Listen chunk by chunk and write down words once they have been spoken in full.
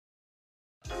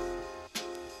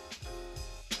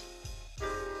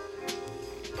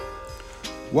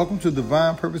Welcome to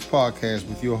Divine Purpose Podcast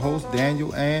with your host,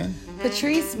 Daniel and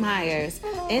Patrice Myers.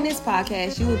 In this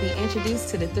podcast, you will be introduced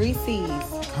to the 3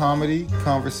 C's. Comedy,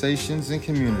 conversations, and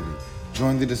community.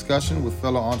 Join the discussion with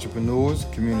fellow entrepreneurs,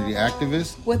 community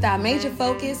activists, with our major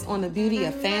focus on the beauty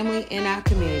of family in our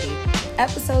community.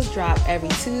 Episodes drop every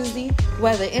Tuesday.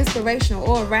 Whether inspirational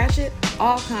or ratchet,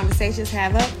 all conversations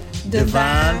have a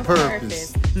divine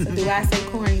purpose. So do I say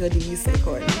corny or do you say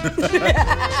corny?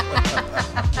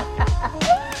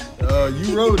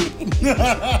 You wrote it.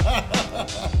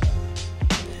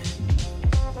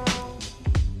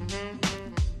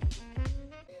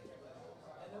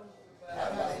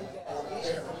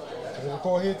 Is it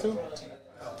record here too?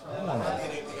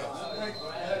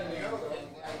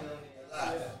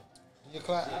 You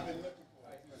clap.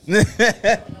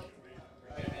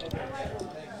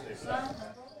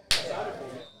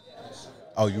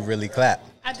 Oh, you really clap?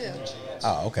 I do.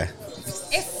 Oh, okay.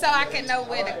 It's so I can know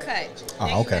where to cut.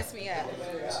 Oh, okay. Mess me up.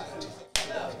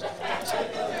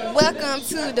 Welcome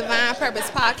to Divine Purpose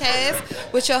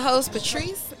Podcast with your host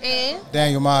Patrice and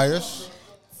Daniel Myers.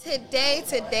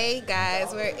 Today,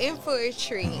 guys, we're in for a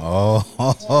treat. Oh.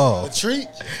 A treat?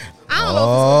 I don't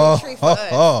know if it's a treat for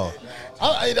us.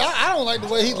 I don't like the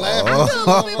way he laughing. I feel a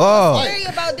little bit more scary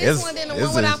about this one than the one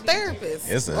it's with a- our therapist.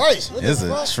 It's a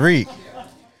Right. treat.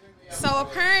 So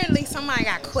apparently somebody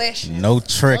got questions. No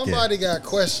tricking. Somebody got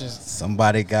questions.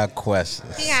 Somebody got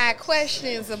questions. He got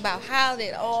questions about how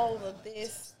did all of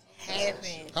this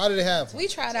happen. How did it happen? We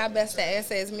tried our best to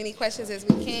answer as many questions as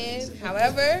we can.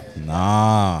 However,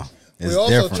 Nah. It's We also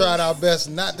different. tried our best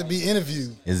not to be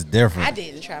interviewed. It's different. I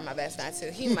didn't try my best not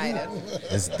to. He might have.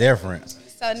 It's different.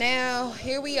 So now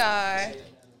here we are,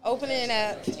 opening it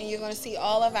up, and you're going to see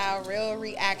all of our real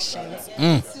reactions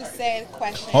to said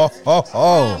questions Ho.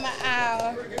 from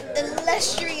our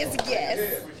illustrious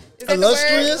guest. Is that the word?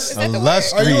 Illustrious? Is that the word?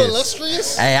 Illustrious. Are you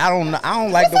illustrious? Hey, I don't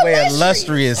like What's the way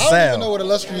illustrious? illustrious I don't even know sounds. what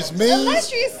illustrious means.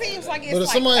 Illustrious seems like it's But if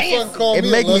like somebody fancy. fucking call It me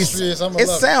make me. illustrious, I'm It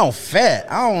illustrious. sound fat.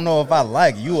 I don't know if I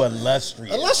like you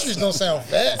illustrious. Illustrious don't sound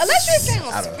fat. Illustrious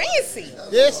sounds fancy.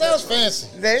 Yeah, it sounds fancy.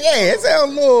 Yeah, it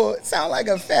sound a little. It sound like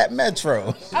a fat metro.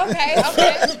 Okay. All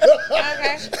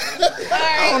I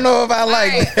right. don't know if I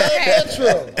like All right, that. okay.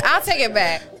 Metro. I'll take it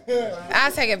back.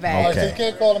 I'll take it back. All right, so Okay. you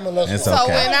can't call him illustrious. It's okay. So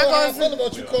when I I don't know go how I to feel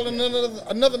about you calling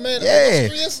another man Yeah.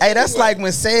 illustrious. Hey, that's Anyway. like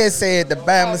when said the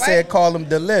Bama All right. said call him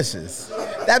delicious.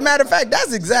 That matter of fact,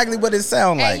 that's exactly what it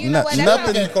sound Hey, like. you know what? That's I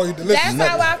Nothing. can't call you delicious. That's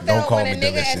how I Don't felt call when a me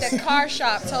nigga at delicious. the car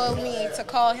shop told me to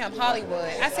call him Hollywood.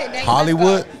 I said, Dang,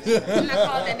 Hollywood? Let's go. I'm not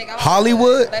calling that nigga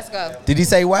Hollywood? Let's go. Did he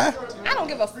say why? I don't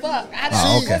give a fuck. I Oh,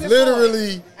 just okay. wasn't Literally,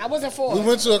 for it. I wasn't for we it.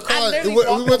 went to a I car. literally We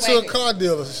walked went to a away. car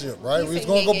dealership, right? He We was said,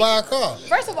 gonna go yeah, buy yeah. a car.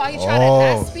 First of all, he tried to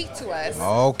Oh. not speak to us.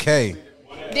 Okay.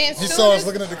 Then He soon saw us as-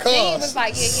 looking at the Then he cars. was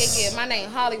like, yeah, my name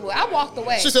Hollywood. I walked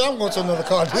away. She said, "I'm going to another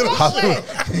car I walked dealership."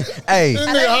 away. Hey, This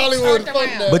I nigga let him Hollywood, turn fuck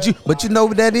around. that. but you know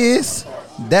what that is?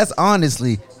 That's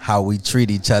honestly how we treat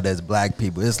each other as black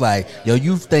people. It's like, yo,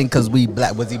 you think because we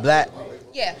black. Was he black?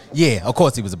 Yeah. Yeah, of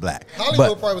course he was a black. Hollywood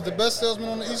But probably was the best salesman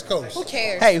on the East Coast. Who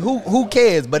cares? hey, who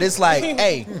cares? But it's like,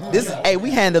 hey,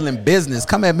 we handling business.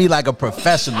 Come at me like a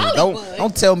professional. Hollywood.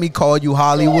 Don't tell me call you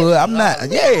Hollywood. I'm not. We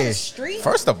on Yeah. the street.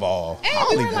 First of all, And we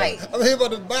Hollywood. were like, I'm here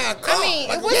about to buy a car. I mean,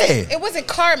 Like, it wasn't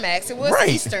CarMax. It was Right.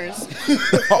 Easterns. I mean,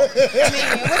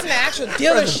 it wasn't an actual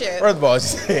dealership. First of all,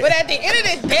 shit. But at the end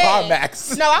of the day,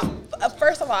 CarMax. No,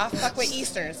 first of all, I fuck with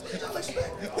Easterns.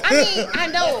 I mean, I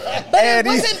know, but And it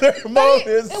wasn't. Eastern But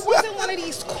Motors. it wasn't one of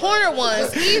these corner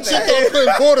ones she either. thought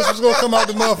Clinton Portis was going to come out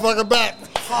the motherfucker back.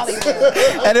 Hollywood.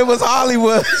 And it was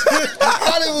Hollywood.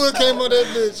 Hollywood came out that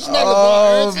bitch. She's not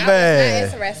Oh, LeBron. I man.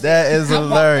 was not interested. That is I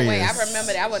walked away. hilarious. I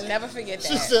remember that. I would never forget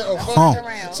that. She said, "Oh, fuck Huh. it.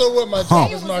 Around. So what? My He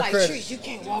job was is my like, credit." "Trees, you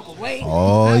can't walk away."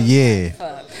 Oh yeah.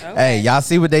 Fuck. Okay. Hey, y'all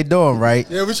see what they doing, right?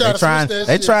 Yeah, we try they to trying, switch that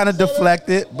They shit. trying to deflect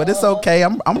it, but it's okay.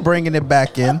 I'm bringing it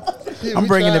back in. I'm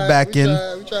bringing it back in.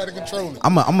 We tried to control it.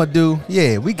 I'm gonna do.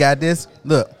 Yeah, we got this.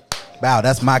 Look, wow,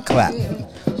 that's my clap.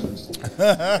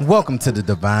 Welcome to the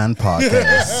Divine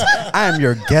Podcast. I am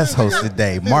your guest host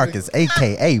today, Marcus,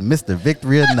 aka Mr.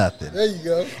 Victory or Nothing. There you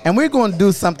go. And we're going to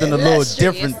do something a little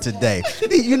Illustrious. different today.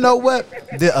 You know what?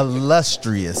 The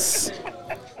illustrious,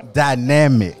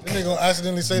 dynamic They're going to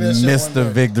accidentally say that shit one Mr.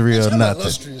 day. Victory Bitch, or I'm Nothing.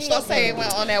 illustrious. He gonna say it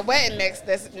went on that wedding next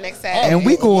Saturday. And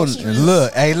we going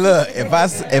look. Hey, look. If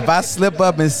I slip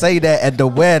up and say that at the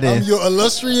I'm wedding, your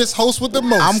illustrious host with the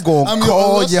most. I'm gonna I'm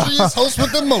call your y'all. illustrious host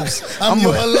with the most. I'm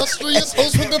your illustrious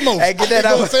host with the most. Hey, get that You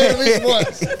gonna out. say it at least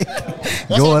once.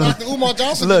 That's Your- how Dr. Umar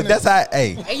Johnson look. did That's how.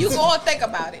 Hey, And you go and think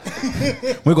about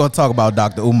it. we're gonna talk about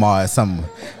Dr. Umar or something.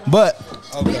 But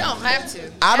You don't have to.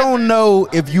 I don't know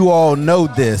if you all know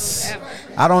this.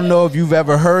 I don't know if you've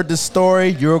ever heard the story.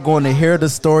 You're going to hear the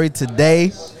story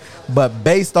today. But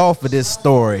based off of this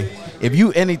story, if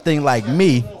you anything like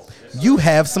me, you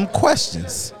have some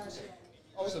questions.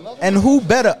 And who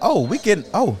better? Oh, we can.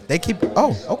 Oh, they keep.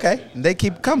 Oh, okay. They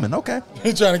keep coming. Okay.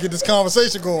 He's trying to get this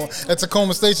conversation going at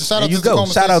Tacoma Station. Shout out to Tacoma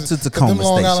Station. Shout out to Tacoma Them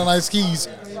Long Station. Island Ice skis.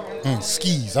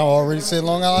 Skis. I already said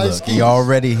Long Island Ice Look,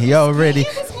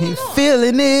 skis. he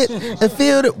feeling it. And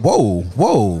feel it.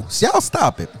 Whoa. So y'all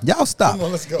stop it. Y'all stop. Come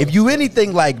on, let's go. If you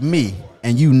anything like me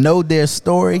and you know their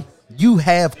story, you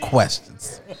have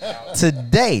questions.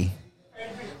 Today,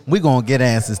 we're going to get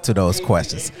answers to those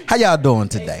questions. How y'all doing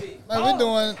today? Man, we're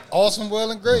doing awesome,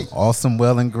 well, and great. Awesome,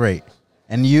 well, and great.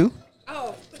 And you?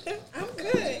 Oh, I'm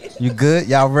good. You good?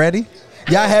 Y'all ready?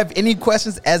 Y'all have any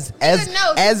questions as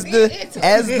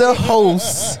the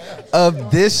host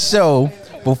of this show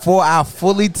before I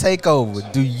fully take over?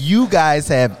 Do you guys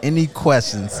have any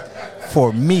questions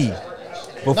for me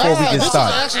before we get this is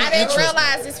started? actually I didn't interesting.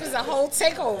 realize this was a whole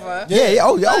takeover. Yeah,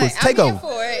 But it's I'm here takeover.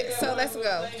 for it, so let's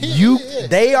go.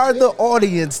 They are the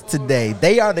audience today.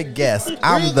 They are the guests.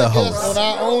 I'm We're the guest host. on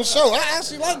our own show. I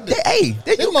actually like this. Hey,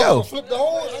 there This you go. motherfucker flipped the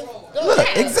whole.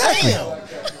 Look, exactly. Damn.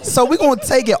 So we're gonna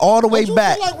take it all the way Don't you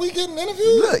back. feel like we getting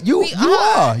interviewed? Look, you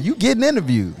are. You getting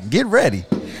interviewed. Get ready.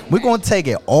 We're gonna take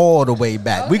it all the way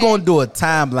back. We're gonna do a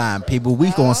timeline, people.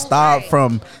 We're gonna start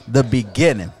from the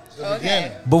beginning.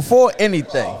 Okay. Before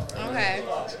anything, Okay.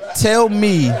 tell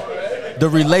me the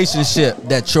relationship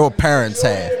that your parents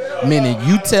have. Meaning,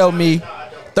 you tell me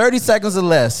 30 seconds or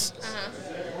less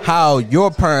how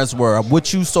your parents were,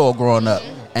 what you saw growing up,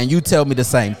 and you tell me the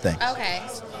same thing. Okay.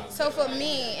 So for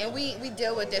me, and we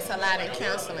deal with this a lot in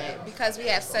counseling because we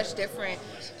have such different,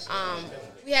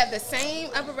 we have the same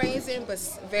upbringing but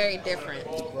very different.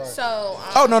 So.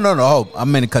 Oh, no. Oh,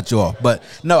 I'm going to cut you off. But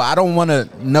no, I don't want to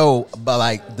know about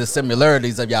like the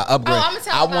similarities of y'all upbringing. I'ma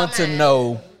tell I about want to mine.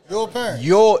 know Your parents.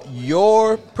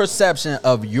 your perception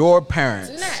of your parents.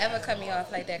 Do not ever cut me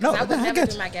off like that No, because I would I never got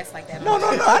do you. my guests like that. No, I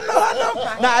know.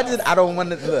 No, I don't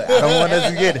want to look. I don't want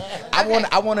us to get it.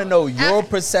 I want to know your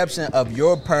perception of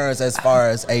your parents as far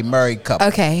as a married couple.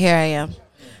 Okay, here I am.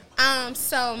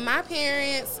 So my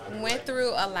parents went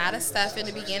through a lot of stuff in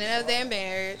the beginning of their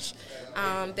marriage.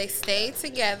 They stayed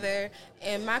together,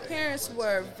 and my parents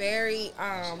were very,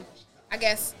 I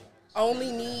guess,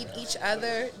 only need each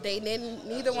other. They didn't.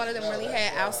 Neither one of them really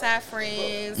had outside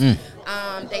friends.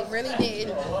 They really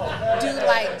didn't do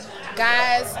like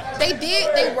guys. They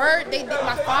did. They did.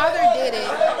 My father did it,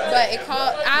 but it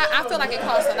caused. I feel like it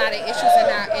caused a lot of issues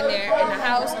in the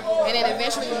house. And then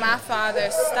eventually, my father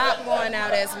stopped going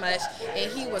out as much, and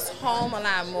he was home a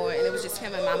lot more. And it was just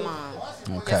him and my mom,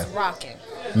 Okay. just rocking.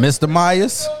 Mr.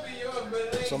 Myers?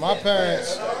 So my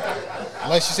parents,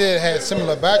 like she said, had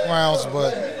similar backgrounds,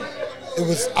 but it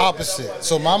was opposite.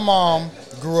 So my mom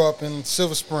grew up in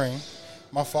Silver Spring.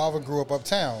 My father grew up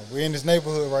uptown. We're in this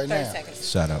neighborhood right 30 now. seconds.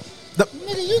 Shut up.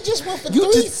 Nigga, you just went for You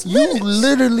 3 just, minutes. you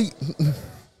literally.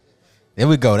 There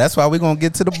we go. That's why we're going to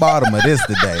get to the bottom of this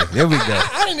today. There we go.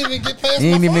 I didn't even get past You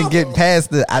my ain't even father. get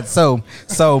past the. So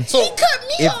So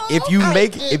if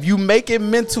you make a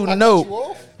mental cut you note,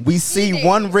 off? we see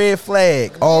one red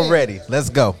flag already. Let's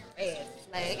go. Red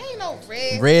flag. Ain't no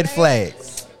red. Red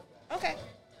flags. Okay.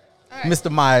 All right.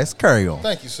 Mr. Myers, carry on.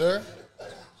 Thank you, sir.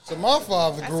 So my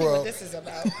father I see grew what up. this is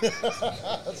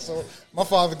about. So my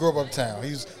father grew up uptown.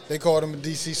 They called him a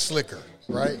DC slicker,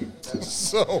 right?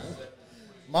 So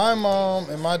my mom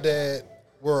and my dad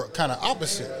were kind of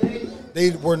opposite.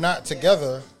 They were not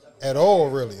together at all,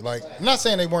 really. Like, I'm not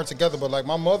saying they weren't together, but like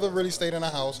my mother really stayed in the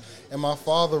house, and my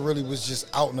father really was just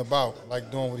out and about, like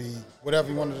doing whatever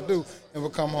he wanted to do, and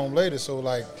would come home later. So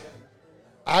like,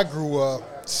 I grew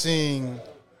up seeing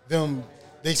them.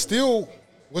 They still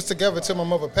was together till my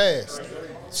mother passed.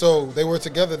 So they were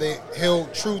together. They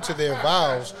held true to their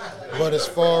vows. But as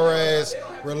far as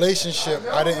relationship,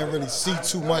 I didn't really see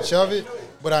too much of it.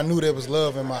 But I knew there was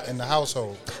love in the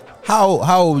household. How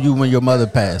old were you when your mother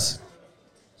passed?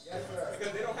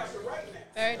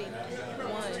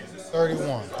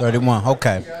 31. 31.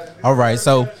 Okay. All right.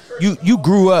 So you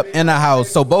grew up in a house.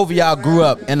 So both of y'all grew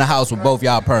up in the house with both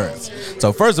y'all parents.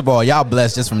 So first of all, y'all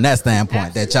blessed just from that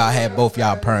standpoint that y'all had both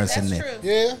y'all parents in That's there. true.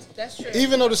 Yeah. That's true.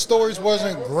 Even though the stories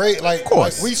wasn't great, like,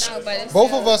 course. like No, but it's both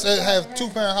still- of us have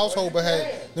 2-parent household, but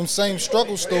had them same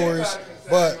struggle stories.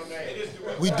 But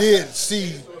we did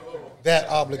see that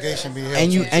obligation be held.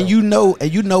 And to you each and other.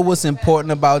 you know what's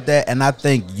important about that, and I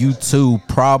think you two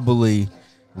probably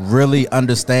really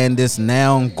understand this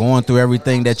now, going through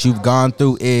everything that you've gone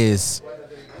through, is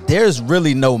there's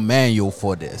really no manual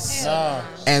for this.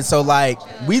 And so like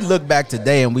we look back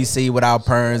today and we see what our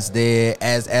parents did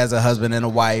as a husband and a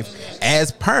wife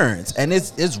as parents, and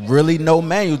it's really no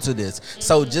manual to this.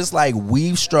 So just like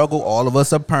we've struggled, all of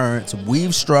us are parents,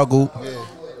 we've struggled.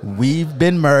 We've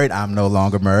been married. I'm no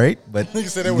longer married, but He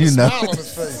said that with a smile on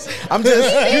his face. I'm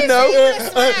just, you know,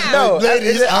 no,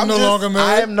 Ladies, I'm no longer married.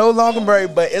 I am no longer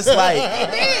married, but it's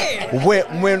like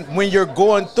when you're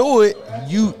going through it,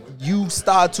 you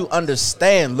start to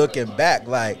understand looking back,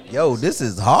 like, yo, this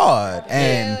is hard,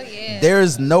 and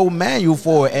there's no manual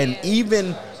for it. And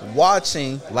even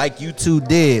watching, like you two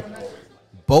did,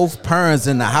 both parents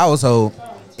in the household,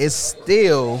 it's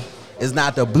still is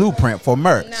not the blueprint for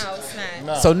marriage. No, it's not.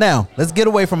 No. So now let's get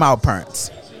away from our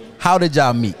parents. How did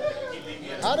y'all meet?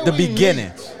 How do The we beginning.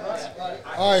 meet?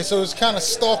 All right, so it's kind of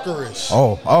stalkerish.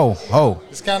 Oh.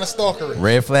 It's kind of stalkerish.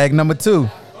 Red flag number 2.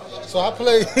 So I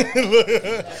played.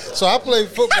 So I played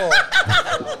football.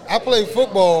 I played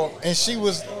football, and she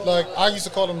was like, I used to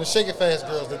call them the shake it fast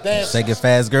girls, the dancers. Shake it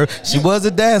fast, girl. She was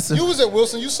a dancer. You was at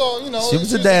Wilson. You saw, you know. She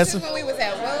was a This dancer. is when we was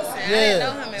at Wilson. I didn't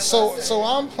know him at So Wilson. so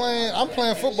I'm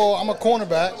playing football. I'm a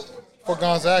cornerback for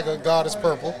Gonzaga. God is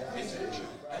purple.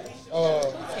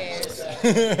 Who cares?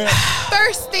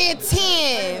 First and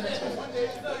 10.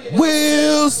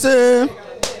 Wilson.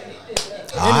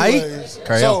 Anyways,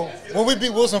 Carry so on. when we beat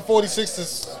Wilson 46 to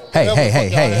Hey, whatever the fuck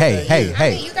y'all had that year. I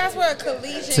mean, you guys were a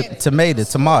collegiate.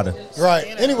 Tomato. Right.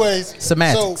 Anyways,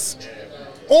 Semantics.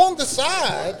 So on the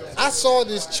side, I saw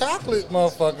this chocolate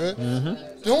motherfucker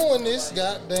doing this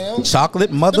goddamn Chocolate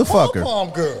the motherfucker. pom-pom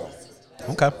girl.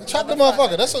 Okay. Chocolate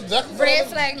motherfucker. That's exactly what Red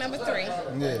flag number 3.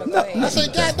 Yeah. I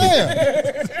said,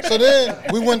 goddamn. So then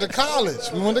we went to college.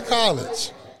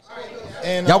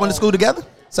 And Y'all went to school together?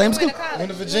 Same We school? went to college.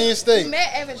 Went to Virginia We State.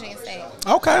 met at Virginia State.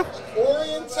 Okay.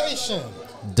 Orientation.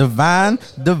 Divine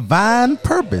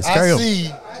purpose. I Carry on. see.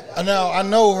 Now I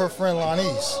know her friend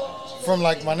Lanice from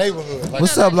like my neighborhood. Like,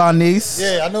 What's up, Lanice?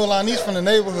 yeah, I know Lanice from the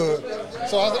neighborhood.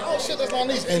 So I was like, oh shit, that's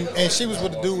Lanice. And she was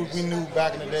with the dude we knew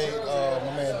back in the day,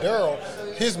 my man Daryl.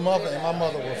 His mother and my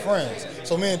mother were friends.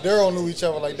 So me and Daryl knew each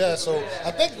other like that. So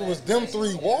I think it was them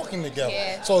three walking together.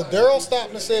 Yeah. So Daryl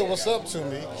stopped and said, what's up to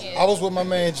me. Yeah. I was with my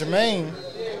man Jermaine.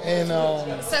 And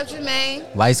What's up,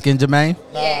 Jermaine? Light skinned Jermaine?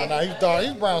 nah, he's dark.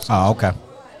 He's brown skin. Oh, okay.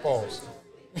 Pause.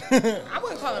 I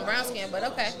wouldn't call him brown skin, but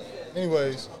okay.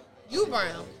 Anyways. You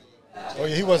brown. Oh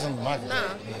yeah, he wasn't my guy.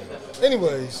 Nah.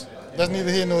 Anyways, that's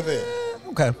neither here nor there.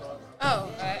 Okay. Oh,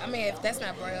 I mean, if that's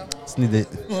not braille. Just need it.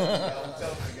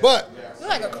 But You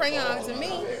like a crayon to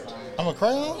me. I'm a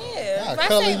crayon? Yeah, I'll if I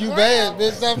color say you brown- bad,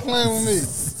 bitch. Stop playing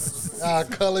with me. I'll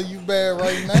color you bad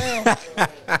right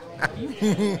now.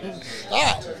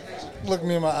 Stop. Look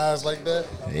me in my eyes like that.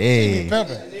 She Hey. be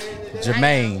pimping.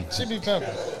 Jermaine. She be pimping.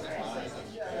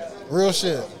 Real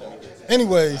shit.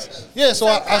 Anyways, yeah, so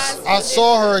I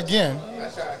saw her again.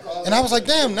 And I was like,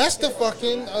 damn, that's the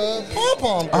fucking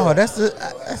pom-pom girl. Oh, that's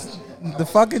the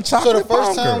fucking So chocolate the first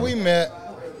pom time girl. we met,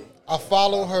 I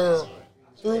followed her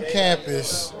through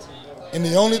campus, and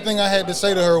the only thing I had to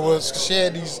say to her was she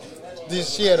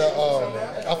had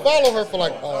I followed her for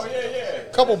like a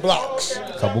couple blocks.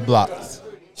 Couple blocks.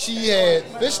 She had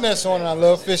fishnets on, and I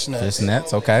love fishnets.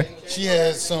 Fishnets, okay. She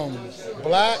had some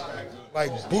black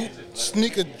like boot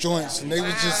sneaker joints, and they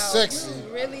was just sexy.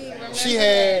 Really remember She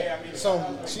had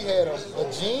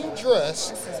a jean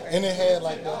dress, and it had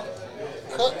like the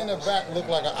cut in the back looked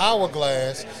like an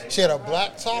hourglass. She had a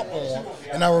black top on,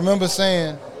 and I remember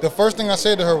saying, the first thing I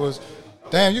said to her was,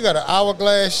 damn, you got an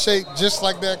hourglass shape just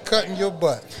like that cut in your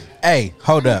butt. Hey,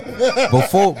 hold up.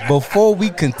 Before we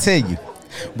continue,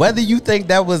 whether you think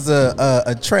that was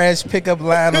a trash pickup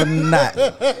line or not,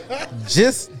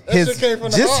 just shit came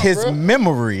from the just heart, his bro.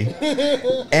 memory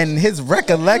and his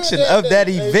recollection of that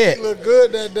Hey, event she looked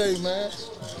good that day, man.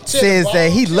 She had says the that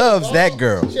bob, he she had loves the that bob.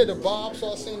 girl. She had the bob,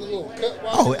 so I seen the little cut.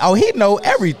 Oh, he know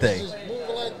everything. Just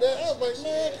moving like that. I was like,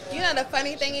 man. You know the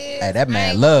funny thing is, Hey, that man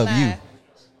I ain't love gonna you. lie.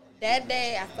 That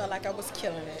day, I felt like I was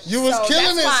killing it. You was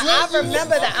killing it, that's why Slim. I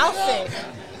remember the outfit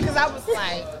because I was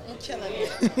like, I'm killing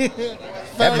it.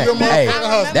 That Found your man, hey, motherfucking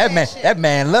husband. that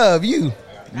man love you.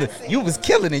 You was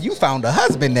killing it. You found a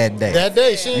husband that day. That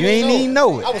day, she You ain't even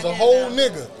know it. I was a whole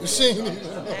nigga. She ain't even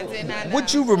know. I did not know.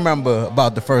 What you remember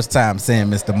about the first time seeing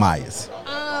Mr. Myers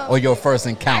or your first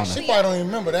encounter? She probably don't even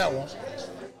remember that one.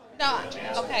 No,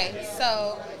 okay,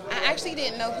 so I actually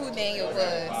didn't know who Daniel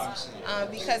was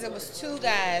because it was two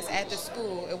guys at the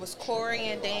school. It was Corey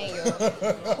and Daniel,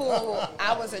 who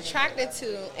I was attracted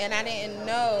to, and I didn't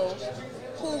know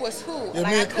who was who. Yeah, like,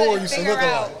 me I and Corey couldn't used to figure look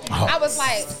alike. out. I was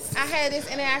like, I had this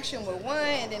interaction with one,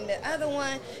 and then the other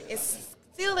one is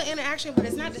still an interaction, but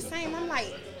it's not the same. I'm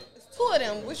like, two of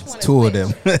them. Which one? Two of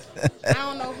is them. I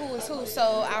don't know who is who. So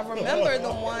I remember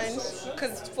the one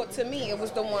because to me it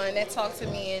was the one that talked to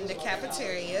me in the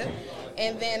cafeteria,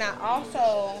 and then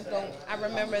I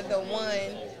remember the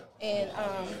one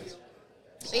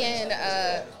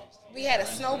we had a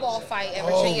snowball fight at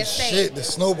Virginia State. Shit, the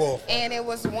snowball fight. And it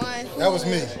was one That was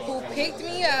me. Who picked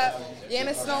me up in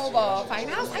a snowball fight.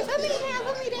 And I was like, put me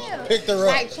down. Picked her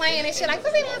up. Like playing and shit, like,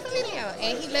 put me down.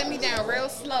 And he let me down real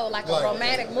slow, like a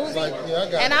romantic movie.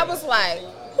 And I was like,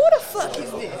 who the fuck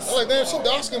is this? I was like, damn, she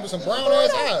dark skin with some brown Who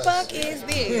ass the eyes. fuck is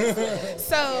this?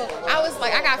 So I was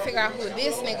like, I gotta figure out who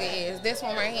this nigga is, this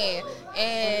one right here.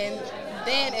 And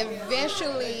then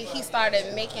eventually he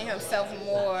started making himself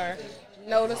more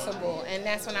noticeable, and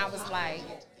that's when I was like,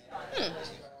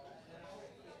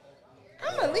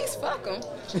 I'm at least fuck him.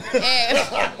 And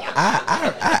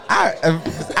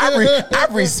I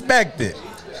respect it.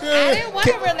 I didn't want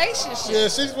a relationship. Yeah,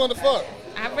 she just wanted to fuck.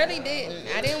 I really didn't.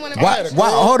 I didn't want to. Why?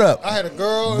 Hold up. I had a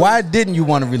girl. Why didn't you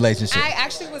want a relationship? I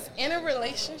actually was in a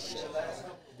relationship.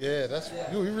 Yeah, that's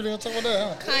you really gonna talk about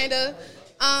that, huh? Kinda.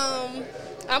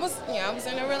 I was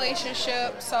in a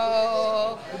relationship,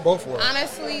 so We both were.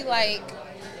 honestly, like,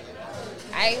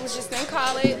 I was just in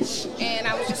college, and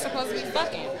I was just supposed to be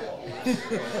fucking,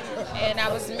 and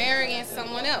I was marrying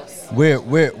someone else. Where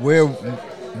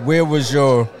was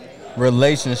your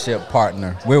relationship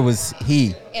partner? Where was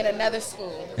he? In another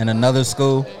school. In another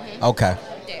school? Mm-hmm. Okay.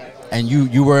 Yeah. And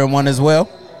you were in one as well?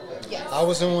 Yes. I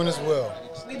was in one as well.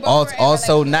 We both were in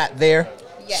Also relationships. not there?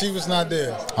 Yes. She was not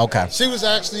there. Okay. She was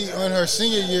actually in her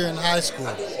senior year in high school.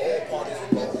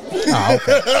 Oh,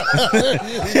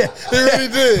 okay. He really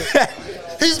did.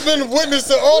 He's been witness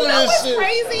to all You of know this what's shit.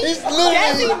 crazy? He's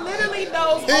Jesse literally literally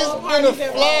knows he's all been a parties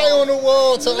fly involved. on the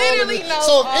wall to all of Literally this. knows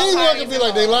So if all anyone parties can be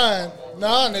like they involved. lying,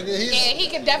 nah, nigga, he's And he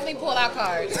can definitely pull out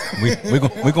cards.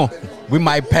 we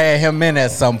might pay him in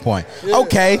at some point. Yeah.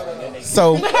 Okay.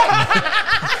 So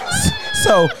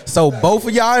so both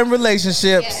of y'all in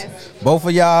relationships. Yes. Both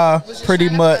of y'all Was just pretty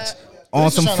trying to much fuck. on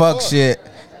Was just some trying to fuck fuck. shit.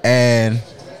 And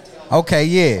okay,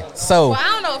 yeah. So Well, I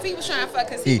don't know if he was trying to fuck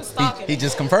because he was stalking he me.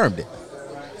 just confirmed it.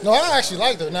 No, I actually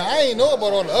liked her. Now I ain't know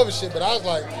about all the other shit, but I was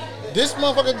like, this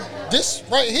motherfucker, this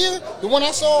right here, the one I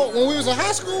saw when we was in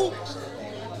high school.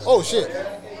 Oh shit,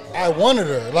 I wanted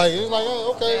her. Like it was like,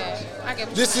 oh, okay. Yeah, I get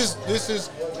what This you're is.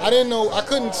 I didn't know. I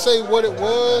couldn't say what it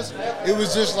was. It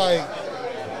was just like.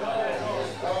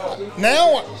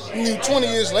 Now, 20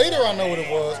 years later, I know what it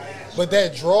was. But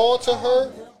that draw to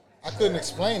her, I couldn't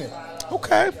explain it.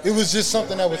 Okay. It was just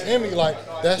something that was in me. Like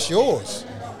that's yours.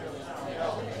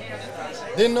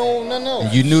 Didn't know nothing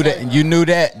else. You knew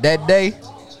that that day?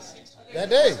 That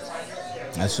day.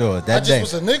 That's sure. I That just day.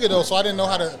 was a nigga though, so I didn't know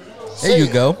how to say There you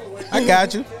it. go. I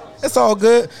got you. It's all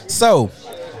good. So,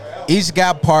 each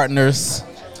got partners.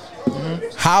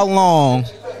 How long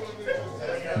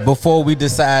before we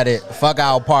decided, fuck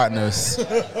our partners,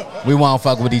 we want to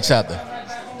fuck with each other?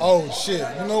 Oh shit!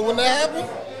 You know when that happened?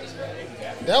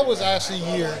 That was actually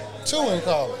year 2 in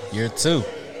college. Year 2.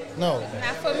 No,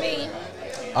 Not for me.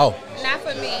 Oh, Not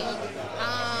for me.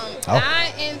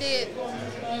 I ended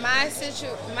my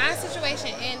situation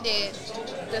ended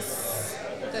the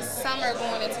summer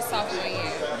going into sophomore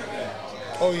year.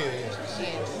 oh yeah.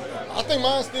 Yeah. I think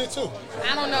mine did too.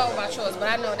 I don't know about yours, but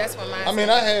I know that's when mine. I mean,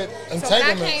 I had so when I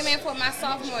entanglements. came in for my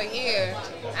sophomore year,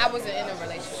 I wasn't in a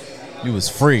relationship. you was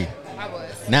free. I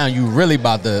was. Now you really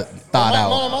about to thought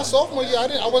No, out. my sophomore year,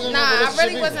 I wasn't. Nah, in a I relationship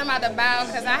really either. wasn't about to bow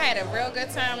because I had a real good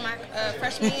time my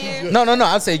freshman year. No.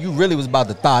 I said you really was about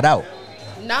to thought out.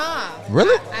 Nah.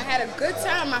 Really? I had a good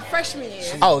time my freshman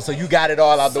year. Oh, so you got it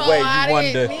all out the So way. I You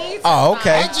wanted didn't to. need to Oh,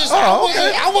 okay. fight.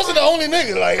 I wasn't the only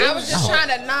nigga. Like I was just trying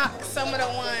to knock some of the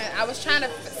one. I was trying to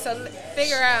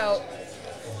figure out.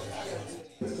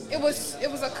 It was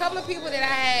a couple of people that I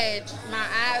had my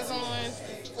eyes on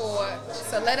for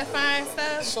solidifying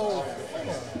stuff. So, hold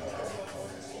on.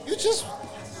 You just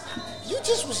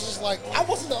was just like, I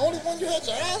wasn't the only one you had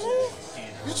your eyes on.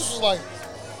 You just was like,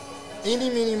 eeny,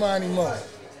 meeny, miny, mo.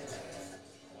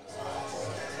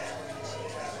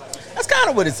 That's kind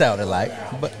of what it sounded like.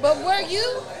 But But were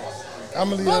you? I'm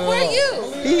gonna leave But it were alone. you? I'm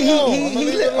gonna leave it alone. I'm gonna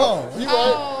leave it alone. You right?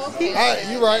 Oh, okay. All right,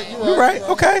 you right. You right,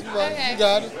 okay. You right. Okay. You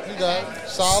got it. You got it.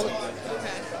 Solid.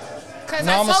 Because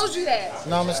Namaste. I told you that.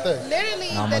 Namaste. Literally,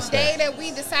 Namaste. the day that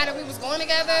we decided we was going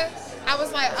together, I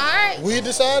was like, all right. We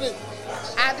decided.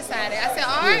 I decided. I said,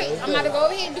 all right, I'm about to go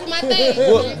over here and do my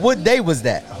thing. what day was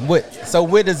that? So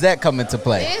where does that come into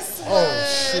play? This was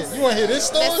Oh shit! You want to hear this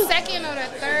story? the second or the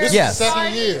third. This Yes. is the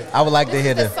second year. I would like to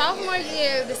hear the the. sophomore year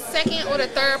year the second or the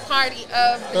third party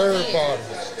of the Third year. party.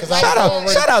 Because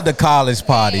Shout out to college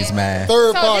parties, man.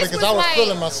 Third So party this because I was like-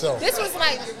 feeling myself. This was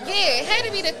like, yeah, it had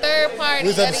to be the third party. We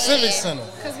was at the Civic Center.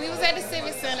 Because we was at the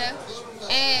Civic Center,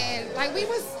 and like we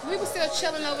was still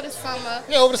chilling over the summer.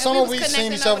 Yeah, over the And summer was we seen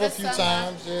connecting each other over a the few summer.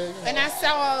 times. Yeah, yeah. And I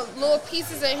saw little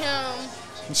pieces of him.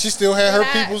 And she still had her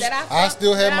That I- peoples. that I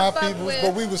still had that I my fuck peoples, with.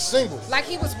 but we was single. Like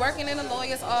he was working in a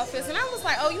lawyer's office, and I was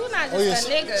like, "Oh, you not just Oh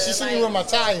yeah, a nigga." she seen like, me with my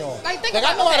tie on. Like, think I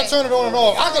about- know how to okay. turn it on and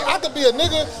off. I could be a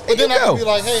nigga, but then I go. could be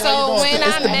like, hey, how So you doing? when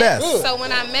It's I the met, best. so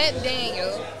when I met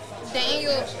Daniel,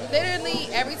 literally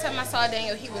every time I saw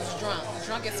Daniel, he was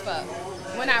drunk as fuck.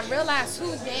 When I realized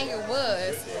who Daniel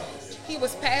was, he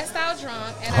was passed out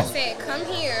drunk, and I said, "Come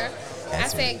here." I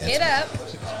said, "Get up,"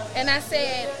 and I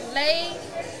said,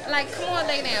 come on,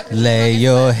 lay down. 'cause Lay he's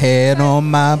your drunk as fuck. head on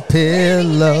my He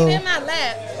pillow. laid in my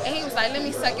lap, and he was like, "Let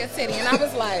me suck your titty," and I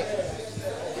was like,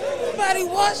 "Nobody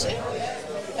watching."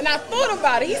 And I thought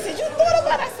about it. He said, "You thought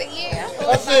about it?" I said, "Yeah, I I thought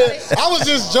about said, it." I was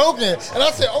just joking, and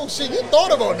I said, "Oh shit, you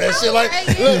thought about that shit?" Like, Right,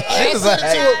 look, yeah. I said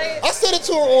it to her. I said it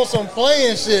to her on some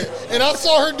playing shit, and I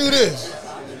saw her do this.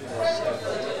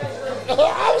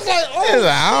 I was like, He's "Oh."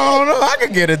 like, I don't know. I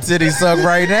could get a titty suck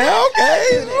right now.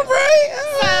 Okay, all right.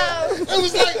 So, It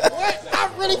was like, what? I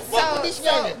really fuck with this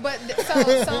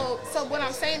nigga. So what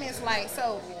I'm saying is like,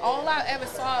 so all I ever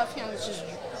saw of him was just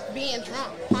being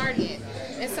drunk, partying.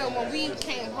 And so when we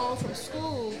came home from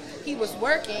school, he was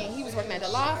working. He was working at the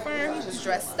law firm. He was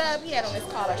dressed up. He had on his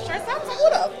collared shirt. So I was like, who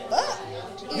the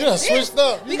fuck? You done is switched this?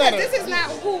 up. You Because gotta- this is not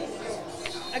who.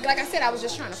 Like I said, I was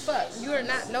just trying to fuck. You are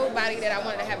not nobody that I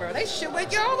wanted to have a relationship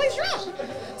with. You're always drunk.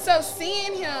 So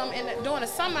seeing him during the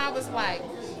summer, I was like,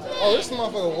 Oh, this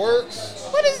motherfucker works.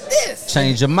 what is this?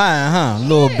 Change your mind, huh? A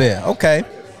little bit. Okay.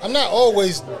 I'm not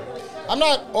always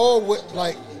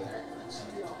like.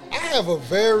 I have a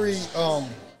very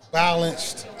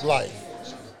balanced life.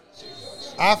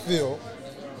 I feel,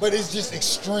 but it's just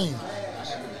extreme.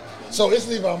 So it's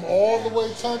either I'm all the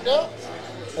way turned up,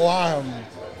 or I am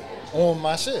on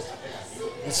my shit.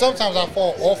 And sometimes I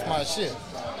fall off my shit.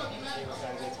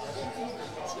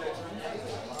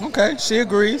 Okay. She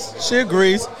agrees. She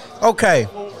agrees. Okay.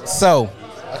 So,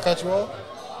 I cut you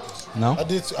off. no.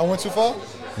 I went too far.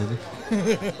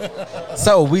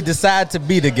 So we decide to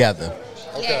be together.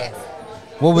 Yes.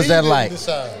 What was We that didn't like?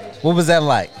 decide. What was that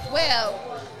like? Well,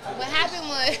 what happened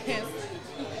was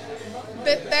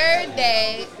the third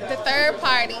day, the third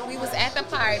party, we was at the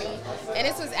party, and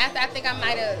this was after, I think I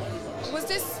might have, was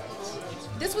this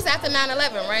was after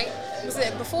 9/11, right? Was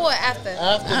it before or after?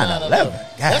 After 9/11.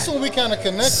 9/11. That's when we kind of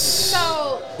connected.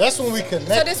 So That's when we connected.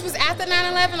 so this was after 9/11 or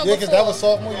Yeah, before? because that was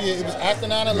sophomore year. It was after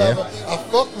 9/11. I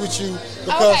fucked with you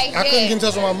because Okay, I couldn't yeah. get in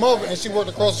touch with my mother, and she worked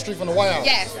across the street from the White House.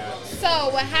 Yes. So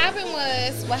what happened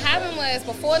was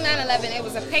before 9/11, it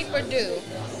was a paper due.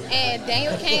 And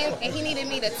Daniel came and he needed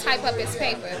me to type up his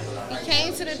paper. He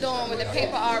came to the dorm with the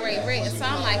paper already written. So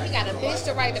I'm like, he got a bitch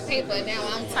to write the paper, and now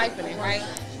I'm typing it, right?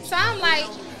 So I'm like,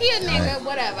 he a nigga,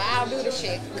 whatever, I'll do the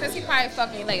shit. Because he probably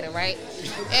fuck me later, right?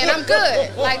 And I'm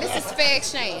good. Like, this is fair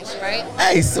exchange, right?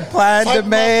 Hey, supply and Type my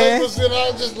demand. papers and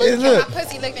I just laid Hey, down. look. My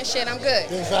pussy licked and shit, I'm good.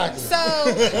 Exactly. So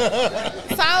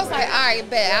I was like, all right,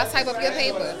 bet, I'll type up your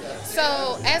paper.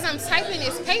 So as I'm typing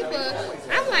this paper,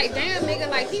 I'm like, damn, nigga,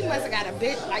 like he must have got a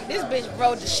bitch. Like this bitch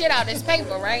wrote the shit out this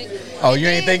paper, right? Oh, And you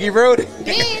ain't then- think he wrote it?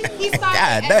 Then he started,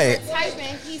 God as dang. we're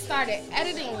typing, he started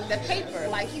editing the paper.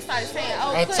 Like he started saying,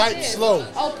 oh, I put type this. slow.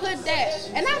 Oh, put that.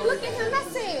 And I looked at him and I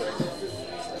said,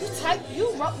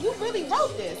 you really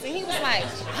wrote this. And he was like,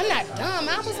 I'm not dumb.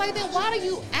 I was like, then why do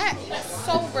you act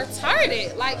so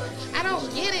retarded? Like, I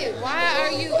don't get it. Why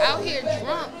are you out here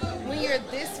drunk when you're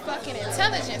this fucking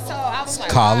intelligent? So I was like,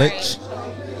 College. all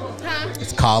right. Huh?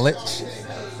 It's college.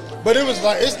 But it was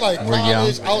like, it's like We're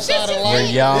college young. outside of We're life.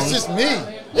 young. It's just me.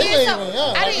 It Yeah, ain't so even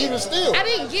young. Like, even still. I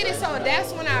didn't get it. So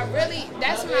that's when I was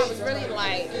really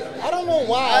like, I don't know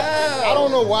why. I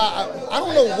don't know why. I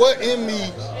don't know what in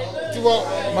me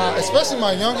throughout especially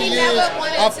my younger He years, never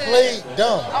wanted I to- played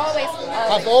dumb.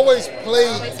 I've always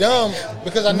played dumb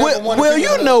because I never wanted Well,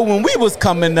 people you to- know, when we was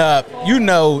coming up, you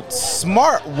know,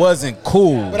 smart wasn't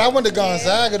cool. But I went to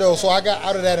Gonzaga though, so I got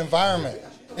out of that environment,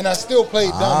 and I still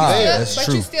played dumb Ah, there. that's but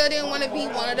true. you still didn't want to be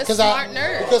one of the Because smart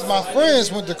nerds. because my friends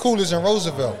went to Coolidge and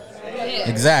Roosevelt, Yeah.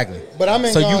 Exactly. but I'm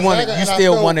in So Gonzaga, you and I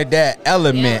still felt- wanted that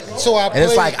element. So I and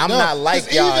it's played like I'm dumb. not like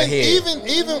 'Cause y'all even,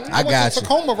 here. Even I I went got to you.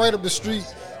 Tacoma right up the street,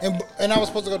 and I was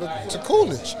supposed to go to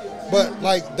Coolidge, but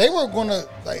like they were gonna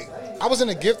like I was in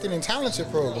a gifted and talented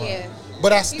program, Yeah.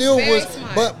 but I still very was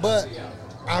smart. but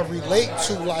I relate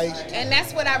to like. And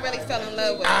that's what I really fell in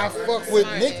love with. I fuck with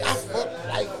Smartness. Nick. I fuck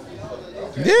like.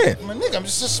 Yeah. I'm a nigga. I'm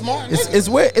just a smart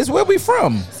nigga. It's where we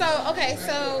from. So okay,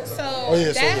 so yeah,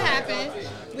 that so, yeah. happened.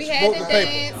 We had Broke the the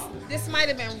paper. dance. This might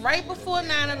have been right before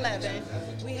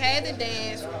 9/11. We had the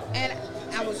dance, and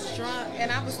I was drunk, and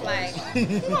I was like,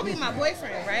 "You gonna be my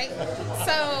boyfriend, right?"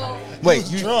 So Wait,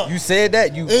 was drunk. you said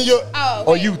that you In your,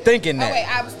 or wait. you thinking Oh that? wait,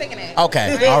 I was thinking that.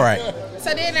 Okay, Right? all right.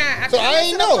 So then I So come I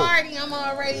ain't into know. the party. I'm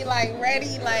already like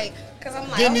ready, like, cause I'm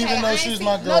like, Didn't okay, even know I she ain't was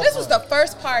my No, this was girlfriend. the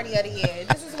first party of the year.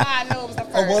 This is why I know it was the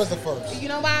first. Oh, what is the first? You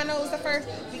know why I know it was the first?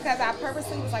 Because I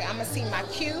purposely was like, I'm gonna see my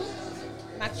cue.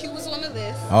 My cue was on the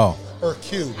list. Oh, her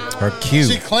Q. her cue.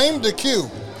 She claimed the Q,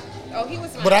 Oh, he was.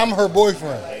 but I'm her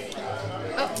boyfriend.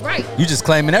 Right. You just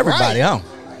claiming everybody, Right.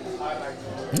 huh?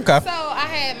 Okay. So I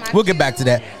had my. We'll get cue, back to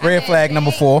that. I Red had flag number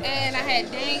 4. And I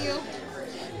had Daniel.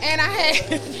 And I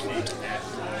had.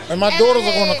 And my And daughters I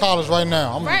are going to had- college right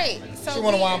now. Right. So She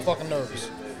wonder why we- I'm fucking nervous.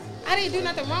 I didn't do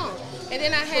nothing wrong. And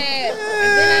then I had,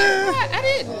 and then I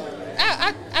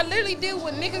didn't. I literally did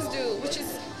what niggas do, which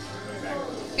is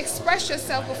express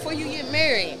yourself before you get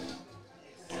married.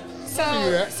 So,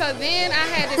 Yeah. so then I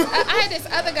had this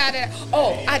other guy that,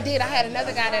 I had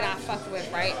another guy that I fucked with,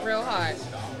 right, real hard.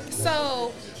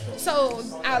 So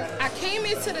I came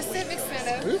into the Civic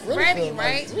Center We really ready, feel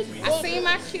right? like we I seen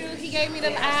my cue. He gave me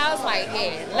the. I was like,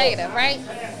 yeah, later, right?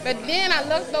 But then I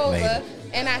looked over Later.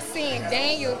 and I seen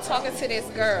Daniel talking to this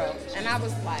girl, and I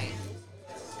was like,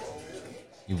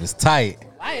 You was tight.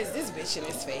 why is this bitch in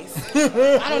his face?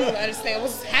 I don't even understand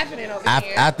what's happening over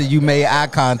here. After you made eye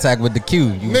contact with the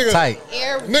Q, you was Nigga. tight.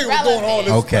 Nigga was doing all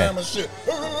this Okay. Bama shit.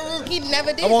 He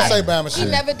never did I won't that. say Bama He shit.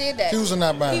 never did that. Cues are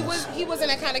not Bamas. He wasn't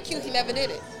that kind of cute. He never did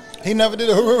it. He never did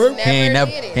it.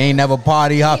 Never did it. He ain't never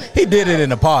party hop. He did it in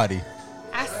the party.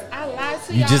 I lied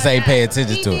to You y'all. just ain't now. pay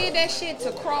attention to it. He did that shit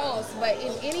to Cross, but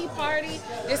in any party,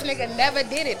 this nigga never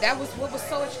did it. That was what was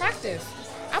so attractive.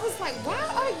 I was like, why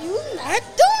are you not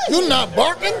doing You it? not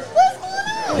barking? What's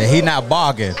going on? And he not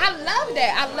bargaining. I love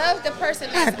that. I love the person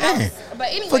that's God damn. out. But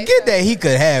anyway, Forget so- that he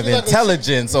could have She like a-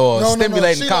 intelligence or No.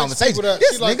 stimulating She likes conversation. people that-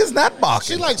 This she like- nigga's not barking.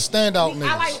 She like standout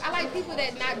niggas. I like people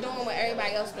that not doing what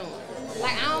everybody else doing.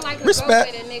 Like I don't like to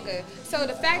Respect. go with a nigga. So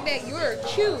the fact that you're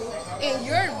cute and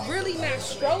you're really not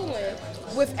strolling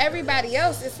with everybody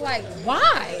else, it's like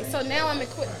why? So now I'm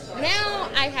equipped. Now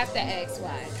I have to ask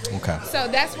why. Okay. So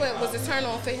that's what was a turn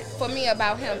on for me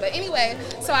about him. But anyway,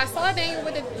 so I saw Daniel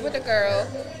with the girl.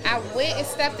 I went and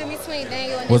stepped in between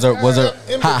Daniel and Was this her was girl.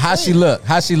 her how she look?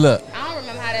 How she look? I don't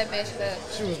remember how that bitch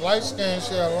looked. She was light skinned.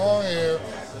 She had long hair,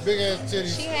 big ass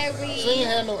titties. She had weave. She ain't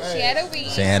had no ass. She had a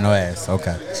weave. She had no ass.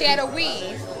 Okay. She had a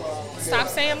weave. Stop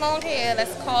saying long hair.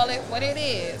 Let's call it what it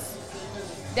is.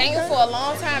 Daniel for a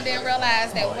long time didn't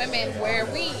realize that women wear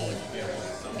weave.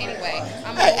 Anyway,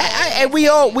 Hey, we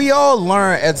all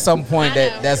learn at some point I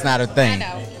that know. that's not a thing. I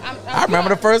know. I remember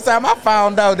the first time I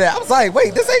found out that I was like,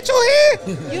 wait, this ain't your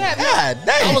hair? You have God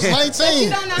damn. I was 19. you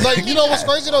don't know how Like, many you know what's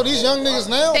times- crazy though? These young niggas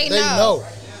now, They they know. know.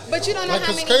 But you don't know Like,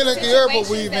 how 'cause many Kayla Guillermo situations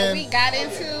weave that in. we got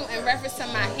into in reference to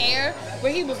my hair,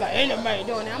 where he was like, "Ain't nobody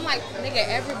doing it." I'm like, "Nigga,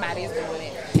 everybody's doing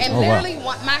it." And Oh, wow. literally,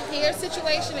 my hair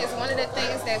situation is one of the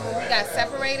things that when we got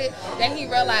separated, that he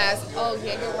realized, "Oh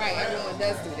yeah, you're right. Everyone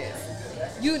does do this.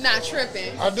 You not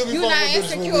tripping. I do be You fucking not with bitches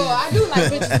with insecure. weave." I do like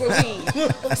bitches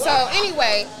with weave." So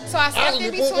anyway, so I I stepped was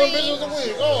in before one bitch between. was a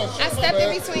wig. Oh, shit, I my stepped in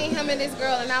bad. between him and this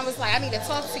girl, and I was like, "I need to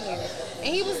talk to you." And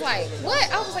he was like,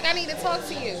 "What?" I was like, "I need to talk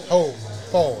to you." Oh,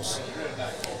 pause.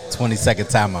 20-second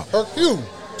timeout. Her cue.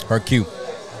 Her cue.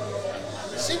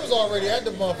 She was already at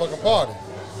the motherfucking party.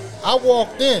 I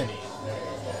walked in.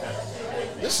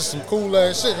 This is some cool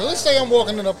ass shit. Let's say I'm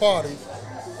walking in a party,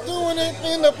 doing it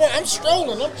in the party. I'm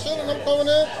strolling, I'm chilling, I'm coming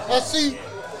in. I see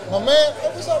my man. Hey,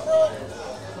 what's up, bro?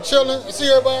 Chilling. I see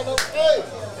everybody. Hey,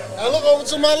 I look over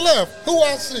to my left. Who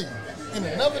I see? In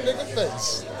another nigga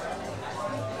face.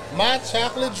 My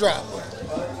chocolate dropper.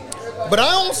 But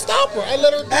I don't stop her. I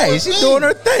let her do Hey, her she thing. doing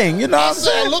her thing. You know I what I'm said,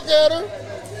 I saying? look at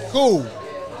her. Cool.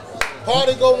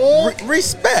 Party go on.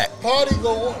 Respect. Party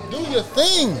go on. Do your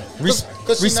thing. Res-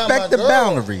 'Cause she's not respect my the girl.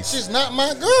 boundaries. She's not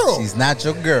my girl. She's not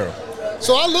your girl.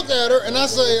 So I look at her and I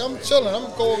say, I'm chilling. I'm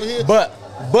gonna go over here. But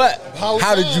How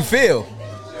how did time? you feel?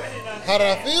 How did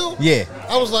I feel? Yeah.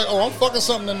 I was like, oh, I'm fucking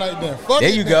something tonight then. Fuck There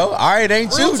it you then. go. All right,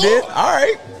 ain't Real you, did? talk. All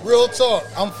right. Real talk.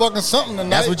 I'm fucking something tonight.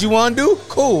 That's what you want to do?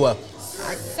 Cool.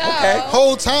 So, Okay.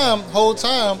 Whole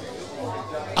time,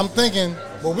 I'm thinking,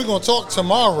 well, we're gonna talk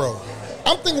tomorrow.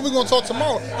 I'm thinking we're gonna talk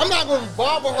tomorrow. I'm not gonna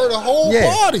bother her the whole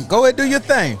Yeah. party. Go ahead, do your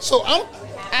thing. So I'm,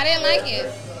 I didn't like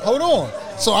it. hold on.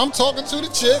 So I'm talking to the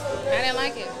chick. I didn't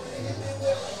like it.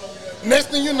 Next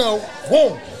thing you know,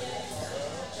 boom.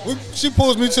 She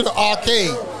pulls me to the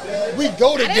arcade. We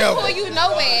go I didn't together. pull you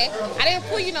nowhere.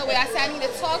 I said, I need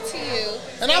to talk to you.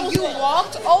 And And, I was you like-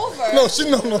 walked over. No, she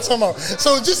know what I'm talking about.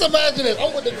 So just imagine this.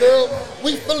 I'm with the girl.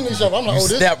 We feeling each other. I'm like, You oh,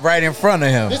 step right in front of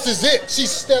him. this is it. She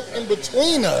stepped in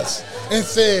between us and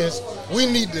says, we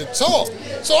need to talk.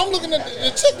 So I'm looking at the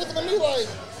chick looking at me like,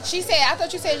 She said, I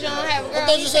thought you said you don't have a girl.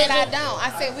 thought You you said said I you- don't.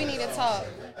 I said, we need to talk.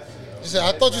 she said,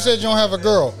 I thought you said you don't have a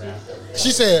girl.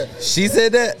 She said, She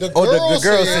said that? The Or the girl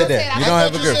girl said- said that? You I don't I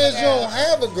have thought a you girl. said you don't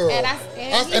have a girl.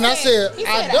 And I said, he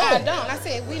I said, don't. I don't. I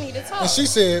said, we need to talk. And she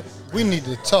said, we need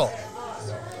to talk.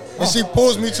 And she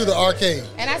pulls me to the arcade.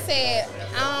 And I said,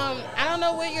 I don't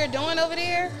know what you're doing over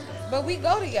there, but we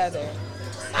go together.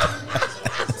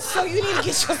 So you need to get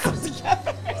yourself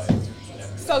together.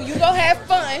 So you go have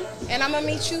fun, and I'm gonna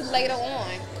meet you later on.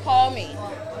 Call me.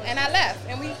 And I left,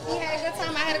 and we had a good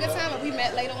time. I had a good time, and we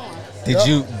met later on.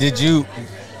 Did you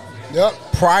Yep.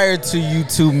 prior to you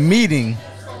two meeting,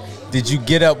 did you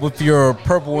get up with your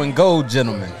purple and gold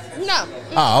gentleman? No.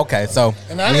 Oh, okay. So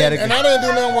And I we had didn't do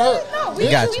nothing with her. No, we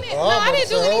Gotcha. didn't. Oh, No, I didn't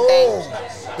do so, anything.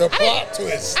 the I plot didn't-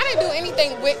 twist. I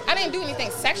didn't do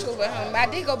anything sexual with him. I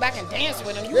did go back and dance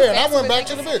with him. You Yeah, and I danced went with back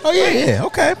to the niggas. bitch. Oh yeah.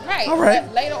 Okay. Right. All right.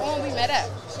 But later on, we met up.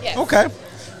 Yes. Okay.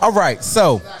 All right.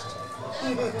 So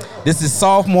this is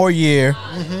sophomore year.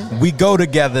 We go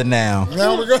together now.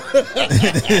 Now we go.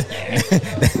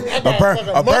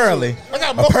 Apparently, I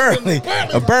got muscles. apparently,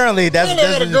 that's Apparently I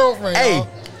got a girlfriend, Hey, y'all.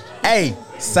 hey.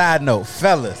 Side note,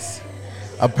 fellas.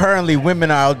 Apparently, women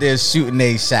are out there shooting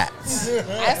their shots.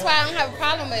 That's why I don't have a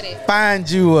problem with it. Find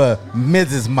you a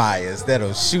Mrs. Myers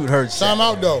that'll shoot her shot. Time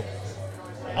out though.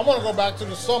 I want to go back to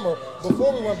the summer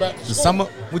before we went back to The school. summer.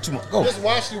 What you want? Go. This is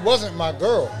why she wasn't my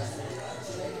girl.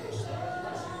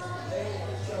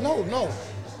 No.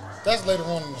 That's later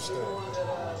on in the story.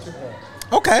 Keep going.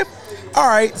 Okay. All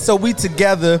right. So we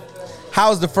together.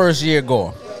 How's the first year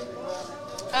going?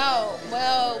 Oh,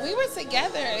 well, we were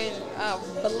together in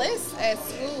Bliss at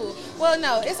school. Well,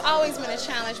 no, it's always been a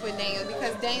challenge with Daniel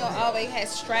because Daniel always has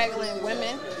straggling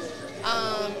women,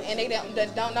 and they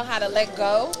don't know how to let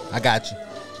go. I got you.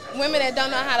 Women that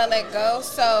don't know how to let go.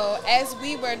 So as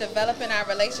we were developing our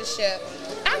relationship,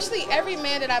 actually every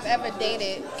man that I've ever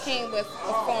dated came with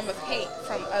a form of hate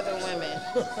from other women.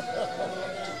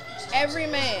 Every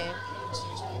man.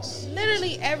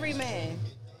 Literally every man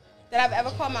that I've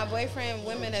ever called my boyfriend,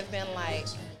 women have been like,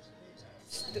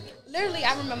 literally,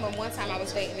 I remember one time I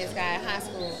was dating this guy in high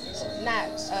school, not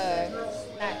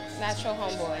your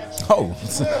homeboy, Oh.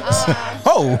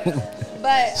 Oh.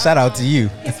 but Shout out to you.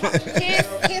 his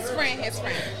friend.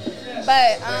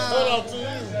 But Shout out to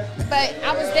you. but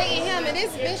I was dating him, and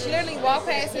this bitch literally walked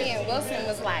past me, and Wilson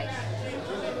was like,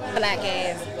 "Black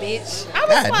ass bitch." I was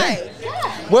God like,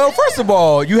 God. Well, first of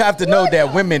all, you have to know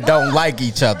that women don't like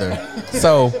each other.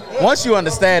 So once you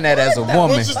understand that as a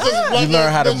woman, Bitches just black you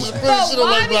learn how to. bitches But she don't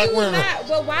why like do black you women. not?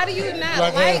 But why do you not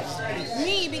Black like women.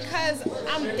 me? Because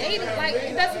I'm dating. Like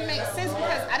it doesn't make sense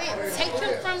because I didn't take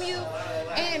him from you.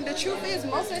 And the truth is,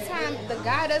 most of the time, the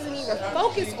guy doesn't even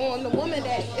focus on the woman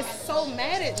that is so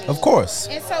mad at me. Of course.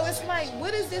 And so it's like,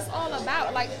 what is this all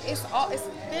about? Like it's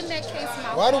been that case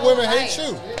my Why do whole women life. hate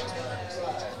you?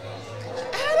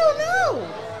 I don't know.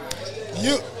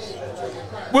 You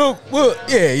Well,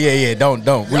 yeah. Don't.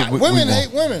 women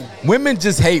hate women. Women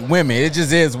just hate women. It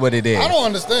just is what it is. I don't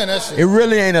understand that shit. It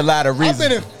really ain't a lot of I've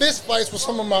been reasons. in fist fights with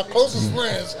some of my closest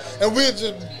friends, and we'll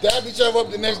just dab each other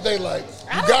up the next day like,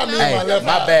 you got me in Hey, my left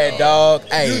my eye. bad, dog.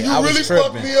 Hey, You I really was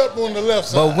fucked tripping. me up on the left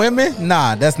side. But women,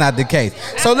 nah, that's not the case.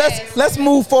 So Okay. let's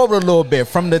move forward a little bit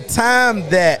from the time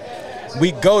that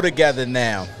we go together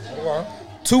now. Okay.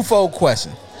 Twofold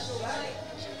question.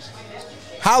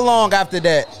 How long after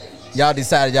that y'all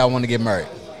decided y'all want to get married?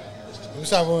 You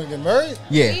decided we want to get married?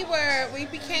 Yeah. We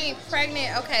became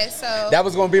pregnant. Okay, so That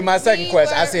was going to be my second We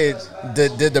question. I were- said,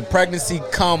 did the pregnancy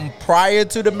come prior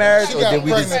to the marriage, She or got did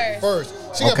we pregnant just? first.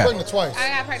 She got Okay. pregnant twice. I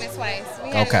got pregnant twice. We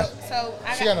had Okay.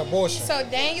 She got an abortion. So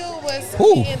Daniel was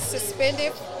Ooh. being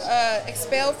suspended,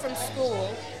 expelled from school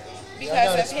Yeah, I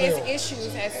got because of his expelled.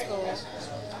 issues at school.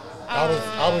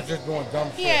 I was just doing dumb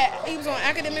shit. He was on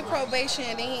academic probation,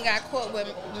 and then he got caught with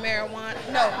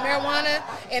marijuana,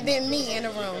 and then me in the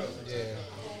room. Yeah.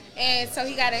 And so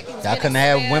he got it. Y'all couldn't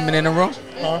have women in the room?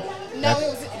 Huh? No,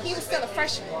 he was still a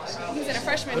freshman. He was in a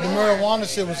freshman. But the dorm. marijuana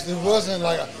shit wasn't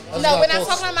like. No, we're not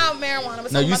talking about marijuana. We're No,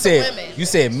 talking you about said the women. you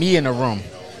said me in the room.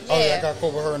 Oh yeah, I got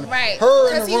caught with her in the Right. Her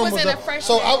in 'Cause the he room was in a the, freshman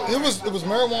so dorm. it was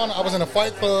marijuana. I was in a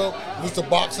fight club. We used to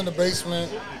box in the basement,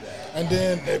 and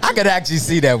then I could actually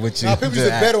see that with you. now people used to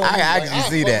bet on me. I can like, actually "Ah,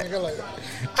 see fuck that. nigga," like,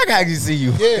 I can actually see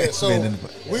you. yeah, so being in the-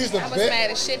 we used to I was bet. mad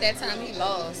as shit that time he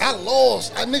lost. I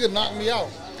lost. That nigga knocked me out.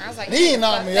 I was like, And he ain't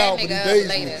knocked fuck me that out, but he nigga up dazed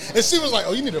later. me. And she was like,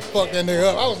 "Oh, you need to fuck that nigga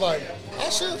up." I was like, "I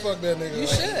should fuck that nigga You up."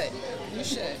 should. You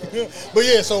should. But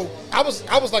yeah, so I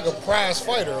was like a prize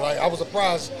fighter. Like I was a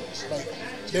prize. Like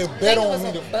they bet Nigga on was me.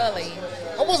 a bully.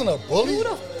 I wasn't a bully. Who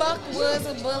the fuck was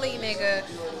a bully, nigga?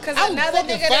 Cause I'm another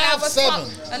fucking nigga that I was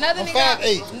 5'7". another I'm nigga.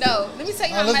 5'8". No, let me tell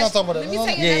you how Let's much. not talk about that. Let me No,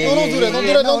 tell you Yeah, another- No, don't do that. Don't do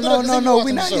that. Don't do that. 'cause he be No, we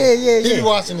watching not. the Yeah, show. yeah, He yeah. be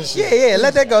watching this shit. Yeah.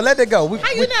 Let that go. Let that go.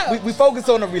 How you know? We focus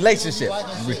on the relationship.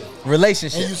 Liking shit.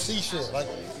 Relationship. And you see shit like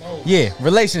no. Yeah,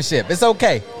 relationship. It's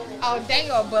okay. Oh, dang,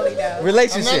 you're a bully though. I'm not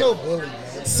Relationship. no bully,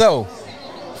 man. So,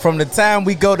 from the time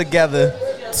we go together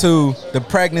to the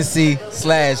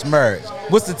pregnancy/marriage,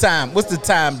 what's the time? What's the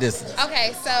time distance?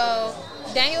 Okay, so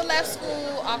Daniel left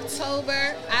school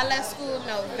October. I left school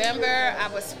November. I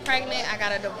was pregnant. I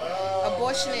got an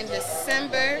abortion in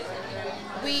December.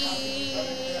 We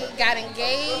got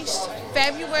engaged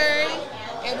February,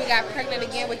 and we got pregnant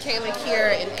again with Kaylin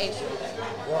Kiera in April.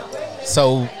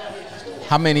 So,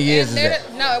 how many years is And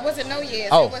that? No, it wasn't no years.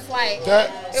 Oh. It was like That-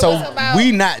 it So was about,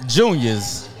 we not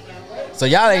juniors. So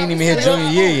y'all ain't No, even we hit still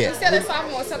junior year We yet. still in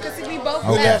sophomore, so because we both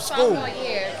Okay. left Left school. sophomore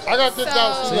year. I got kicked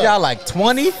out. So y'all like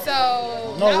 20?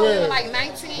 So No, no, we we're- were like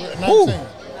 19. 19.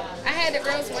 I had the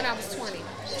girls when I was 20.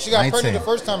 She got 19. pregnant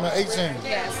the first time at 18,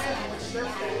 Yes.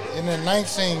 and then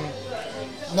 19.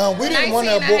 No, we didn't want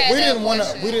to 19, I abort. had We the didn't want to.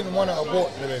 abortion. We didn't want to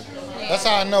abort the baby. That's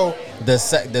how I know. The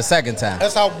second time.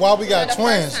 That's how why we got The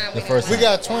twins. first time The we first We did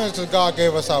got twins because God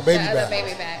gave us our baby the other back.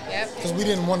 baby back. Yep. Because we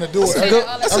didn't want to do That's it. a good-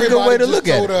 that's a good Everybody way to just look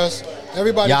at told it. us.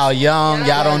 Everybody. Y'all young.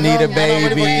 Y'all don't need a Y'all not ready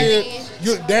for baby. kids.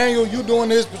 You, Daniel, you doing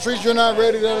this. Patrice, you're not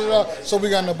ready. Da, da, da. So we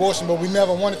got an abortion, but we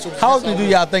never wanted to. How often do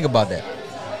y'all think about that?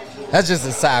 That's just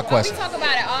a side We question. talk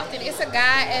about it often. It's a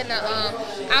guy, and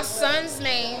our son's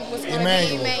name was going to be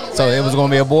Emmanuel. Emmanuel. So it was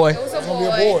gonna be a boy? It was a It's boy.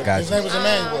 gonna be a boy. Gotcha. His name was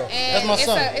Emmanuel. And That's my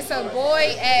son. It's a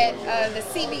boy at the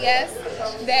CBS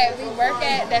that we work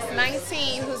at that's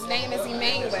 19 whose name is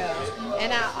Emmanuel.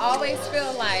 And I always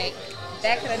feel like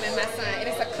that could have been my son. And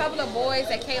it's a couple of boys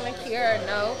that Kaylin Kiera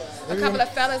know, a couple of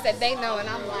fellas that they know, and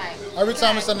I'm like, Every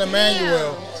time it's an "God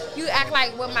Emmanuel." damn, you act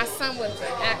like what my son would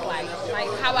act like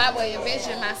how I would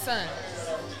envision my son.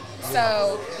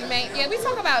 So, we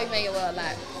talk about Emmanuel a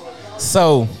lot.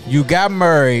 So you got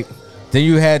married, then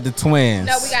you had the twins.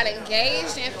 No, we got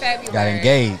engaged in February. Got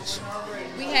engaged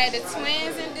We had the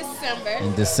twins in December.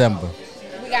 in December.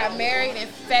 We got married in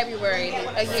February,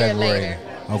 a year February. later.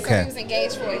 Okay. So we was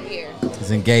engaged for a year.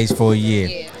 Was engaged for a year.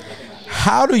 Yeah.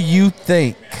 How do you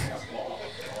think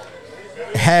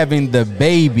having the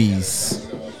babies?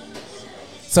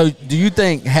 So do you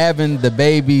think having the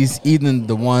babies, even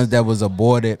the ones that was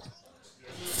aborted,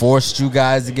 forced you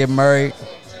guys to get married?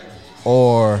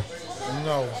 Or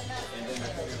No.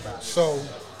 So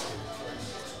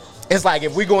it's like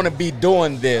if we're going to be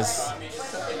doing this,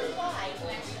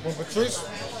 when Patrice,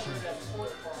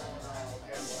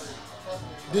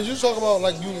 did you talk about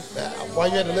like you why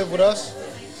you had to live with us?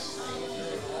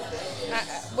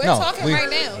 We're No, talking right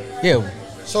now. yeah,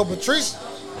 So Patrice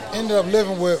ended up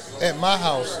living at my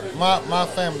house, my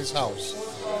family's house,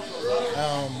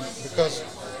 because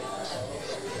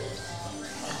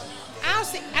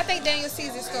I think Daniel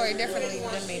sees the story differently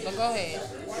than me, but go ahead.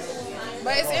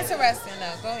 But it's interesting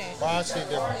though. Go ahead. why I see it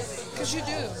different. Because you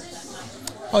do.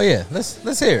 oh yeah,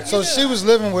 let's hear it. So she was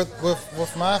living with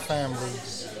my family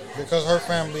because her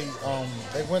family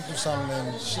they went through something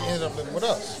and she ended up living with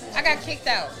us. I got kicked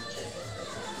out.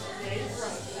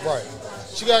 Right.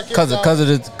 She got kicked Because out.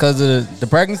 of the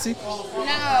pregnancy.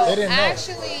 No, They didn't know.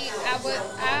 actually,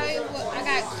 I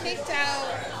got kicked out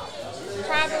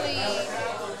probably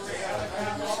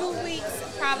 2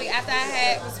 weeks, probably after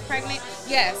I was pregnant.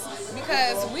 Yes,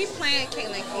 because we planned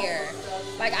Kaylin here.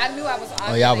 Like I knew I was ovulating.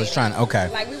 Oh, y'all was trying. Okay.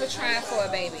 Like we were trying for a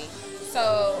baby.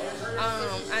 So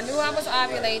I knew I was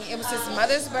ovulating. It was his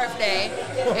mother's birthday,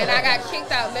 and I got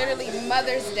kicked out literally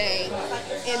Mother's Day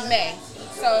in May.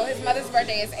 So his mother's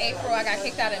birthday is April. I got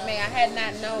kicked out in May. I had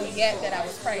not known yet that I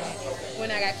was pregnant when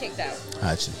I got kicked out.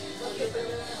 Gotcha.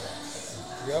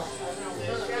 Yep.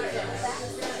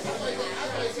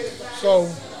 So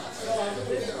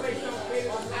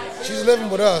she's living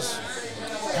with us.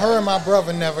 Her and my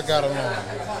brother never got along.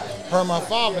 Her and my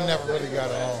father never really got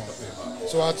along.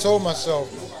 So I told myself,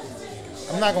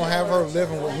 I'm not gonna have her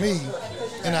living with me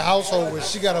in a household where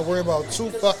she gotta worry about two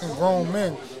fucking grown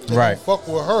men that Right. don't fuck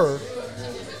with her.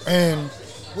 And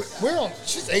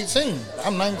she's 18.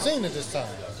 I'm 19 at this time.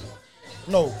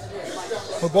 No,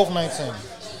 we're both 19.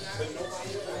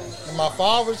 And my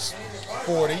father's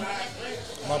 40.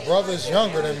 My brother's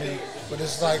younger than me, but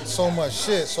it's like so much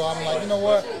shit. So I'm like, you know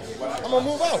what? I'm gonna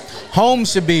move out. Home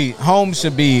should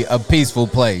be a peaceful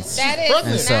place. That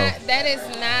Pregnant.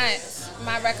 is not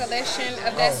my recollection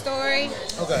of that story.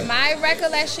 Okay. My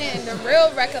recollection and the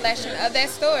real recollection of that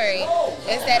story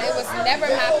is that it was never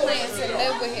my plan to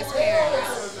live with his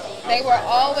parents. They were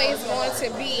always going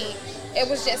to be. It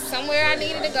was just somewhere I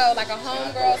needed to go, like a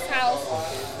homegirl's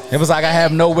house. It was like I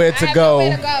have nowhere to I have go.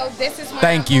 nowhere to go. This is where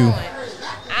Thank I'm you. going.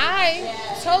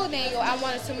 I told Daniel I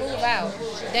wanted to move out.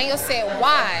 Daniel said,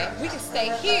 why? We can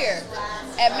stay here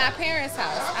at my parents'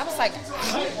 house. I was like,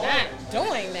 I'm not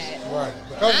doing that. Right.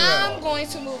 Because of that. I'm going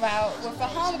to move out with a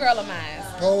homegirl of mine.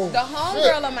 Oh, The homegirl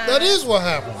shit. of mine That is what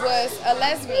happened. was a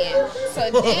lesbian.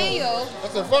 So Daniel I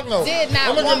said, fuck no. did not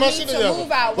I'm gonna want get my me shit to together.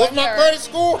 move out What's with my her. credit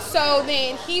score? So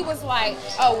then he was like,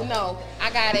 oh no, I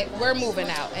got it. We're moving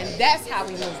out. And that's how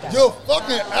we moved out. You're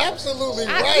fucking absolutely You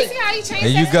right. see how he changed There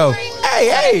you that go. story? Hey,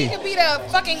 So hey. He could be the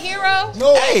fucking hero.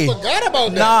 No, Hey. I forgot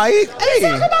about that. Nah, hey,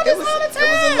 talk about this it was, all the it was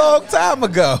a time. long time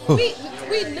ago.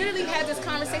 We literally had this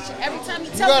conversation every time he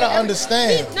tells me. gotta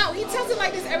understand. He tells it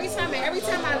like this every time, and every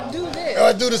time I do this.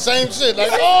 I do the same shit.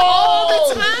 Like, all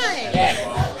oh, the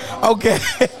time. Okay.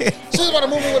 she was about to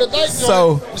move in with a dyke.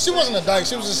 So- she wasn't a dyke.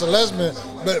 She was just a lesbian.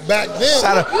 But back then,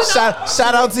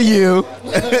 Shout out to you.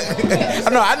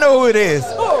 I know who it is.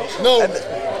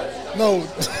 no,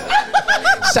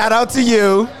 Shout out to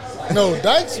you. no,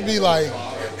 dykes be like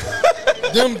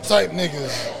them type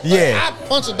niggas. Like, Yeah. I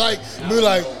punch a dyke and be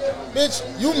like, bitch,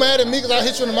 you mad at me because I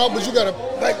hit you in the mouth, but you gotta,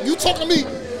 like, you talking to me.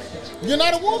 You're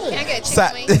not a woman. Can I get a Sa-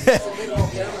 chicken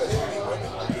wing?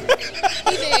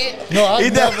 He did. No, I He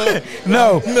never.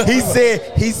 no, he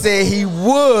said he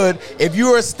would if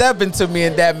you were stepping to me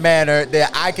in that manner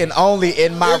that I can only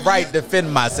in my right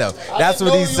defend myself. That's I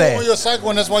what he didn't know you were on said. your cycle,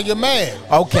 and that's why you're mad.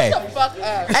 Okay. Shut the fuck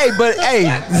up. Hey, but hey,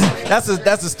 that's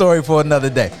a story for another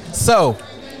day. So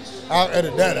I'll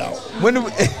edit that out. when do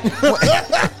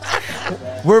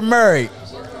we're married,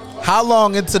 how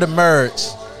long into the marriage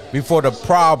before the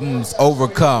problems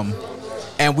overcome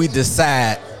and we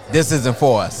decide this isn't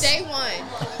for us? Day one.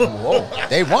 Whoa,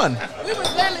 they won. We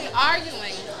was literally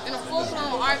arguing in a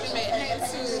full-blown argument, heading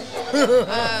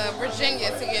to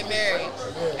Virginia to get married.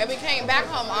 And we came back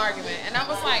home arguing. And I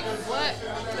was like, what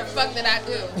the fuck did I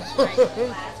do?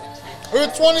 Like,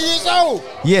 We're 20 years old.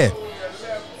 Yeah.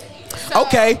 so-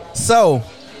 Okay, so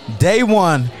day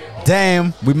one,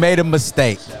 damn, we made a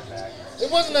mistake. It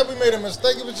wasn't that we made a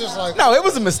mistake. It was just like, No, it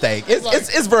was a mistake. It's like,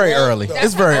 it's very what early. the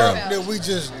It's very fuck early. Did we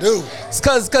just do?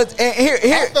 Cause and here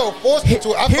I felt forced into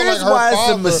it. I felt here's like her why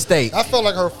father, it's a mistake. I felt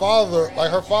like her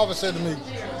father said to me,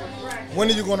 when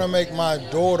are you going to make my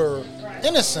daughter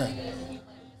innocent?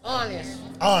 honest.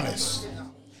 Honest.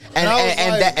 and I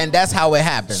was like- and that's how it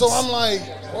happens. So I'm like,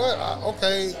 what?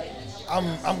 Okay,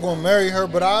 I'm going to marry her,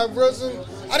 but I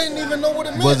didn't even know what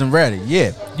it meant. wasn't ready.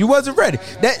 Yeah, you wasn't ready.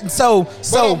 That But so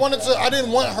I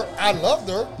didn't want her. I loved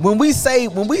her. when we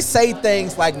say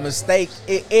things like mistake,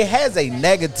 it has a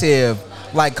negative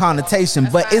like connotation,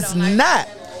 That's but why I it's don't like not.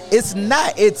 It's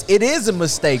not. It is a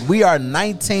mistake. We are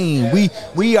 19.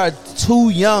 We are too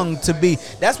young to be.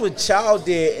 That's what y'all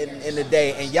did in the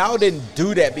day, and y'all didn't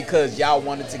do that because y'all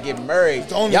wanted to get married.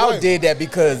 the only Y'all way. did that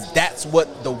because that's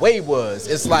what the way was.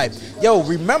 It's like, yo,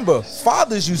 remember,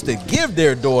 fathers used to give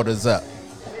their daughters up.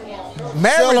 Sell them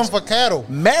Marriage, for cattle.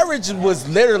 marriage was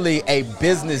literally a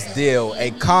business deal,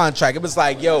 a contract. It was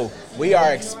like, yo, we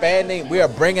are expanding, we are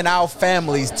bringing our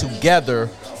families together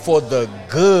for the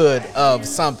good of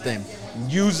something,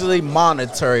 usually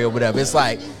monetary or whatever. It's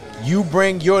like you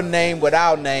bring your name with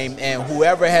our name, and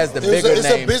whoever has the bigger It's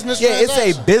name. a business yeah, transaction.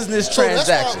 it's a business So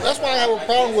transaction. That's why I have a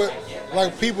problem with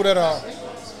like people that are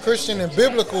Christian and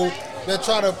biblical that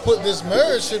try to put this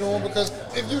marriage shit on, because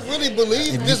if you really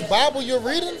believe this Bible you're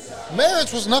reading,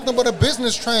 marriage was nothing but a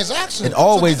business transaction. It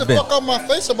always so get been. the fuck out my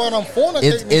face about I'm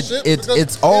fornicating and shit. It's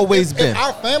because always if been.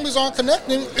 our families aren't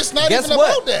connecting, it's not Guess even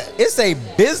what? about that. It's a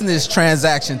business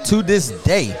transaction to this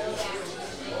day.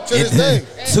 To this day.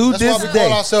 To That's this why we day.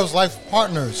 call ourselves life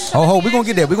partners. Oh, we're gonna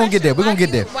get there. We're gonna get there. We're gonna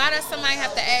get there. Why does somebody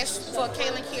have to ask for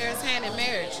Kaylin Kier's hand in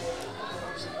marriage?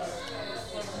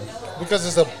 Because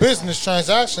it's a business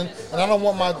transaction, and I don't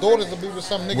want my daughters to be with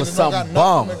some nigga With that some don't got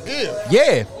bum. nothing to give.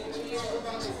 Yeah.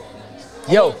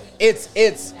 Yo, it's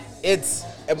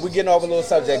and we're getting off a little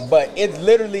subject, but it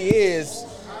literally is,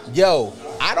 yo,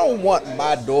 I don't want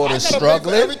my daughter I gotta pay for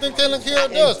struggling. everything Kaylin Kiera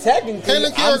And does. technically, Kaylin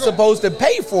I'm Kiera supposed to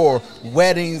pay for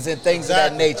weddings and things of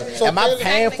that Exactly. nature. So am I Kaylin-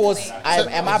 paying for?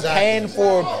 Am I paying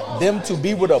for them to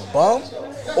be with a bum,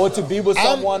 or to be with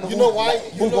someone you know why?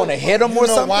 who's going to hit them or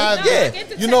something? Why, Yeah.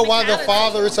 You know why the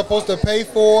father is supposed to pay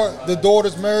for the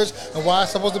daughter's marriage, and why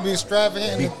it's supposed to be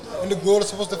extravagant, and the daughter's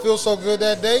supposed to feel so good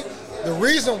that day? the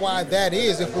reason why that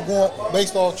is, if we're going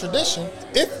based off tradition,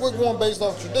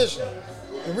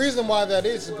 the reason why that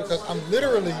is because I'm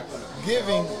literally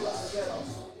giving.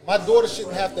 My daughter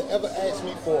shouldn't have to ever ask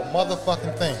me for a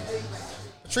motherfucking thing.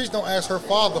 Patrice don't ask her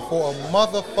father for a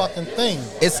motherfucking thing.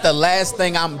 It's the last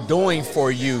thing I'm doing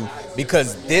for you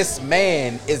because this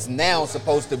man is now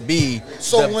supposed to be the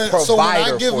provider So when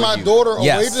I give my you. daughter away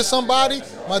Yes. to somebody,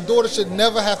 my daughter should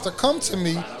never have to come to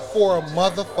me for a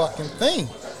motherfucking thing.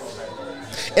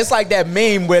 It's like that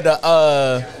meme where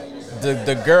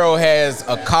the girl has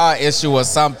a car issue or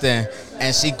something,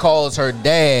 and she calls her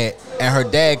dad, and her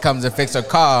dad comes and fix her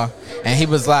car, and he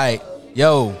was like,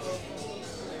 "Yo,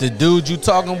 the dude you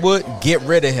talking with, get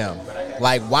rid of him.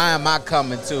 Like, why am I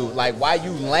coming to? Like, why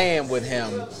you laying with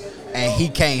him, and he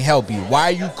can't help you? Why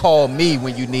you call me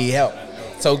when you need help?"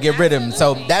 So get rid of him.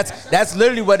 So that's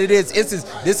literally what it is.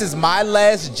 This is my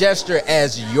last gesture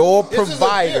as your This is a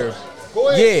provider. gift. Go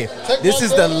ahead. Yeah, Take this my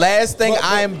is the daughter, last thing but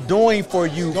I am doing for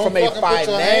you don't from a fucking put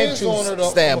your hands on her financial though, from a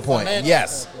standpoint. financial-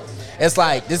 Yes, it's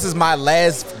like this is my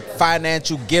last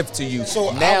financial gift to you.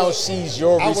 So now she's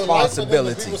your I would responsibility.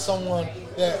 like for them to be with someone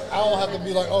that I don't have to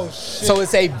be like, oh shit. So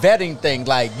it's a vetting thing.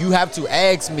 Like you have to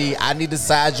ask me. I need to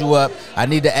size you up. I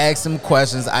need to ask some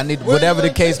questions. I need Where whatever you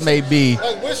the case may be.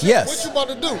 Like, what Yes. you about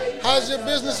to do? How's your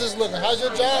businesses looking? How's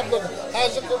your job looking?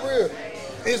 How's your career?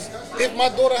 If my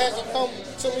daughter has to come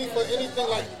to me for anything,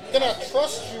 like, can I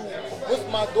trust you with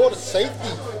my daughter's safety?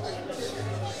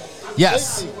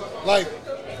 Yes. Safety. Like,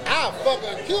 I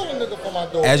fucking kill a nigga for my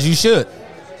daughter. As you should.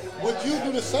 Would you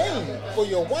do the same for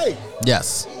your wife?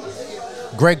 Yes.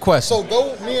 Great question. So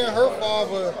though me and her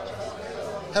father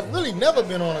have really never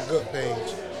been on a good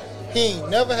page, he ain't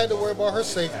never had to worry about her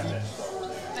safety.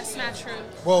 That's not true.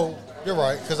 Well, you're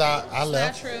right, because I Not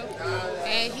left. true.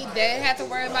 And he did have to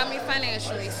worry about me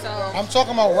financially. So I'm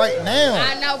talking about right now.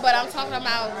 I know, but I'm talking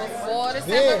about before the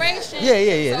Yeah. separation.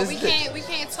 Yeah. So This we is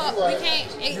can't talk. You're right. We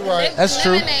can't You're right. That's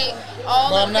true. eliminate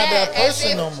all But of I'm not that as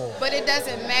person if- no more. But it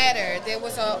doesn't matter. There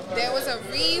was a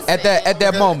reason at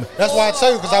that moment. That's why I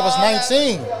tell you, because I was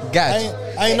 19. Gotcha.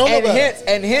 I ain't know and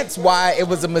nobody. hence why it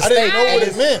was a mistake. didn't know what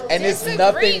and it meant. And it's Disagree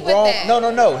nothing with wrong. that.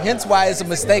 No. Hence why it's a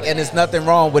mistake, and it's nothing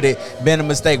wrong with it being a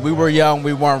mistake. We were young,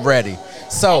 we weren't ready.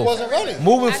 So I wasn't ready.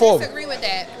 moving I forward. disagree with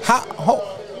that. I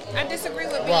I disagree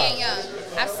with Why? being young.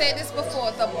 I've said this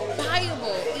before. The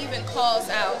Bible even calls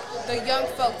out the young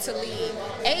folk to lead.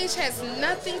 Age has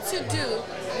nothing to do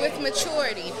with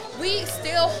maturity. We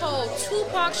still hold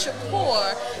Tupac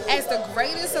Shakur as the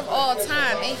greatest of all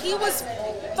time, and he was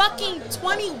fucking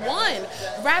 21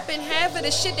 rapping half of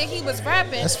the shit that he was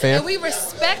rapping. That's fair. And we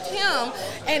respect him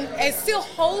and still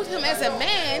hold him as a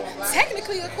man.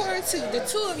 Technically, according to the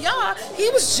two of y'all, he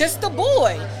was just a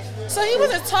boy. So he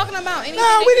wasn't talking about anything. No,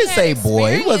 that we he didn't had say boy. He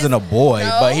experienced. wasn't a boy,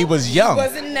 but he was young. He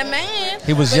wasn't a man.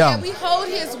 He was but young. Yet we hold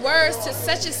his words to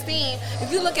such esteem.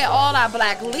 If you look at all our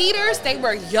black leaders, they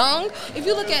were young. If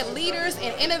you look at leaders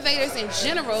and innovators in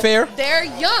general, Fair. they're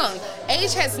young.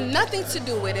 Age has nothing to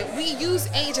do with it. We use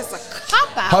age as a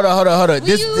cop out. Hold on. We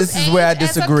This use is where I age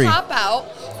disagree. As a cop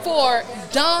out for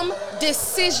dumb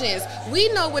decisions.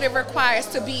 We know what it requires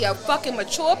to be a fucking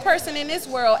mature person in this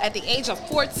world at the age of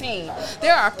 14.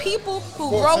 There are people who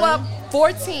 14? grow up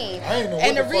 14. I didn't know And what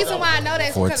the the fuck reason I why I was. know that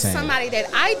is because 14. somebody that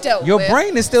I dealt Your with.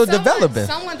 brain is still developing.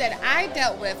 Someone that I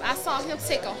dealt with, I saw him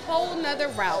take a whole nother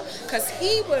route because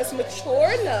he was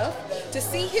mature enough to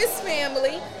see his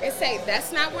family and say,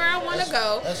 that's not where I want to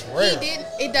go. That's rare. He didn't.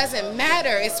 It doesn't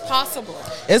matter. It's possible.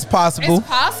 It's possible. It's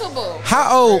possible.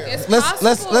 How old? It's Let's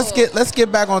possible. let's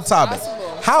get back on topic.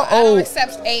 Possible. How I don't old?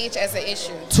 accept age as an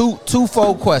issue.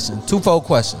 Twofold question.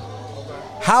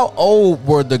 How old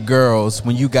were the girls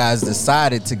when you guys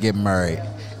decided to get married?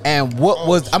 And what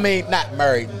was, I mean, not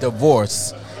married,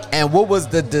 divorced. And what was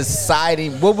the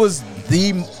deciding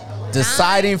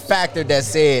factor that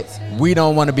said we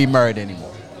don't want to be married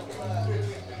anymore?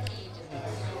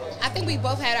 I think we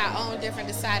both had our own different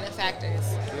deciding factors.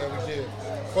 Yeah, we did.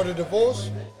 For the divorce,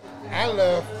 I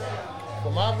left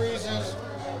for my reasons.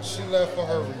 She left for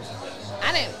her reasons.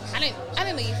 I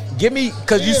didn't leave. Give me,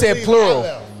 because you Yeah, said we- I plural.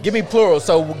 left. Give me plural.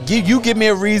 So you give me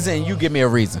a reason and you give me a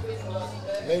reason.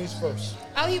 Ladies first.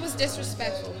 Oh, he was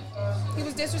disrespectful. He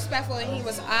was disrespectful, and he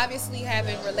was obviously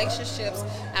having relationships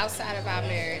outside of our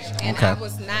marriage, and Okay. I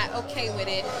was not okay with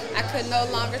it. I could no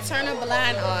longer turn a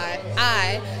blind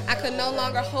eye. I could no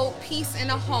longer hold peace in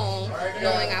a home,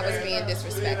 knowing I was being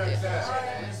disrespected.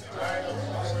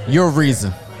 Your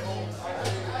reason.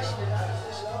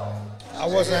 I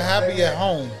wasn't happy at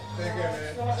home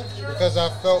because I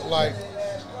felt like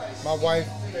my wife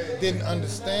didn't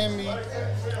understand me,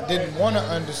 didn't want to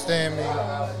understand me,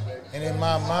 and in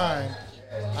my mind,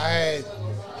 I had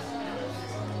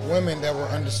women that were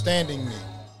understanding me.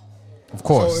 Of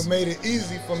course. So it made it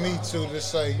easy for me to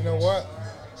just say, you know what?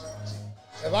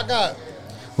 If I got...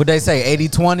 Would they say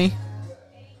 80-20?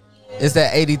 It's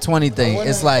that 80-20 thing. wouldn't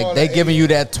It's even like call they it giving 80. you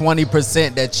that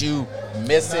 20% that you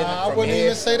missing Nah, I from wouldn't here.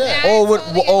 even say that. Or, what,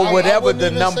 I or whatever wouldn't the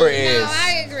even number say- is. No,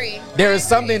 I agree. There I is agree.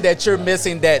 something that you're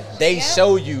missing that they Yeah.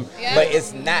 show you, Yeah. but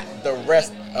it's not the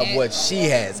rest of Yeah. what she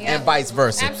has, Yeah. and vice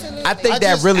versa. Absolutely. I think I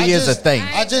that just- really I is a just- thing.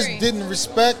 I just agree. didn't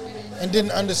respect and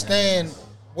didn't understand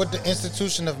what the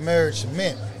institution of marriage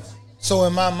meant. So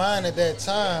in my mind at that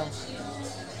time,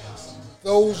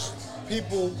 those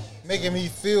people making me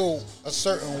feel a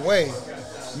certain way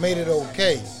made it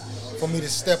okay for me to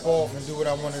step off and do what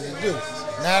I wanted to do.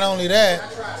 Not only that,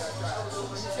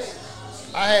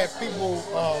 I had people,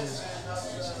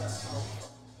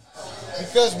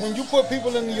 because when you put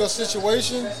people into your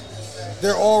situation,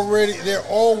 they're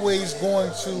always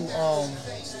going to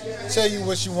tell you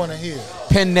what you want to hear.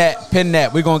 Pin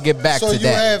that. We're gonna get back So to you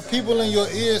that. have people in your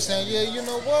ear saying, "Yeah, you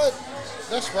know what?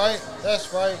 That's right.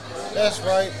 That's right. That's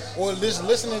right." Or just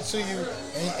listening to you,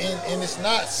 and it's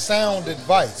not sound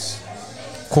advice.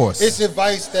 Of course. It's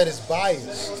advice that is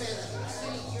biased,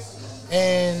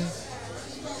 and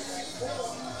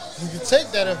you can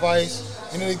take that advice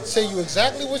and they tell you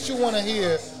exactly what you want to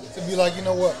hear to be like, you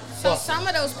know what? So Fuck it. some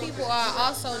of those people are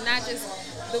also not just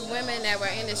the women that were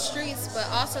in the streets, but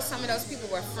also some of those people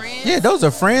were friends. Yeah, those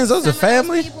are friends. Those are Some of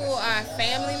family. those people are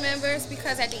family members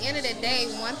because at the end of the day,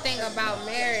 one thing about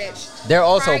marriage, They're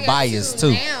also prior biased, to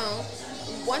too. Now,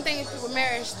 one thing with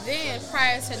marriage then,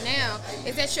 prior to now,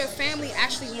 is that your family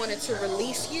actually wanted to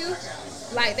release you.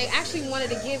 Like they actually wanted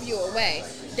to give you away.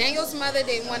 Daniel's mother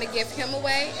didn't want to give him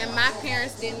away, and my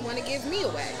parents didn't want to give me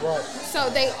away. Right. So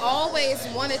they always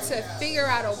wanted to figure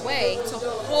out a way to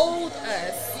hold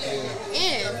us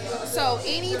in. So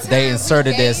anytime They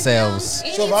inserted we gave themselves.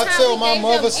 them- So if I anytime tell we my gave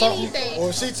mother them something, anything, or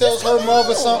if she tells just her come mother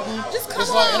on. something, Just come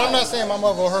it's like, and I'm on. not saying my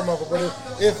mother or her mother, but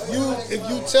if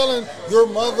you telling your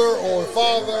mother or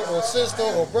father or sister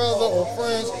or brother or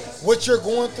friends what you're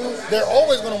going through, they're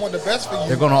always going to want the best for you.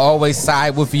 They're gonna always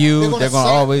side with you. They're gonna side-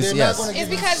 always they're yes. not gonna It's give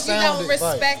because you sound don't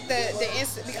advice. respect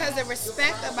because the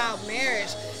respect about marriage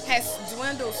has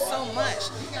dwindled so much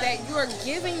that you are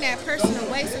giving that person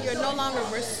away, so you're no longer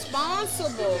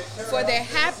responsible for their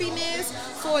happiness,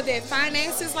 for their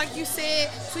finances, like you said.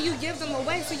 So you give them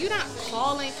away. So you're not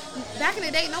calling. Back in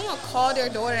the day, no one called their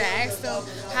daughter to ask them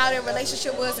how their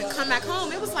relationship was and come back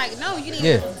home. It was like, no, you need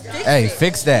Yeah. to fix Hey, it.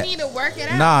 fix that. You need to work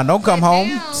it out. Nah, don't come But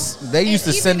home. now- They used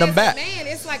and to send even them as a back. man,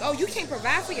 it's like, oh, you can't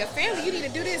provide for your family. You need to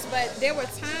do this. But there were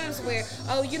times where,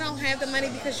 oh, you don't have the money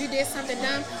because you did something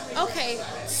dumb. Okay,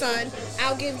 son,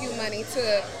 I'll give you money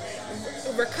to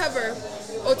recover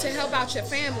or to help out your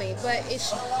family. But it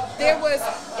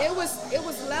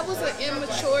was levels of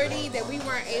immaturity that we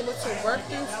weren't able to work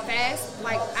through fast,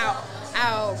 like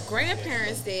our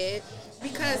grandparents did,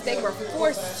 because they were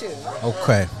forced to.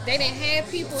 Okay, They didn't have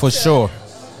people for to sure.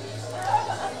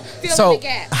 fill in So the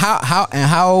gap.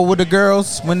 how old were the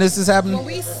girls when this is happening? When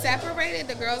we separated,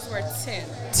 the girls were 10.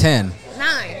 10.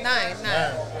 Nine.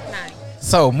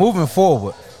 So moving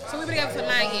forward, So we were together for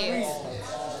 9 years.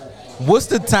 what's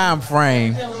the time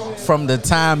frame from the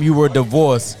time you were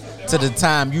divorced to the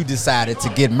time you decided to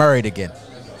get married again?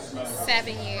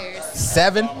 7 years.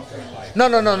 7? No.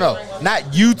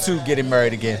 Not you two getting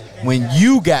married again. When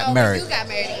you got Oh, married. you got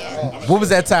married again. What was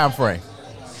that time frame?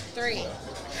 3.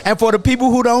 And for the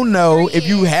people who don't know, 3 if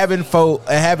you years.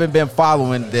 haven't been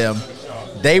following them,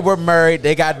 they were married,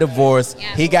 they got divorced.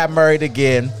 Yeah. He got married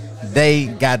again, they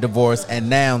got divorced, and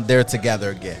now they're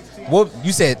together again. What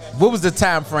you said? What was the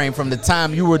time frame from the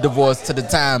time you were divorced to the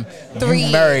time 3 you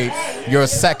years. married your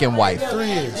second wife? 3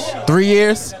 years. 3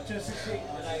 years?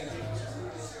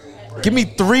 Give me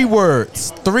 3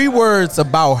 words. 3 words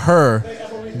about her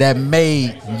that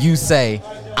made you say,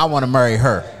 "I want to marry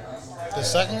her." The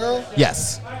second girl?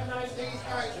 Yes.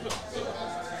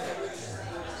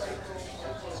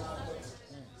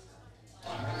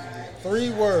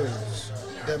 Three words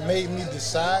that made me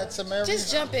decide to marry.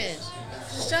 Just jump in.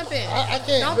 Just jump in. I can't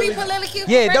Don't really- be politically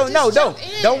Yeah, correct. don't Just jump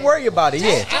in. don't worry about it.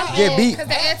 Yeah, Jump yeah, in, be because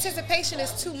the anticipation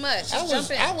is too much. Just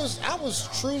jump in. I was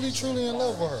truly in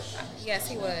love with her. Yes,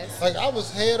 he was. Like I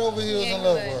was head over heels Yeah, in he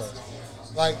love was. with her.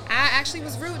 Like I actually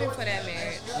was rooting for that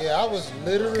marriage yeah, I was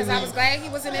literally. because I was glad he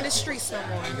wasn't in the streets no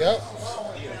more. Yep.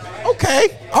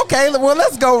 Okay. Well,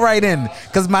 let's go right in,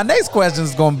 because my next question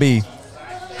is gonna be,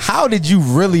 how did you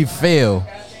really feel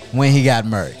when he got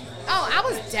married? Oh, I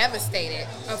was devastated.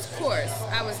 Of course,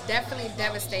 I was definitely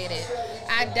devastated.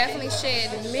 I I definitely shed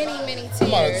many tears. I'm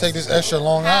about to take this extra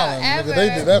Long Island. Nigga, they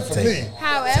did that for me.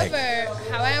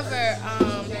 However,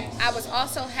 I was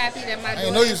also happy that I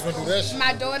didn't know you was gonna do that shit.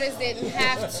 my daughters didn't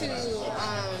have to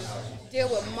deal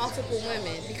with multiple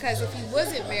women, because if he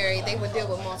wasn't married, they would deal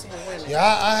with multiple women. Yeah,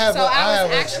 I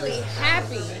was actually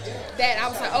happy that I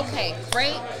was like, okay,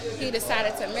 great. He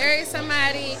decided to marry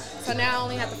somebody, so now I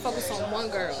only have to focus on one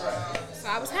girl. So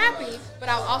I was happy, but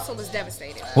I also was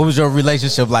devastated. What was your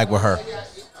relationship like with her?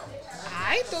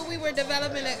 I thought we were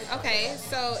developing it. Okay,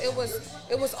 so it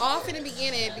was off in the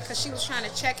beginning because she was trying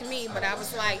to check me, but I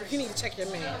was like, you need to check your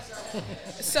man.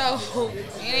 So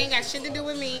it ain't got shit to do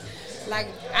with me. Like,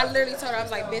 I literally told her, I was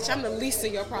like, bitch, I'm the least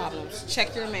of your problems.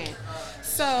 Check your man.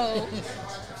 So,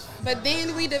 but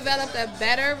then we developed a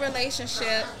better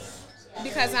relationship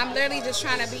because I'm literally just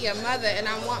trying to be a mother, and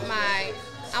I want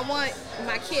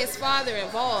my kid's father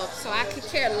involved, so I could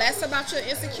care less about your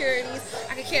insecurities.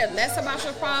 I could care less about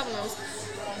your problems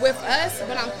with us,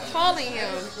 but I'm calling him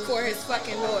for his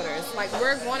fucking daughters. Like,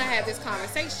 we're going to have this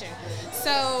conversation.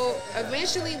 So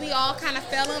eventually we all kind of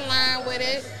fell in line with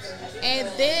it. And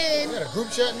then we had a group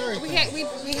chat and everything.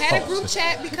 We had a group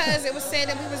chat because it was said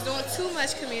that we was doing too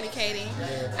much communicating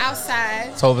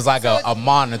outside. So it was like a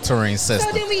monitoring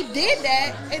system. So then we did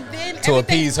that, and then to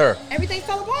appease her. Everything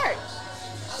fell apart.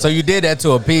 So you did that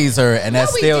to appease her, and that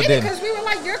still didn't. Because we were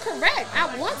like, you're correct.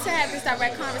 I want to have this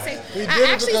direct conversation. We did I it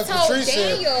actually because told Patrice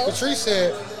Daniel.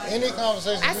 said any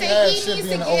conversation I we said had he should needs be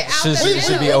to in the get open. out the Should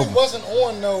middle. be Really open. wasn't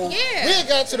on no. Yeah. We had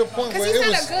got to the point Because where he's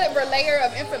it not was. a good relayer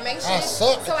of information. I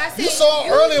suck. So I said, You saw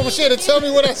earlier when she had to tell me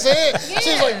what I said. Yeah.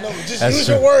 She was like, "No, just That's use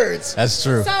true. your words." That's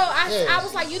true. So Yeah. I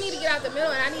was like, you need to get out the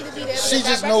middle, and I need to be there. She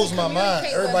just knows my mind.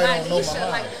 Everybody don't know my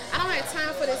mind. Like, I don't have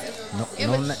time for this.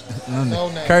 No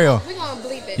name. Carry on. We're gonna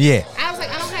bleep it. Yeah. I was like,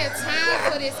 I don't have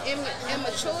time for this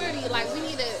immaturity. Like, you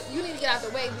need to get out the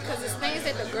way, because it's things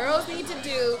that the girls need to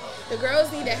do, the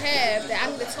girls need to have, that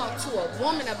I need to talk to a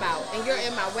woman about, and you're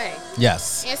in my way.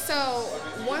 Yes. And so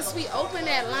once we opened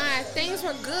that line, things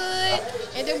were good,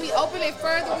 and then we opened it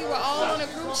further. We were all on a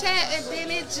group chat, and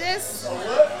then it just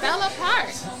fell apart.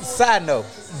 Side note,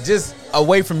 just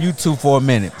away from you two for a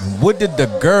minute. What did the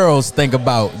girls think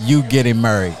about you getting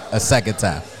married a second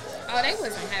time? Oh, they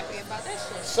wasn't happy about that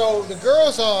shit. So the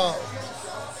girls are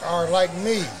like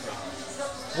me,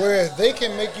 where they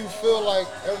can make you feel like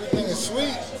everything is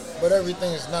sweet, but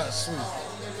everything is not sweet.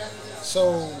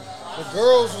 So the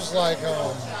girls was like, I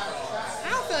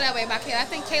don't feel that way about Kayla. I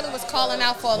think Kayla was calling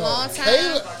out for a long time,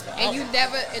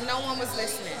 Kayla- and no one was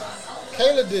listening.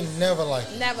 Kayla didn't never like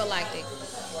it. Never liked it.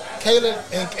 Kayla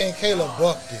and Kayla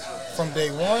bucked it from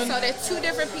day one. So they're two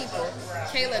different people.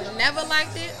 Kayla never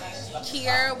liked it.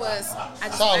 Kiera was, I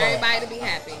just want Tolerant. everybody to be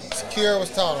happy. Kiera was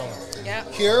tolerant.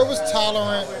 Yep. Kiera was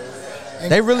tolerant.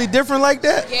 They really different like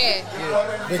that? Yeah.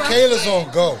 But Kayla's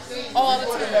on go. All the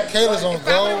time. Kayla's on If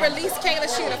I would go. have released Kayla,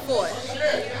 she would have fought.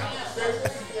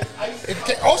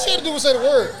 All she had to do was say the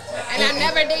word. And I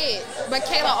never did. But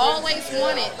Kayla always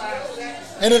wanted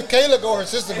And if Kayla go, her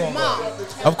sister gonna mom. go.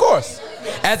 Of course.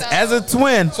 As a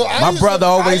twin, So I my used brother to- I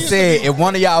always used to said, be- if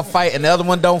one of y'all fight and the other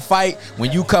one don't fight,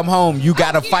 when you come home, you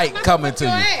got a Yeah, fight I'm not coming gonna to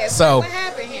whip your you. ass. So, What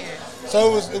happened here?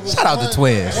 So it was Shout out to one-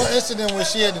 twins. One incident where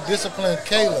she had to discipline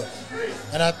Kayla,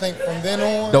 and I think from then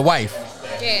on, the wife.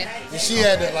 Yeah. she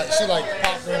had to she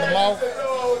popped her in the mouth.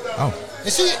 Oh.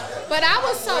 And she But I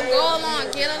was so go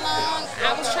along, get along.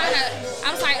 I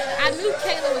was like, I knew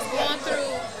Kayla was going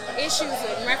through issues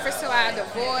in reference to our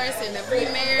divorce and the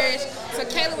remarriage. So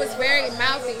Kayla was very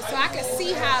mouthy. So I could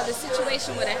see how the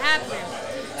situation would have happened.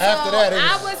 After So that,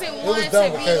 I wasn't it was one done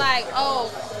to with be Kayla. like, oh,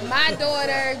 my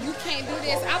daughter, you can't do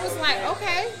this. I was like,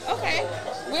 okay,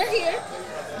 we're here.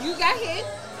 You got hit.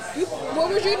 What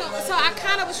was you doing? So I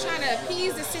kind of was trying to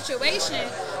appease the situation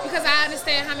because I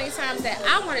understand how many times that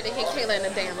I wanted to hit Kayla in the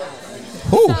damn mouth.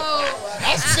 Whew. So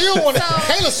I still want to.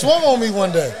 Kayla swung on me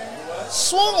one day.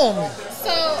 Swung on me. So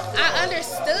I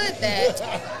understood that.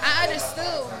 I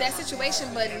understood that situation,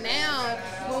 but now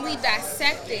when we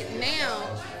dissect it, now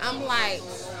I'm like,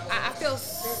 I feel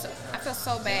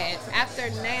so bad. After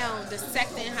now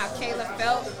dissecting how Kayla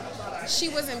felt, she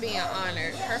wasn't being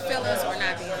honored. Her feelings were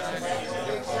not being honored.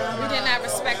 We did not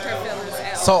respect her feelings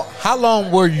at all. So, how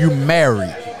long were you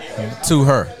married to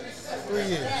her? 3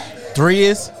 years. 3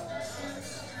 years?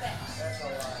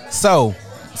 So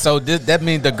that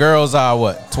means the girls are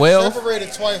what, 12?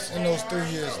 Separated twice in those 3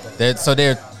 years. Though. So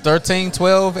they're 13,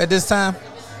 12 at this time?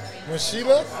 When she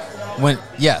left,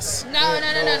 Yes.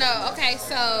 No. Okay,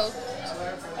 so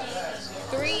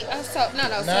 3. So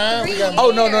 9, 3 we got- years.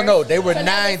 Oh, no. They were So 9,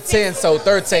 that was 10, so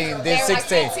 13, They then were like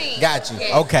 16. 15. Got you.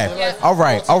 Yeah. Okay. Yeah. All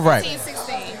right. 15,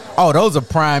 16. Oh, those are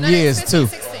prime No, years 15, too.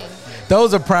 16.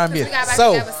 Those are prime We years. got back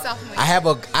So together sophomore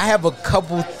I have a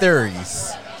couple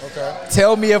theories. Okay.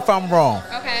 Tell me if I'm wrong.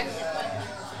 Okay.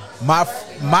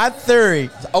 My theory.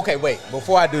 Okay, wait.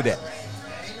 Before I do that,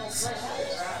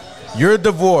 your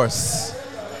divorce.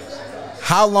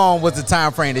 How long was the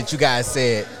time frame that you guys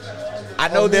said? I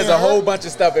know there's a whole bunch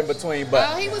of stuff in between, but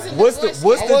Oh, he wasn't what's the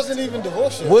divorced I wasn't even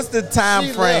divorced yet. what's the time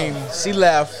She frame left. she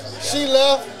left? She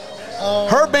left.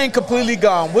 Her being completely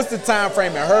gone. What's the time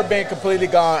frame and her being completely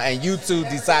gone and you two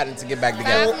deciding to get back 5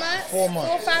 together? months? 4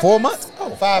 months. 4 months? Oh,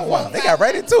 5 wow, months. they got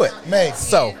right into it. May.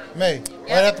 So May. Right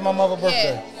after my mother's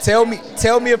birthday. tell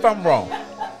me if I'm wrong.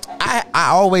 I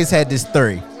always had this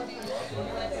theory.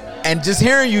 And just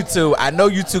hearing you two, I know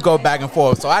you two go back and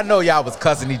forth, so I know y'all was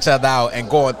cussing each other out and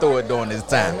going through it during this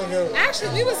time. Nigga,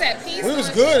 Actually, we was at peace. We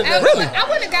was good at that. Really? I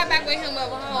wouldn't have got back with him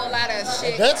over a whole lot of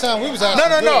shit. at that time, we was out.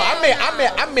 No. good.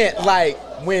 I meant like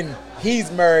when he's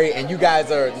married and you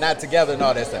guys are not together and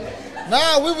all that stuff.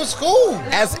 Nah, we was cool.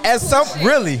 As some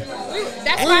really.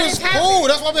 That's We why was this happened. cool.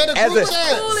 That's why we had a As group a-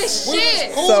 chat. Cool as We shit.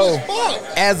 was cool So, as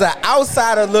fuck. as an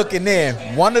outsider looking in,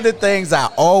 one of the things I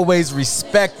always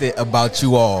respected about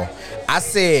you all, I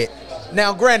said,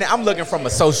 now granted, I'm looking from a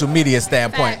social media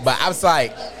standpoint, Facts. but I was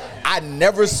like, I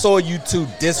never saw you two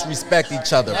disrespect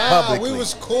each other Nah, publicly. we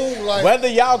was cool. Like Whether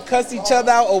y'all cuss each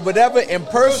other out or whatever in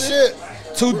real person, shit.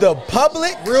 to the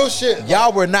public, Real shit.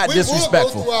 y'all were not we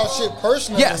disrespectful. would go through our shit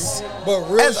personally. Yes. But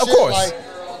real As- shit, of course. like,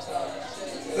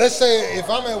 let's say if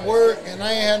I'm at work and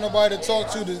I ain't had nobody to talk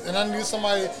to, and I needed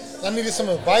some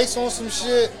advice on some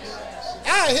shit,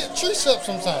 I hit Treese up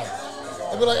sometimes.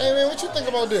 I'd be like, hey man, what you think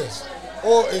about this?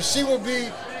 Or if she would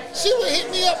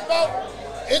hit me up about,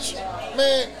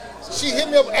 man, she hit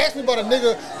me up, asked me about a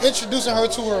nigga introducing her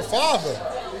to her father.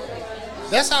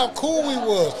 That's how cool we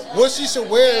was. What she should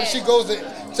wear if she goes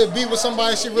to be with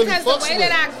somebody she really Because fucks the way with.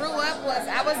 that I grew up was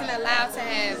I wasn't allowed to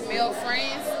have male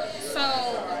friends, so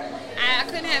I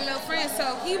couldn't have male friends.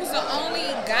 So he was the only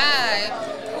guy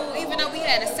who, even though we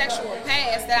had a sexual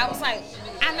past, that I was like,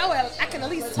 I know I can at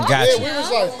least talk Gotcha. to him Yeah, we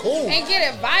was like, cool. and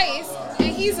get advice. And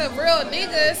he's a real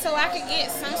nigga, so I could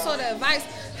get some sort of advice.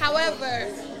 However,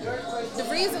 the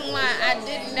reason why I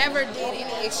never did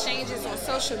any exchanges on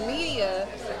social media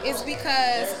is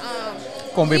because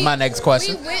Gonna be my next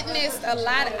question. I witnessed a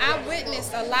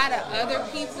lot of other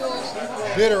people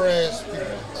Bitter ass people.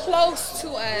 close to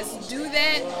us do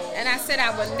that, and I said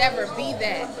I would never be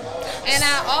that. And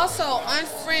I also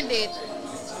unfriended,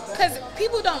 because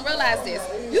people don't realize this.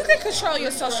 You can control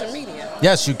your social media.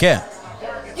 Yes, you can.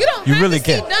 You don't You have really to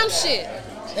see can. dumb shit.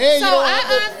 And So you don't I have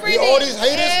to, unfriended all these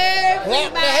haters,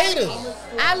 block the everybody. haters.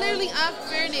 I literally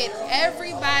unfriended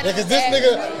everybody. Yeah, cause this that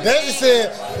nigga, knew Desi me.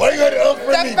 said, why you gotta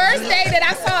unfriend me? The first day that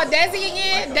I saw Desi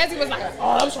again, Desi was like,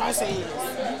 all I'm trying to say is,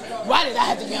 why did I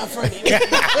have to be unfriended?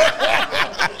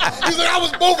 He's like, I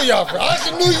was both of y'all friends. I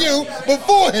actually knew you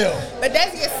before him. But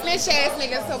Desi a snitch ass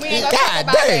nigga, so we ain't gonna God talk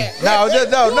about dang. that. No,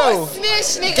 You no. a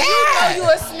snitch, nigga. God. You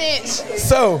know you a snitch.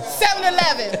 So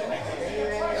 7-Eleven.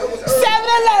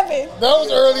 7-Eleven. That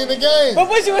was early in the game. But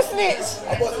was you a snitch?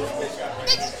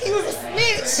 Nigga, he was a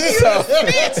snitch. He So- was a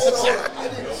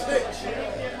snitch.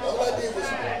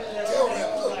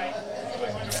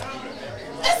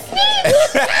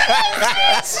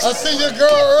 I seen your girl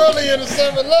early in the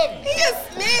 7-Eleven. He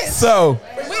a snitch. so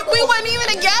We wasn't even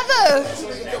together.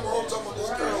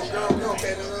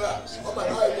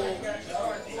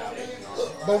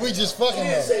 But we just fucking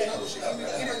her.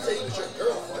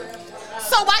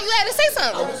 So why you had to say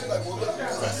something?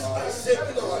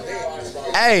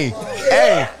 hey,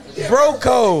 bro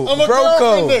code. I'm a Bro girlfriend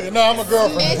code. nigga. No, I'm a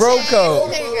girlfriend Snitch nigga. Bro ass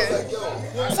code.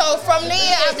 nigga. So from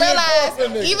there, I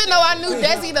realized, even though I knew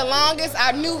Desi the longest,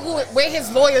 I knew where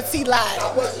his loyalty lied.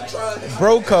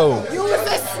 Bro code. You was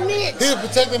a snitch. He was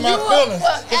protecting my You will feelings.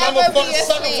 Cause I'm a forever be fucking a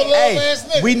sucker for snitch. love Hey, ass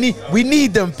nigga. we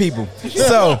need them people.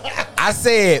 So I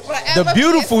said the Forever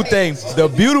beautiful be a thing. snitch. The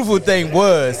beautiful thing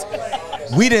was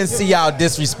we didn't see y'all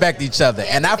disrespect each other,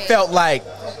 and I felt like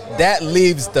that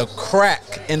leaves the crack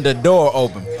in the door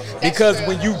open because true.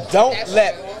 when you don't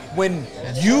That's when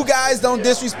you guys don't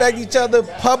disrespect each other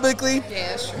publicly,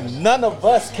 Yeah, it's true. none of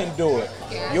us can do it.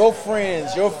 Yeah. Your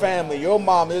friends, your family, your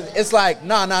mom. It's like,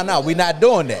 no, we're not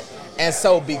doing that. And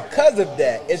so because of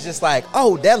that, it's just like,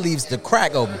 oh, that leaves the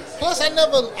crack open. Plus, I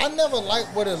never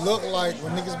liked what it looked like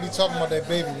when niggas be talking about their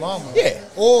baby mama. Yeah.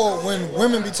 Or when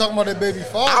women be talking about their baby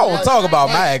father. I don't talk about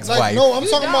my Like, ex-wife. no, I'm You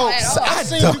talking don't about. at all. I've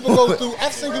seen I people go don't. through.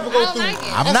 I've seen people I go don't through. like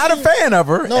it. I'm I've not a seen- fan of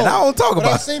her, No, and I don't talk but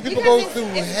about I've it. seen people Because go through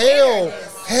it's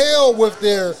hell with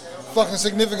their fucking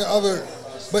significant other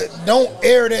but don't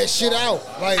air that shit out.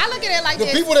 Like I look at it like the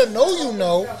this. people that know you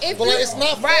know, If but you- like it's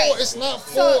not for right. it's not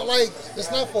for So- like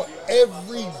it's not for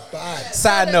everybody.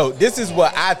 Side note, this is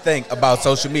what I think about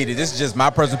social media. This is just my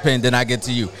personal opinion, then I get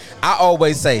to you. I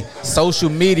always say social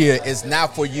media is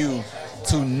not for you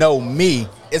to know me.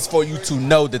 It's for you to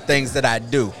know the things that I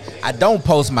do. I don't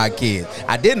post my kids.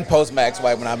 I didn't post my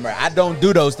ex-wife when I married. I don't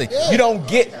do those things. Yeah. You don't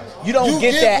get You that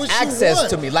get what you access want.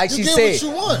 to me. Like You she get said, what you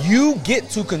want. you get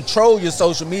to control your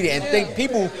social media and think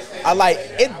people are like,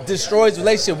 it destroys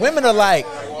relationship. Women are like,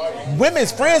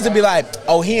 women's friends will be like,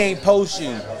 oh, he ain't post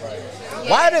you.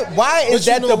 Why is But you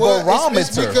that know the what? barometer?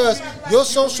 It's because your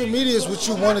social media is what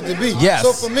you want it to be. Yes.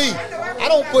 So for me, I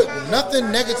don't put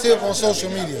nothing negative on social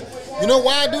media. You know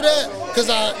why I do that? Because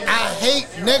I hate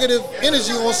negative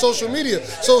energy on social media.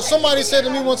 So somebody said to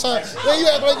me one time, man, you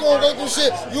act like you don't go through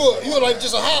shit. You're like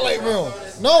just a highlight reel.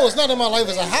 No, it's not in my life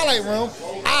as a highlight reel.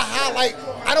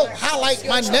 I don't highlight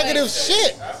my negative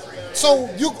shit. So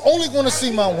you're only going to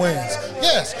see my wins.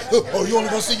 Yes. Oh, you only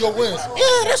going to see your wins.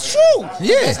 Yeah, that's true.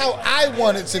 Yeah. That's how I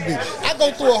want it to be. I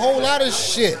go through a whole lot of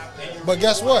shit. But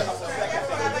guess what?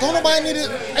 Don't nobody need it.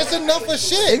 It's enough of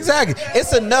shit. Exactly.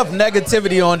 It's enough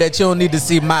negativity on that you don't need to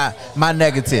see my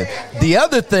negative. The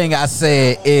other thing I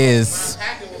said is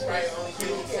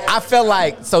I felt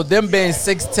like, so them being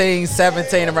 16,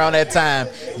 17 around that time,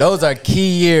 those are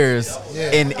key years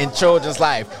in children's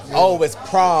life. Yeah. Oh, it's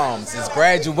proms, it's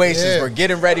graduations, we're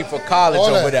getting ready for college All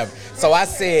or that. whatever. So I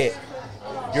said,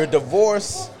 your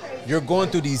divorce, you're going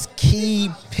through these key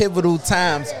pivotal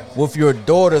times with your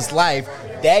daughter's life.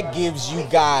 That gives you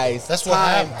guys That's what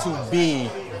time happened. to be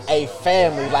a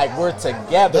family, like we're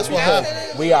together. That's what because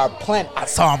happened. we are planning.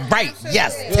 So I'm right.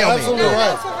 Yes, Yeah, tell absolutely me.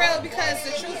 right. For real, because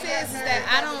the truth is that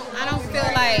I don't feel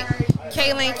like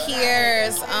Kaylin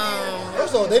cares.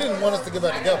 First of all, they didn't want us to get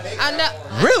back together. I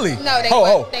know. Really? No, they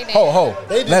ho, they didn't. ho.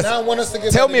 They did not want us to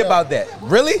get Tell back me together. about that.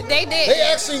 Really? They did. They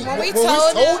actually- when we when we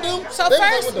told told them. them, So they was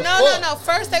like, first, what the no. fuck?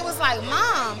 First, they was like,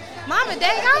 Mom and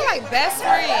Dad, y'all like best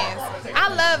friends. I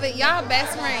love it. Y'all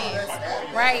best friends,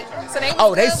 right? So they. Was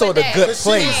Oh, they good saw with the that. good But she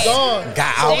place. was gone.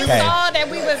 Got They okay. saw that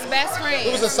we was best friends.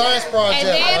 It was a science project. And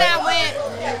then right? I went,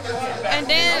 and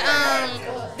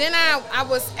then I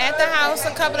was at the house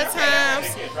a couple of times,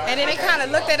 and then they kind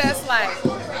of looked at us like,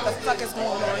 what the fuck is going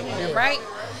on here, right?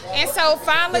 And so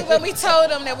finally, when we told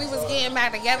them that we was getting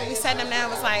back together, we sat them down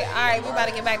and was like, all right, we about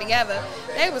to get back together.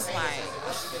 They was like,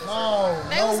 No,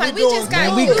 was like, we doing just got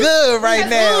Man, we good. good right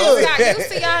now. We got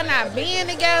used to y'all not being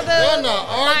together. Y'all not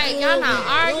Like, arguing, y'all not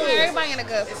we arguing. good. Everybody in a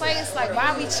good place. Like,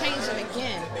 why we changing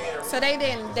again? So they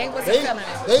wasn't They feeling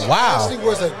it. Wow. actually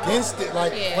was against it.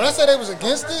 Like Yeah. when I said they was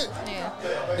against it, Yeah.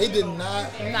 they did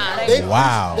not. Nah, They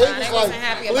Wow. They Nah, was they like, wasn't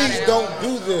happy about please it. don't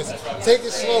do this. Take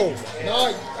it slow.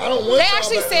 No, I don't want. They y'all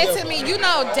actually back said together. to me, you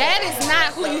know, Dad is not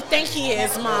who you think he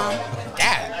is, Mom.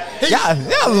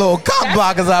 Y'all little cop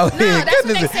blockers out No, here. that's what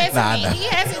they Goodness. said to Nah, me. nah. He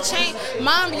hasn't changed.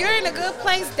 Mom, you're in a good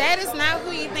place. Dad is not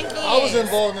who you think he is. I was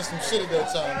involved in some shit at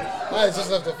that time. I had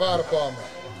just left the fire department.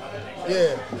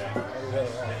 Yeah.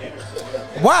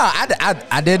 Wow,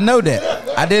 I didn't know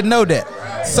that. I didn't know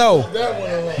that. So, That one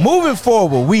alone. moving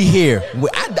forward, we here.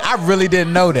 I really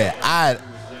didn't know that.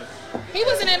 He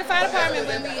wasn't in the fire department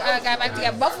when we got back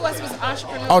together. Both of us was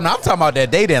entrepreneurs. Oh, no, I'm talking about that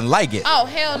they didn't like it. Oh,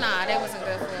 hell nah. They wasn't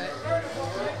good for it.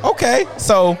 Okay,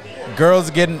 so girls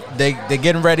they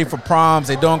getting ready for proms,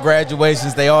 they doing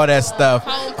graduations, they all that stuff.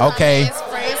 Homecomings, Okay,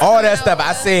 friends all coming that stuff. I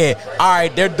over. said, all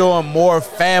right, they're doing more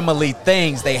family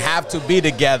things. They have to be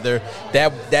together.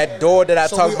 That door that I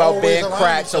So talked we about always being around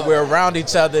cracked, each so other. we're around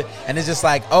each other, and it's just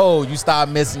like, oh, you start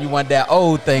missing, you want that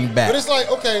old thing back. But it's like,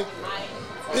 okay,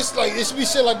 it's like it should be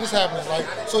shit like this happening. Like,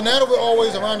 so now that we're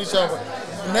always around each other,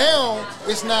 now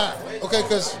it's not okay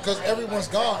because everyone's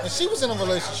gone. And she was in a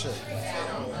relationship,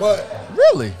 but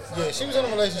Really? yeah, she was in a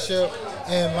relationship,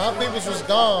 and my peoples was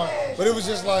gone. But it was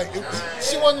just like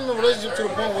she wasn't in a relationship to the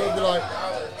point where it'd be like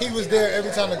he was there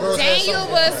every time the girls had Daniel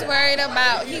something. was worried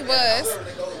about,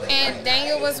 and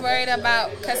Daniel was worried about,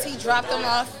 because he dropped them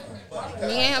off,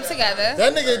 me and him together.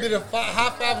 That nigga did a high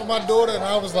five for my daughter, and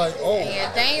I was like, oh.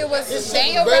 Yeah, This shit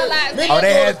Daniel was better. realized. Me and Oh, my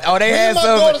they had- daughters- oh, they me had and my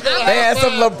some- daughters got they had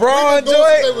some high five. LeBron We've been doing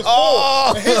joint? since they was Oh.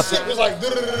 four. And his shit was like,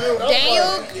 duh-duh-duh-duh. I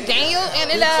was Daniel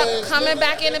ended up coming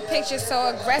back in the picture so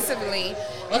aggressively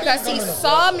because he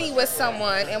saw me with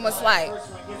someone and was like,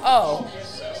 oh,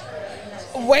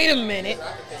 wait a minute.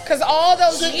 Because all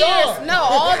those Sit years, down.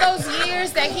 all those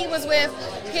years that he was with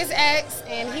his ex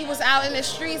and he was out in the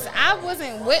streets, I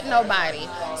wasn't with nobody.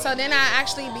 So then I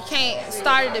actually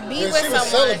started to be Yeah, with she was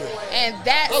someone. celibate. And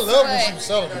that's I love when she was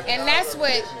celibate. And that's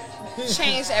what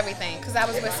changed everything, because I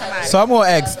was with somebody. So I'm gonna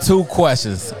ask two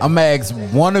questions. I'm gonna ask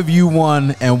one of you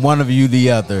one and one of you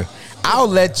the other. I'll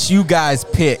let you guys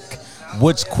pick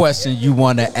which question you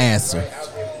want to answer.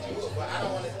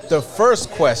 The first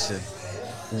question: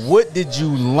 what did you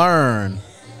learn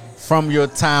from your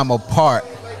time apart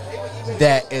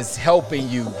that is helping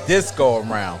you this go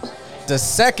around? The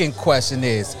second question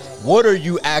is: what are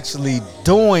you actually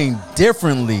doing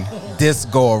differently this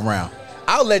go around?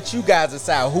 I'll let you guys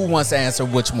decide who wants to answer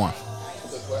which one.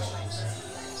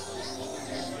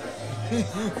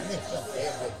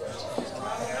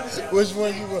 Which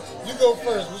one you want? You go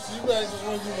first. You ask which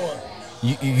one you want.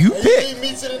 You And pick. you leave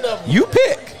me to the number. You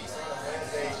pick.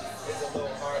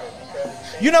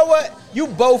 You know what? You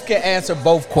both can answer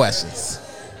both questions.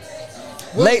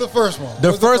 What's the first one? The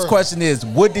What's first question is,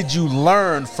 what did you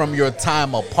learn from your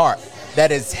time apart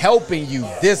that is helping you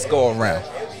this go around?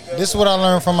 This is what I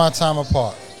learned from my time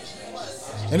apart.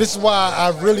 And this is why I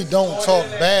really don't talk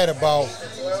bad about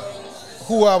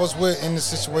who I was with in the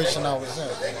situation I was in.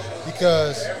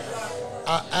 Because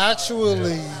I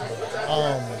actually,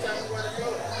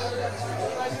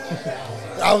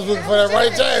 I was looking for that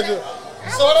right time.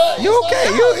 You saw that? You okay?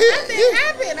 Nothing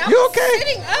happened. I you was okay?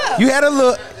 sitting up. You had a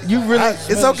look. You really. I just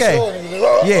It's made okay. sure, and he was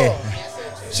like, "Oh, Yeah.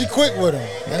 oh." She quick with him,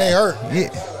 and they hurt. Yeah.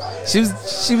 She was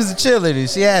a cheerleader.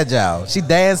 She agile. She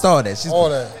danced all that. She's All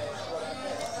that.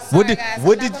 What Sorry, did guys,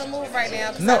 what I'm did not gonna move right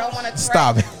now because I no don't want to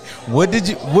stop it? What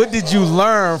did you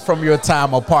learn from your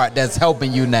time apart that's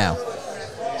helping you now?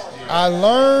 I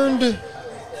learned.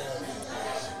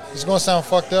 It's gonna sound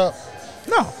fucked up,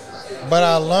 No. but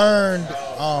I learned.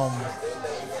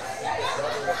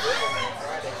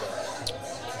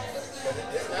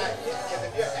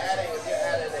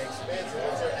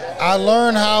 I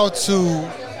learned how to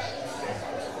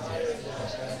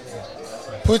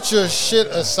put your shit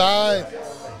aside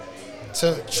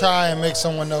to try and make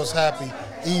someone else happy,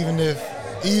 even if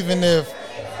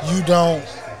you don't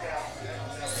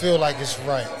feel like it's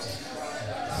right.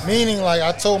 Meaning, like,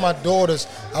 I told my daughters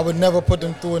I would never put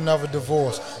them through another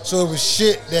divorce. So it was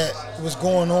shit that was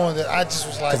going on that I just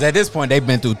was like, Because at this point they've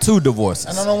been through 2 divorces.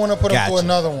 and I don't want to put them Gotcha. through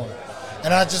another one.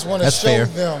 And I just want to That's show fair.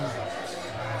 them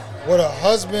what a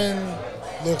husband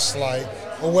looks like,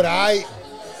 or what I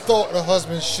thought a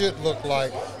husband should look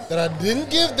like, that I didn't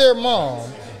give their mom,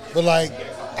 but like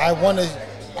I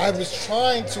was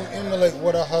trying to emulate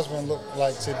what a husband looked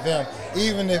like to them,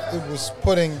 even if it was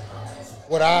putting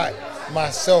what I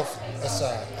myself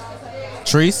aside.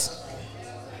 Treese?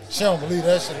 She don't believe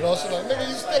that shit at all. She's like, nigga,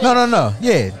 you still No.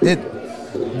 Yeah.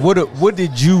 What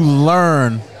did you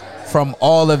learn from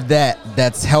all of that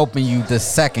that's helping you the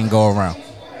second go around?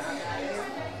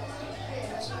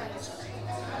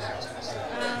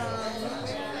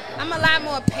 I'm a lot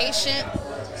more patient.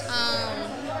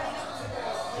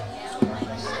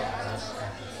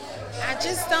 I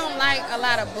just don't like a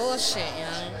lot of bullshit, you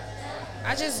know.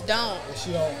 I just don't.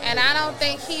 She don't. And I don't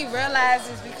think he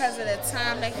realizes, because of the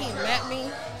time that he met me,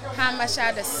 how much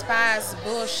I despise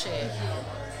bullshit.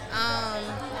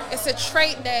 It's a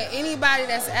trait that anybody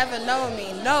that's ever known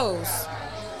me knows.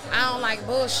 I don't like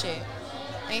bullshit.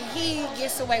 And he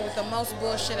gets away with the most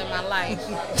bullshit in my life.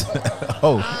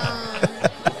 Oh.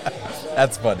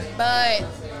 That's funny.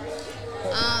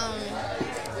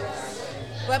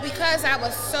 But because I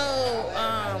was so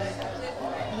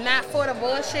not for the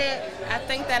bullshit, I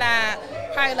think that I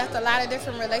probably left a lot of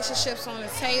different relationships on the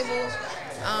table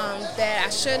that I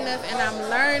shouldn't have. And I'm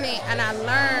learning, and I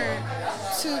learned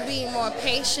to be more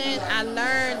patient. I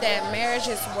learned that marriage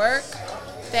is work,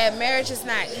 that marriage is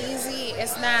not easy.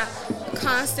 It's not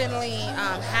constantly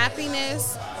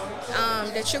happiness,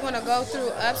 that you're going to go through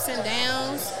ups and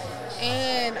downs.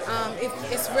 And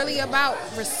it's really about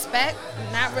respect,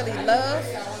 not really love,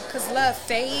 because love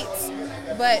fades,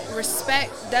 but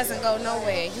respect doesn't go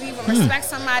nowhere. You either respect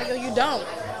somebody or you don't.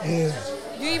 Yeah.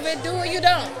 You either do or you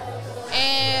don't.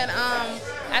 And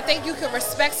I think you can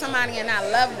respect somebody and not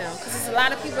love them, because there's a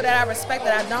lot of people that I respect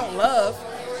that I don't love,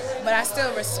 but I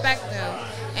still respect them.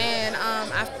 And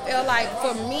I feel like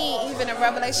for me, even a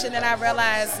revelation that I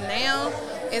realize now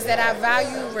is that I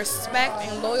value respect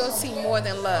and loyalty more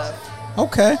than love.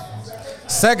 Okay.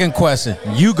 Second question.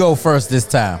 You go first this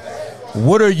time.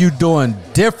 What are you doing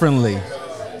differently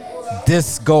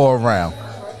this go around?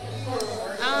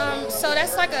 So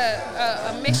that's like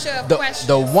a mixture of questions.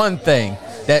 The one thing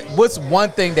what's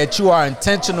one thing that you are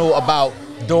intentional about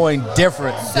doing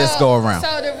different this go around?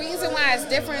 So the reason why it's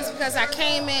different is because I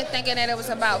came in thinking that it was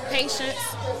about patience,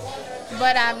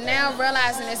 but I'm now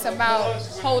realizing it's about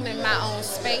holding my own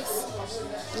space.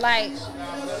 Like,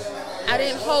 I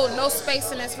didn't hold no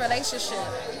space in this relationship.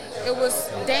 It was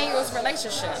Daniel's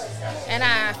relationship, and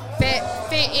I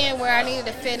fit in where I needed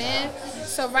to fit in.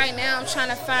 So right now I'm trying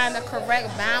to find the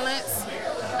correct balance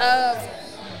of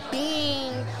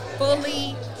being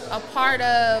fully a part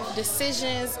of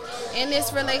decisions in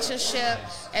this relationship,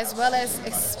 as well as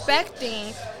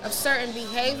expecting of certain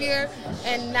behavior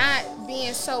and not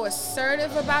being so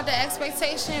assertive about the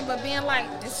expectation, but being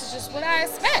like, this is just what I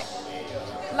expect.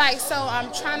 Like, so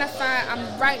I'm trying to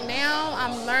find, right now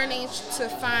I'm learning to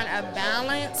find a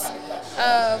balance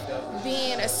of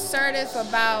being assertive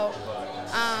about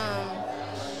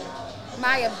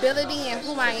my ability and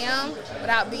who I am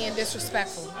without being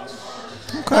disrespectful.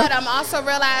 Okay. But I'm also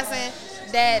realizing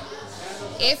that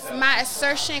if my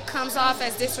assertion comes off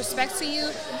as disrespect to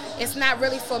you, it's not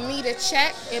really for me to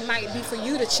check, it might be for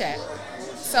you to check.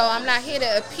 So I'm not here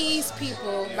to appease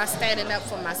people by standing up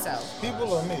for myself.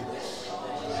 People or me?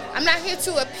 I'm not here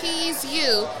to appease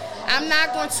you. I'm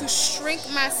not going to shrink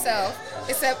myself.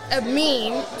 It's a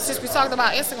meme, since we talked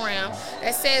about Instagram,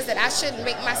 that says that I shouldn't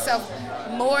make myself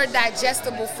more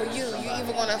digestible for you. You're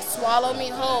either going to swallow me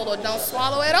whole or don't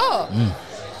swallow at all.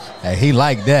 Hey, he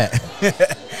like that.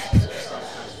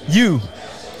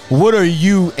 What are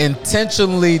you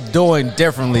intentionally doing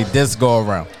differently this go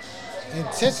around?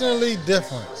 Intentionally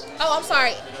different. Oh, I'm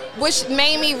sorry. Which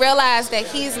made me realize that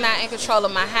he's not in control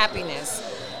of my happiness.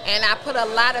 And I put a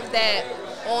lot of that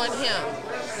on him.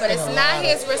 But it's not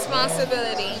his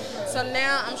responsibility. So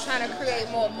now I'm trying to create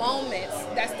more moments.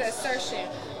 That's the assertion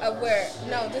of where,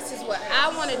 no, this is what I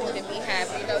want to do to be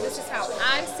happy. No, this is how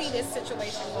I see this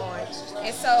situation going.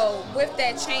 And so with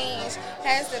that change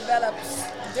has developed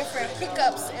different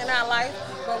hiccups in our life,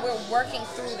 but we're working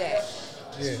through that.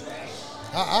 Yeah.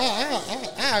 I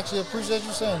actually appreciate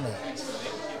you saying that.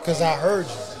 Because I heard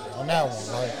you on that one.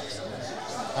 Like,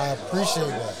 I appreciate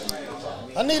that.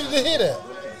 I needed to hear that.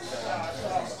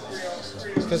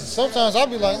 Because sometimes I'll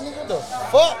be like, what the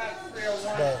fuck?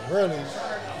 But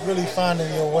really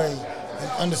finding your way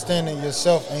and understanding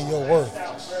yourself and your worth.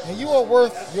 And you are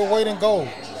worth your weight in gold.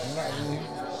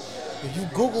 If you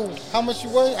Google how much you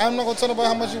weigh, I'm not going to tell nobody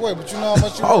how much you weigh, but you know how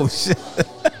much you weigh. Oh, shit.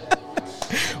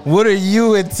 What are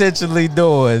you intentionally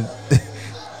doing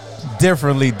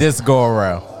differently this go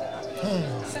around?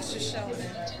 Such a show,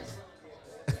 man.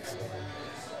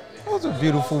 Those are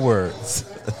beautiful words.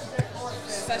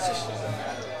 Such a show.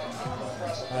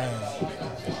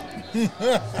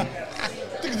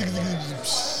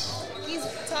 He's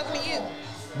talking to you.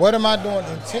 What am I doing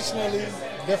intentionally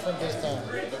different this time?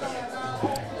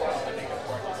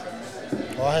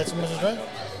 Oh, I had too much to drink?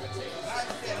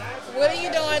 What are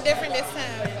you doing different this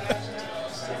time?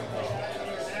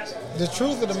 The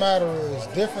truth of the matter is,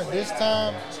 different this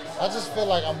time, I just feel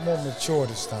like I'm more mature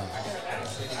this time.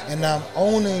 And I'm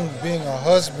owning being a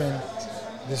husband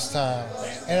this time.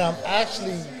 And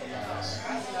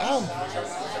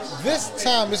this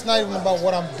time it's not even about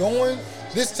what I'm doing.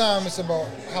 This time it's about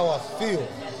how I feel.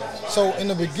 So in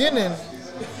the beginning,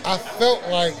 I felt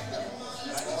like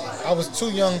I was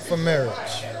too young for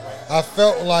marriage. I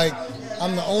felt like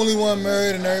I'm the only one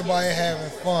married and everybody having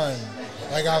fun.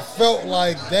 Like, I felt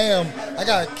like, damn, I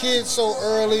got kids so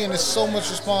early and there's so much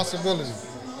responsibility.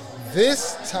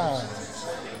 This time,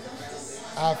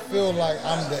 I feel like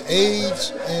I'm the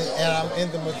age and I'm in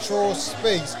the mature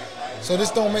space. So this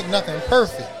don't make nothing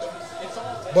perfect.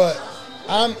 But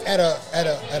I'm at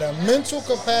a mental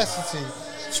capacity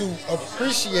to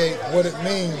appreciate what it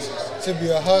means to be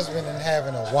a husband and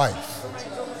having a wife.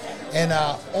 And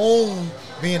I own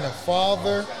being a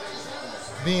father,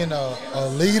 being a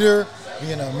leader,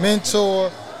 being a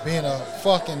mentor, being a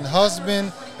fucking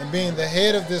husband, and being the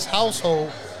head of this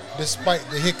household despite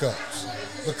the hiccups.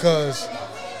 Because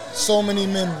so many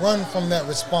men run from that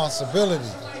responsibility.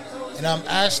 And I'm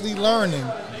actually learning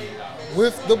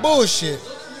with the bullshit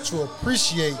to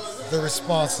appreciate the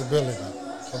responsibility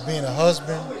of being a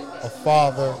husband, a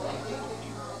father,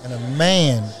 and a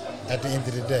man at the end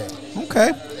of the day.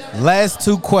 Okay. Last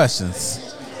two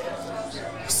questions.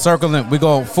 Circling, we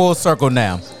go full circle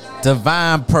now.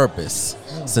 Divine Purpose.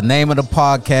 It's the name of the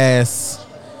podcast.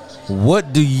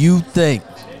 What do you think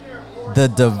the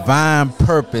divine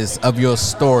purpose of your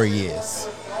story is?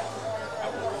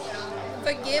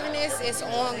 Forgiveness is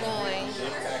ongoing.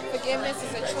 Forgiveness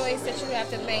is a choice that you have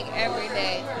to make every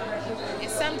day. And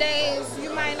some days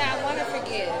you might not want to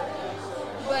forgive.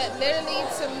 But literally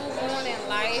to move on in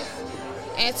life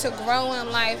And to grow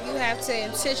in life, you have to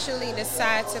intentionally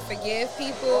decide to forgive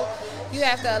people. You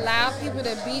have to allow people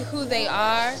to be who they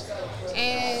are.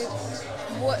 And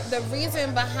what the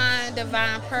reason behind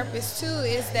Divine Purpose too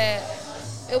is that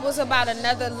it was about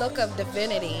another look of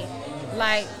divinity.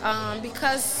 Like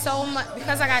because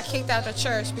I got kicked out of the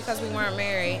church because we weren't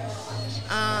married.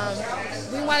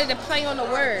 We wanted to play on the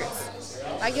words.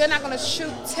 Like, you're not gonna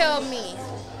tell me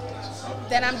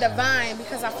that I'm divine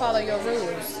because I follow your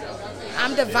rules.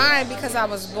 I'm divine because I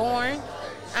was born.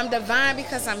 I'm divine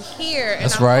because I'm here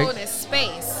and I'm holding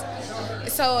space.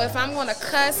 So if I'm gonna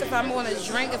cuss, if I'm gonna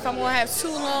drink, if I'm gonna have 2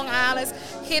 Long Islands,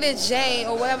 hit a J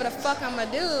or whatever the fuck I'm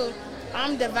gonna do,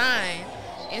 I'm divine.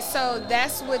 And so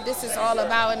that's what this is all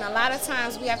about. And a lot of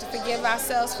times we have to forgive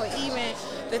ourselves for even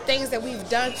the things that we've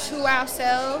done to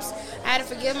ourselves. I had to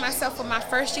forgive myself for my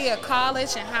first year of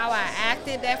college and how I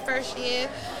acted that first year.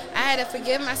 I had to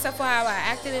forgive myself for how I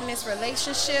acted in this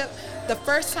relationship the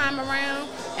first time around.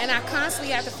 And I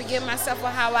constantly have to forgive myself for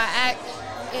how I act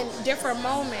in different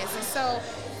moments. And so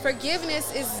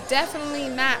forgiveness is definitely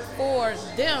not for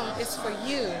them, it's for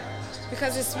you.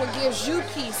 Because it's what gives you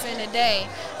peace in the day.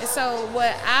 And so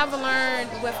what I've learned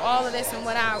with all of this and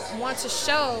what I want to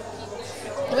show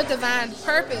with Divine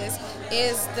Purpose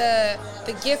is the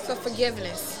gift of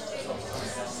forgiveness.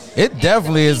 It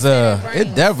definitely is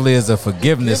a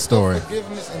forgiveness story.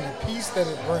 Forgiveness and the peace that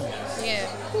it brings. Yeah.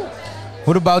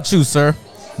 What about you, sir?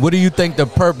 What do you think the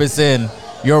purpose in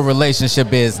your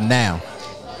relationship is now?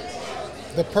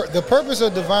 The purpose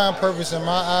of Divine Purpose in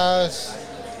my eyes,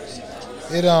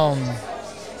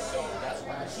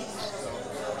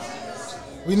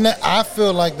 I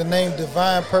feel like the name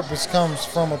Divine Purpose comes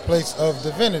from a place of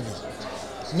divinity,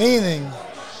 meaning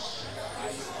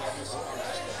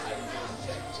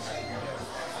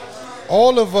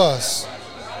all of us,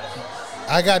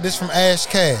 I got this from Ash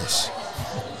Cash,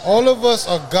 all of us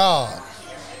are God.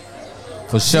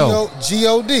 For sure.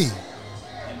 G-O-D.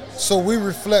 So we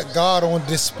reflect God on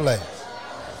display.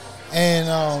 And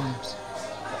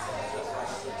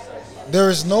there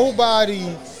is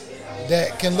nobody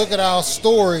that can look at our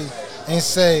story and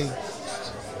say,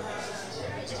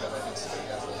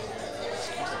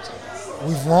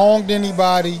 we've wronged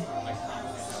anybody.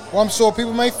 Well, I'm sure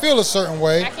people may feel a certain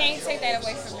way. I can't take that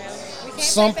away from them.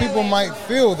 Some people might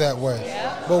feel that way.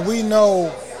 Yeah. But we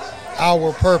know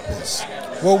our purpose.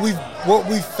 What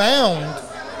we found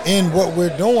in what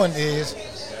we're doing is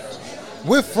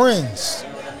we're friends.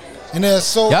 And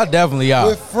y'all definitely are.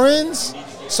 We're friends.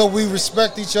 So we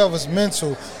respect each other's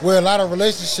mental, where a lot of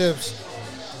relationships,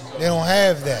 they don't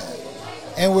have that.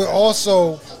 And we're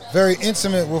also very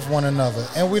intimate with one another,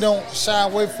 and we don't shy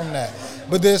away from that.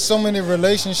 But there's so many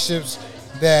relationships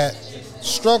that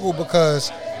struggle because,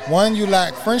 one, you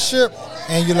lack friendship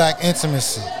and you lack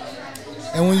intimacy.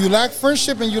 And when you lack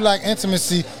friendship and you lack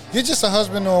intimacy, you're just a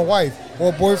husband or a wife, or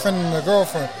a boyfriend and a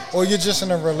girlfriend, or you're just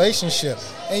in a relationship.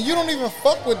 And you don't even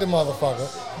fuck with the motherfucker,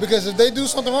 because if they do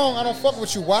something wrong, I don't fuck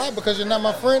with you. Why? Because you're not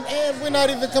my friend, and we're not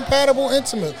even compatible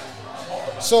intimate.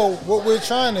 So what we're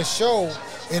trying to show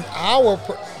in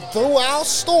through our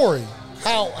story,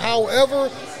 however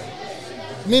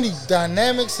many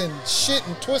dynamics and shit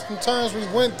and twists and turns we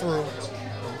went through,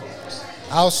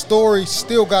 our story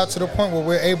still got to the point where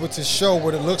we're able to show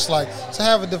what it looks like to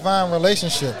have a divine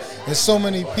relationship. And so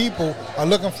many people are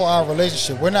looking for our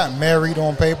relationship. We're not married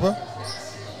on paper.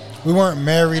 We weren't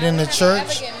married in the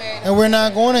church. And we're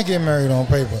not going to get married on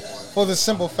paper. For the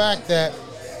simple fact that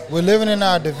we're living in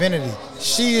our divinity.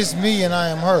 She is me and I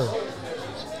am her.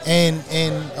 And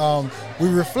we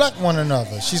reflect one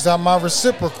another. She's my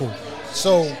reciprocal.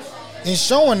 So in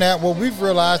showing that, what we've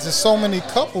realized is so many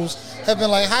couples have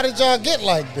been like, how did y'all get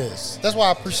like this? That's why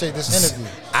I appreciate this interview.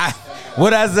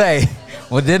 What'd I say?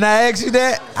 Well, didn't I ask you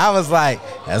that? I was like,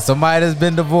 as somebody that's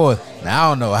been divorced, now I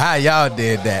don't know how y'all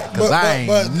did that, because I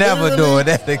ain't never doing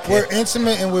that again. We're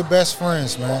intimate and we're best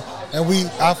friends, man. And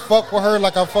I fuck with her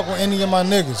like I fuck with any of my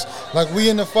niggas. Like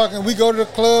we go to the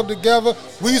club together.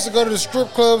 We used to go to the strip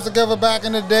clubs together back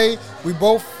in the day. We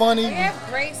both funny. We have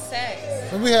great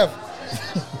sex. And we have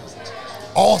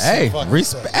awesome fucking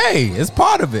sex. Hey, it's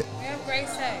part of it. We have great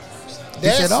sex.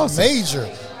 That's awesome. Major.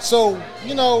 So,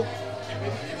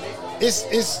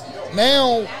 it's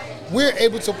now we're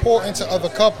able to pour into other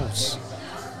couples.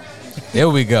 There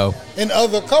we go. And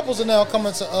other couples are now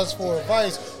coming to us for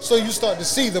advice. So you start to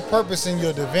see the purpose in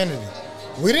your divinity.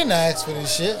 We didn't ask for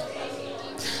this shit.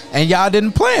 And y'all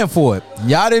didn't plan for it.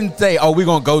 Y'all didn't say, oh, we're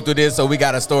going to go through this so we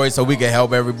got a story so we can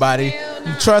help everybody.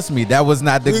 No. Trust me, that was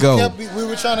not the goal. We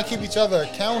were trying to keep each other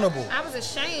accountable. I was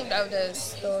ashamed of the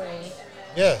story.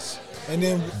 Yes. And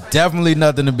then Definitely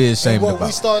nothing to be and ashamed what about.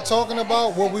 we start talking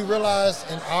about, what we realized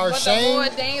in our But shame. the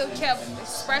more Daniel kept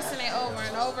expressing it over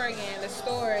and over again, the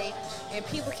story, and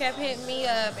people kept hitting me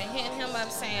up and hitting him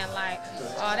up saying like,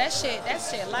 "Oh, that shit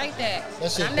like that."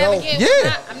 That shit I'm never dope. getting,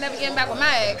 Yeah. I'm never getting back with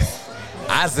my ex.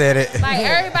 I said it. Like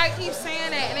everybody keeps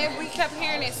saying that, and then we kept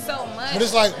hearing it so much. But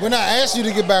it's like, we're not asking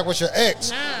you to get back with your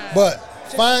ex, Nah. but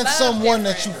Just find love someone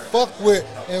that you different. fuck with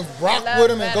and rock Love with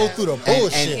them and go better. through the and,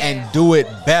 bullshit. and do it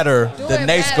better Do the it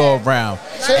next better. go around.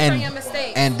 Learn And from your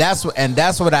mistakes. and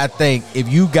that's what I think. If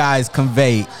you guys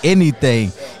convey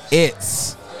anything,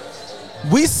 it's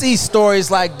we see stories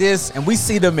like this and we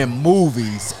see them in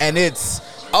movies, and it's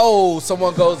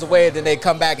someone goes away and then they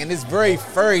come back, and it's very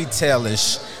fairy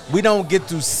tale-ish. We don't get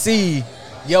to see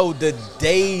the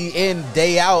day in,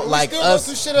 day out, We like still go us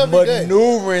through shit every day.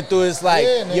 maneuvering through. It's like,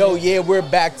 Yeah, nigga. we're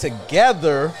back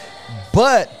together,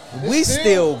 but we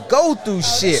still go through Oh,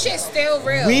 shit. this shit's still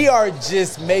real. We are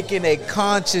just making a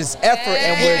conscious effort,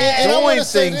 and And we're I doing wanna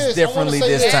say things this, differently I wanna say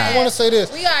this this, time. I want to say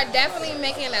this. We are definitely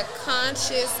making a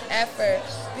conscious effort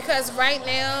because right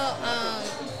now,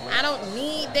 I don't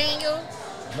need Daniel.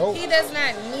 Nope. He does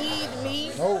not need me.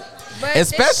 Nope. But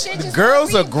this Especially shit the just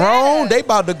girls gonna are be grown; better. they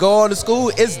about to go on to school.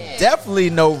 It's definitely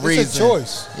no reason. It's a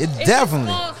choice. It's It's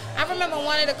definitely. just more- I remember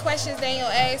one of the questions Daniel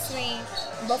asked me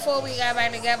before we got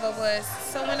back together was,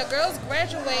 so when the girls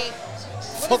graduate, what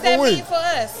does that Fuck mean with. for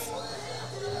us?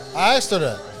 I asked her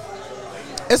that.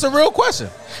 It's a real question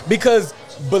because,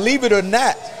 believe it or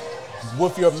not,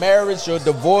 with your marriage, your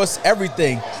divorce,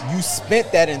 everything, you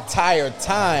spent that entire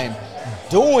time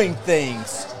doing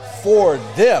things for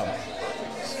them.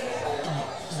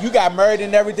 You got married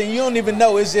and everything. You don't even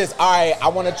know. It's just, all right, I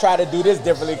want to try to do this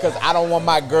differently because I don't want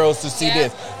my girls to see Yeah.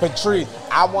 this. Patrice,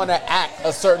 I want to act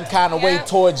a certain kind of way Yeah.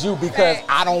 towards you because Facts.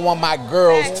 I don't want my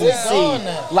girls Facts. to Yeah. see. Gone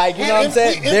now. Like, you know what I'm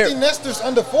saying? We They're- empty nesters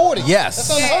under 40. Yes. That's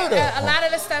unheard Yeah, of. a lot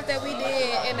of the stuff that we did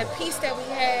and the peace that we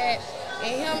had,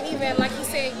 and him even, like he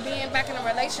said, being back in a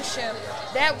relationship,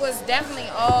 that was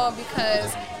definitely all because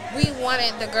we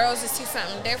wanted the girls to see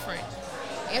something different.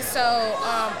 And so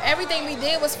everything we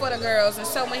did was for the girls. And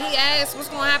so when he asked what's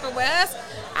going to happen with us,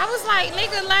 I was like,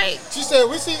 nigga, like, She said,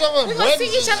 we see something. we're going to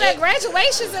see each other at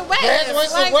graduations and weddings.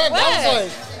 Graduation Like, wedding. what? I was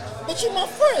like, but you my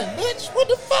friend, bitch. What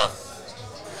the fuck?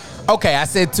 Okay, I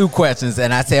said 2 questions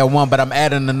and I said 1, but I'm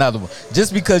adding another one.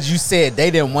 Just because you said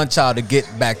they didn't want y'all to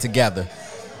get back together,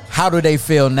 how do they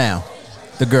feel now,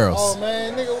 the girls? Oh,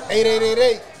 man, nigga.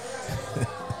 8888.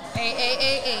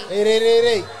 Hey.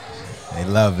 8888. They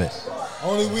love it.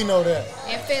 Only we know that.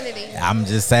 Infinity. I'm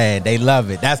just saying they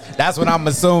love it. That's what I'm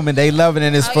assuming. They love it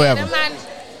and it's Oh, forever. Yeah,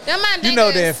 them my You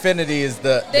know niggas. the infinity is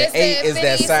the This the 8 is that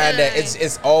infinity sign that sign.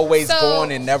 it's always So-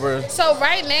 going and never. So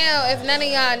right now, if none of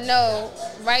y'all know,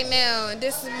 right now,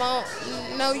 this month,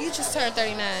 no, you just turned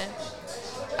 39.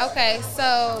 Okay,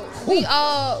 so we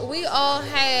all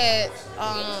had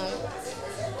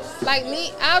like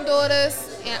me, our daughters,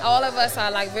 and all of us are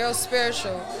like real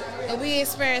spiritual, and we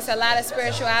experience a lot of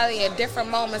spirituality at different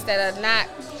moments that are not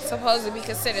supposed to be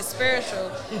considered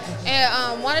spiritual.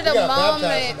 And one of the We got baptized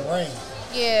in moments, the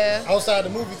rain. yeah, Outside the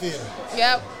movie theater.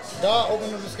 yep, God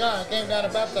opened up the sky and came down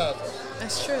and baptized us.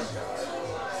 that's true.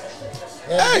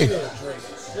 Yeah, Hey. video, Drake.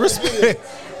 Respect.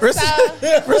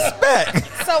 Respect.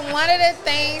 So one of the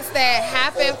things that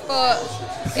happened for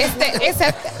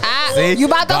See, you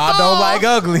about to God fall. don't like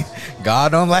ugly.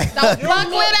 God don't like Don't ugly. fuck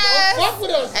with us. Fuck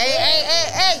with us.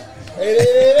 Hey.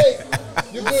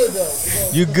 8888. You good though.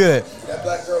 You good. That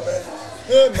black girl, man.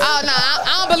 Oh no,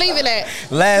 I don't believe in that.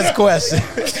 Last question.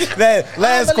 Last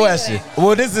believe question. in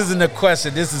Well, this isn't a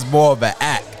question. This is more of an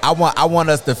act. I want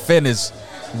us to finish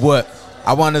what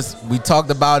I want us. We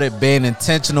talked about it being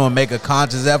intentional and make a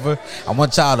conscious effort. I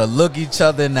want y'all to look each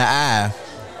other in the eye.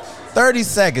 30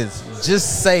 seconds.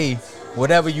 Just say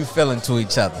whatever you feeling to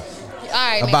each other All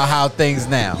right, about nigga. how things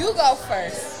now. You go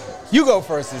first. You go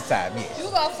first this time. Yeah. You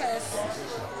go first.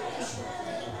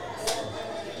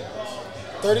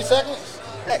 30 seconds?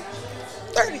 Hey,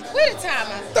 30, With a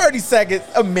timer. 30 seconds,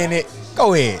 a minute.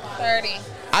 Go ahead. 30.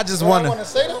 I just I want want to. to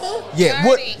say to her? Yeah,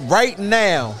 what 30. right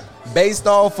now, based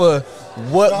off of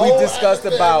what The we whole discussed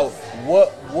atmosphere. about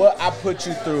what I put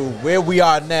you through, where we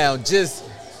are now, just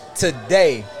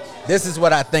today, this is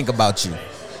what I think about you.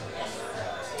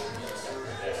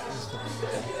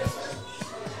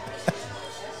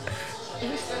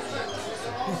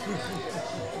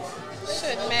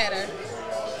 Shouldn't matter.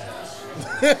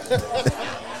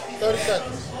 30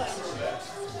 seconds.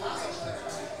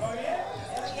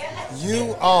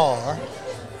 You are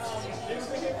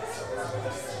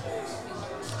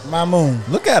my moon.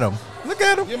 Look at him. Look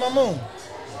at him. You're my moon.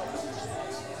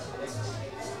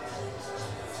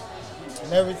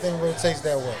 and everything rotates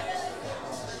that way.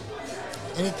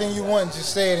 Anything you want,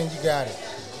 just say it and you got it.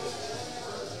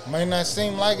 Might not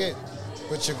seem like it,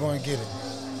 but you're going to get it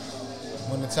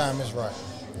when the time is right.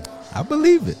 I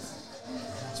believe it.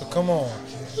 So come on.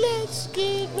 Let's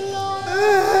get lost.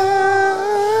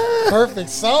 Perfect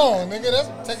song, nigga.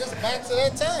 That's take us back to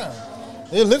that time.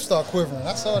 Their lips start quivering.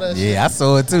 I saw that shit. Yeah, I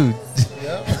saw it too.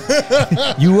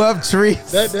 Yeah. You up,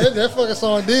 Trees? That fucking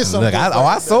song did something. Look,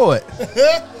 I saw it.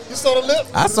 You saw the lip?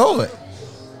 I saw it.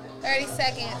 30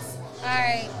 seconds. All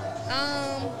right.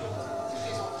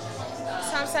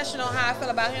 Some session on how I feel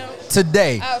about him.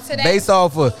 Today, Today? based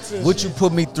off of what you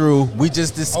put me through, we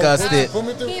just discussed it. Put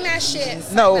me through. He not shit.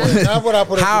 No, Not what I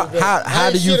put up with. how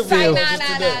do you feel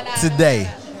today?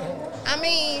 I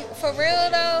mean, for real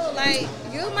though, like,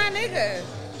 you my nigga.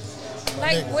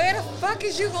 Like, where the fuck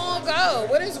is you gonna go?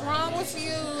 What is wrong with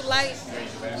you? Like,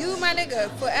 you my nigga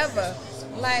forever.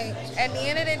 Like, at the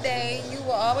end of the day, you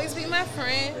will always be my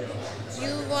friend. You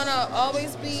gonna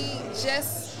always be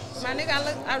just my nigga.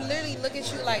 I literally look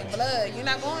at you like blood. You're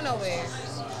not going nowhere.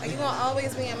 Like, you gonna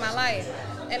always be in my life.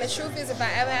 And the truth is, if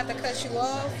I ever have to cut you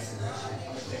off,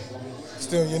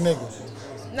 Still your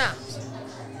nigga. nah.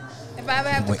 If I ever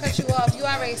have to cut you off, you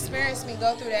already experienced me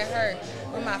go through that hurt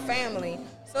with my family.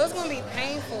 So it's gonna be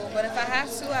painful, but if I have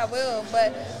to, I will.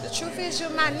 But the truth is, you're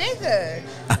my nigga.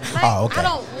 Like, Oh, okay. I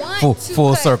don't want to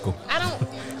full cut. circle. I don't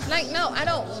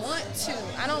want to.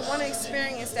 I don't want to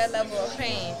experience that level of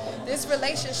pain. This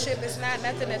relationship is not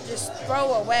nothing to just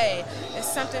throw away. It's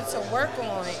something to work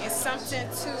on. It's something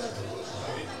to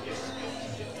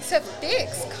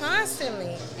fix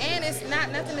constantly, and it's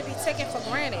not nothing to be taken for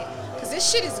granted. Cause this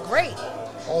shit is great.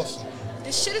 Awesome.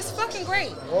 This shit is fucking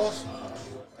great. Awesome.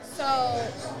 So,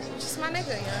 just my nigga,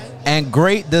 young. And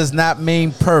great does not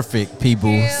mean perfect, people.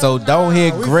 Hell So don't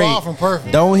hear no. We great. far from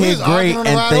perfect. Don't We hear was great arguing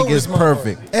and around think over it's this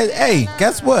perfect. Hey,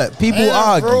 guess what? People And I'm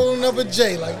argue. rolling up a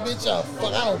J like, bitch, y'all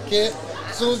fuck. I don't care.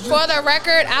 As soon as you, For the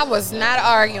record, I was not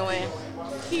arguing.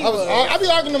 I be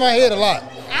arguing in my head a lot.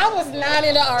 I was not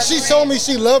in the argument. She told me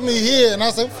she loved me here, and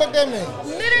I said, "Fuck that mean?"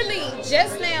 Literally,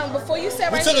 just now, before you said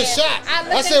We right took a there, shot. looked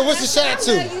I at said, him, "What's the shot I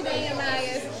to?" love you, damn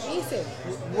Myers. He said,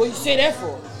 what you say that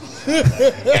for?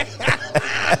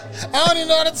 I don't even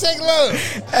know how to take love,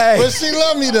 Hey. but she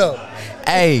loved me though.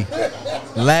 Hey,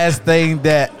 last thing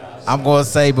that I'm gonna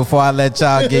say before I let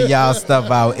y'all get y'all stuff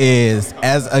out is,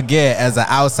 as an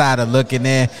outsider looking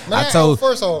in, I told.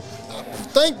 First of all,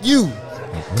 thank you,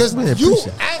 because Really you appreciate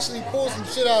it. actually pulled some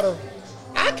shit out of.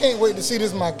 I can't wait to see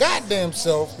this my goddamn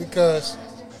self because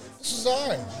this is all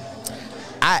right.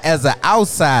 I, as an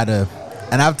outsider,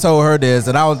 and I've told her this,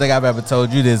 and I don't think I've ever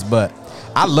told you this, but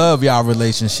I love y'all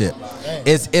relationship. Dang.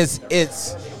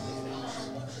 It's.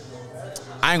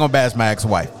 I ain't gonna bash my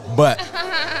ex-wife, but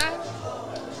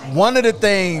one of the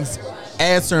things,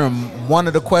 answering one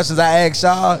of the questions I asked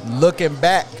y'all, looking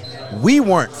back, we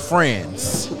weren't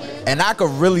friends, and I could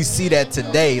really see that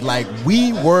today. Like,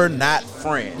 we were not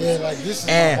friends. Yeah, like this is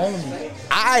And my homie.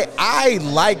 I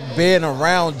like being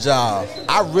around y'all.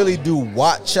 I really do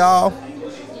watch y'all.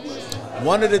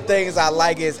 One of the things I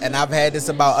like is, and I've had this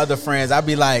about other friends, I'd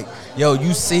be like, yo,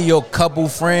 you see your couple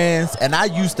friends, and I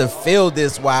used to feel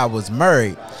this while I was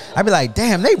married. I'd be like,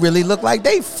 damn, they really look like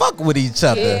they fuck with each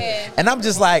other. Yeah. And I'm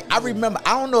just like, I remember,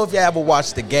 I don't know if y'all ever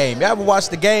watched The Game. Y'all ever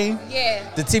watched The Game? Yeah.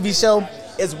 The TV show?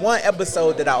 It's one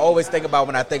episode that I always think about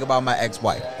when I think about my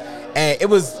ex-wife. And it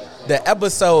was the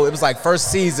episode, it was like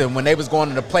first season when they was going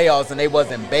to the playoffs and they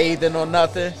wasn't bathing or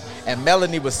nothing. And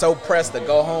Melanie was so pressed to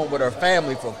go home with her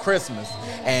family for Christmas.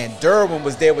 And Derwin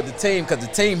was there with the team because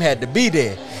the team had to be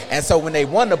there. And so when they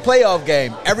won the playoff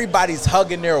game, everybody's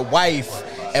hugging their wife.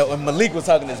 And Malik was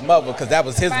hugging his mother because that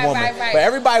was his Right, woman. right, right. But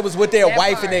everybody was with their That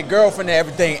wife part. and their girlfriend and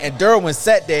everything. And Derwin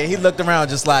sat there and he looked around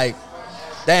just like,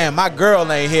 damn, my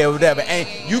girl ain't here, whatever. And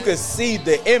you could see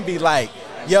the envy like,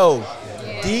 yo,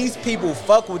 these people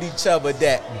fuck with each other,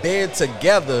 that being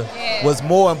together was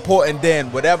more important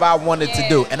than whatever I wanted to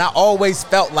do. And I always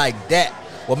felt like that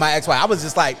with my ex-wife. I was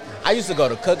just like, I used to go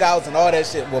to cookouts and all that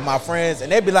shit with my friends,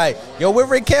 and they'd be like, yo, where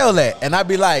Raquel at? And I'd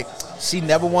be like, she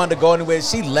never wanted to go anywhere.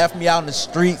 She left me out in the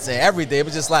streets and everything. It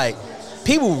was just like,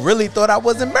 people really thought I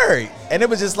wasn't married. And it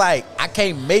was just like, I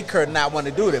can't make her not want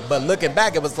to do it. But looking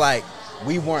back, it was like,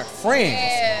 we weren't friends.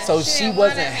 Yeah, So she she didn't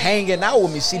wasn't wanna- hanging out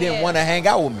with me. She didn't want to hang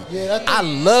out with me. Yeah, that I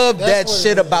thing- love that that's what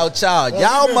shit it is. about y'all. Well,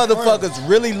 Y'all we've been motherfuckers friends.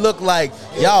 really look like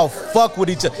y'all fuck with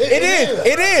each other. It is.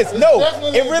 It is. It's No,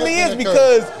 definitely it a really gift is and a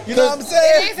because, curse. you know what I'm It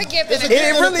saying? is a gift It's a and a gift It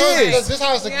and a really curse is. because this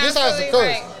house, You're this house is a absolutely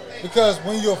curse. right. Because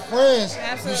when you're friends,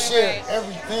 Absolutely you share right.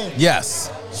 everything.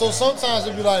 Yes. So sometimes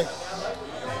it'd be like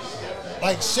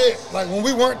shit. Like when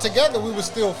we weren't together, we were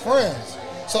still friends.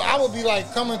 So I would be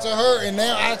like coming to her, and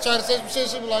now I try to say some shit.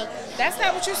 She'd be like, That's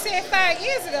not what you said 5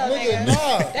 years ago, nigga, nigga.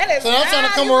 nah. That is So I'm trying to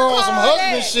not- come you her on call some her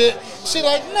husband that. shit. She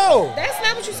like, no, That's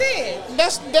not what you said.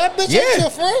 that bitch Yeah. ain't your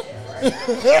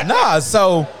friend. Nah,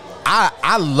 so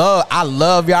I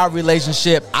love y'all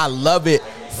relationship. I love it,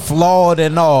 flawed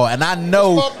and all. And I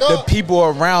know It's fucked the up. people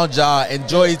around y'all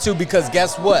enjoy it too, because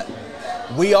guess what?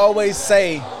 We always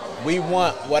say we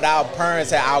want what our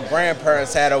parents had, our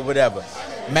grandparents had, or whatever.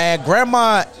 Man,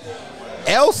 Grandma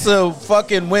Elsa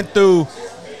fucking went through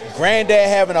granddad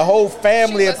having a whole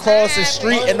family She was across the happy.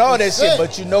 street and all that shit. 100%.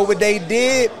 But you know what they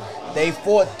did? They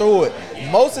fought through it.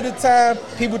 Most of the time,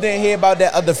 people didn't hear about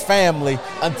that other family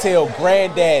until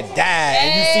granddad died.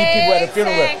 And you see people at the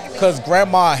funeral Exactly. because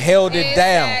grandma held it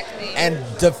down. Exactly. And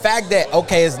the fact that,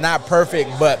 okay, it's not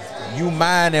perfect, but you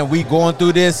mine and we going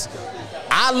through this,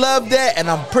 I love that, and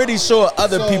I'm pretty sure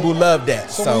other So- people love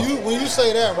that. So when you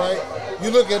say that, right, you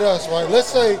look at us, right? Let's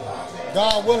say,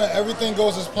 God willing, everything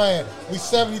goes as planned. We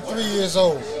 73 years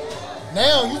old.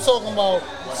 Now you talking about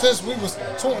since we was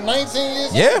 19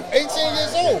 years Yeah. old, 18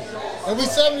 years old, and we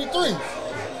 73.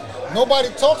 Nobody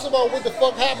talks about what the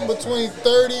fuck happened between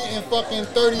 30 and fucking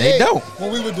 38. They don't.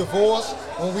 When we were divorced,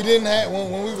 when we didn't have,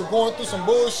 when we were going through some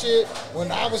bullshit,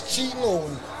 when I was cheating, or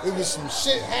when it was some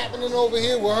shit happening over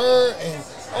here with her and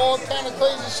all kind of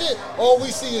crazy shit. All we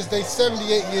see is they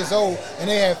 78 years old and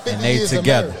they have 50 And they years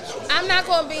together. of marriage. I'm not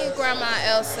gonna be Grandma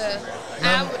Elsa.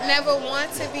 I would never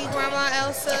want to be Grandma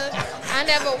Elsa. I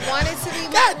never wanted to be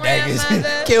my dang it.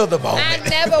 grandmother. Kill the moment. I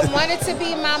never wanted to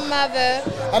be my mother.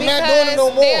 I'm not doing it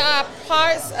no more. There are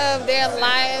parts of their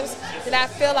lives that I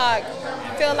feel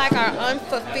like are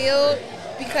unfulfilled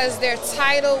because their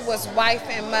title was wife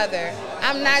and mother.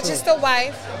 I'm not just a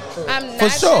wife. I'm For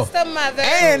not sure. just a mother.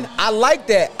 And I like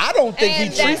that. I don't think And he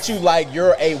treats that's- you like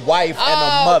you're a wife and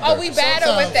a mother. Oh, we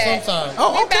battle with that. Sometimes.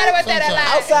 Oh, We okay. battle with that a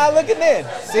Sometimes. lot. Outside looking in.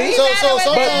 See? We So- battle so with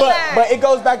sometimes- that a lot. But it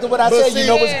goes back to what I But said. see- You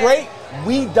know what's Yeah. great?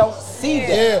 We don't see that.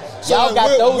 Yeah, so Y'all like, got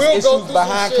those we'll go issues through some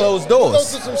behind shit. closed We'll go doors.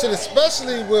 through some shit,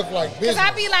 especially with like Cause business.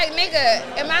 I be like,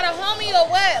 nigga, am I the homie or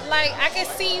what? Like, I can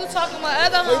see you talking with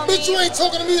other Like, homies. bitch, you ain't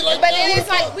talking to me like But that. then What it's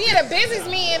the like, fuck? we at a business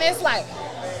meeting, and it's like,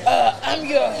 I'm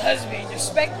your husband,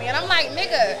 respect me. And I'm like,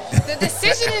 nigga, the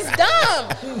decision is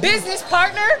dumb. Business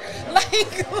partner?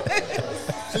 Like,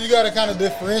 So you got to kind of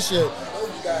differentiate.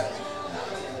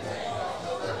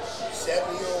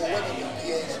 70-year-old women with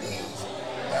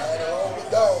PhDs dying along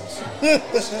with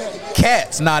dogs.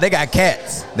 Cats. Nah, they got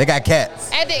cats. They got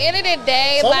cats. at the end of the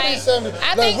day, Some of like, these 70 I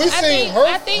like, think, we I seen think, her-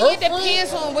 I think her it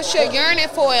depends on what you're yearning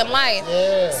for in life.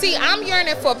 Yeah. See, I'm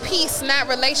yearning for peace, not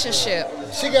relationship.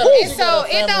 She got. And she so got a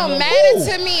it family don't member.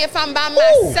 matter to me if I'm by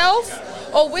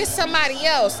myself or with somebody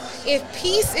else. If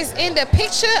peace is in the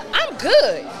picture, I'm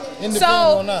good. Independent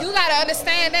So or not. you gotta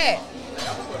understand that.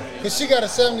 Cause she got a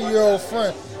 70-year-old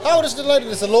friend. How old is the lady?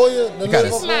 That's a lawyer. The got lady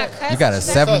a- She's my cousin. You got a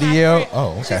She's not my 70-year-old? friend.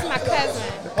 Oh, okay. She's my cousin.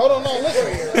 Hold on, no,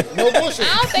 listen. No bullshit.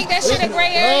 I don't think that shit a gray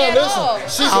Nah, area at listen. all.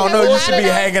 She's I don't know. You Because should a be lot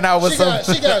of hanging out with some.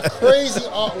 She got crazy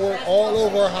artwork all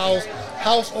over her house.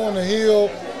 House on the hill.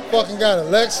 Fucking got a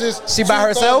Lexus. She by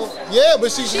herself? Yeah, but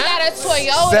she. She got a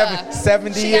Toyota.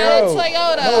 70 She year got a old.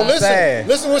 Toyota. No, listen. sad.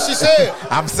 Listen what she said.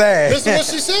 I'm sad. Listen what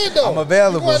she said though. I'm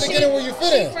available. You got to get in where you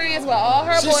fit She in. friends with all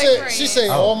her She boyfriends. said. She said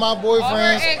all my boyfriends. All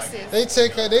her exes. They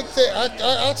take care. They take.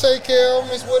 I take care of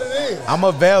them. It's what it is. I'm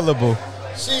available.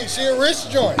 She a rich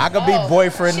joint. I could be Oh,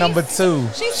 boyfriend she's- number 2.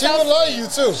 She's She so would love sweet. you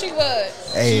too. She would.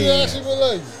 She Hey, actually would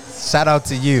love you. shout out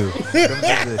to you.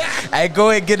 Hey, go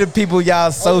ahead and get the people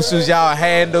y'all socials, y'all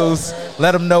handles.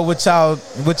 Let them know what y'all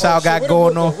got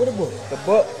going on. What a book. The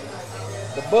book.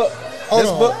 The book. Hold This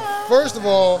on. book. First of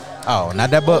all, Oh, not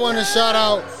that I book. want to shout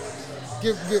out,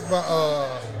 get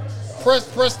my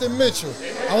Preston Mitchell.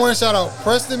 I want to shout out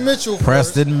Preston Mitchell. first,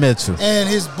 Preston Mitchell. and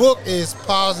his book is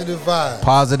Positive Vibes.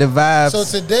 Positive vibes. So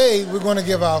today we're going to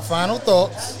give our final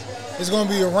thoughts. It's going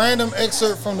to be a random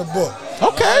excerpt from the book.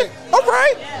 Okay. All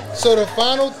right. So the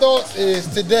final thoughts is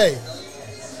today.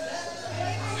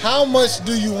 How much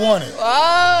do you want it?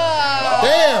 Oh.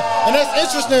 Damn, and that's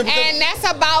interesting because And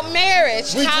that's about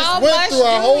marriage. We just How went much through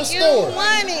our do whole you story.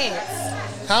 want it?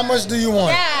 how much do you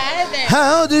want it? God,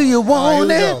 How do you want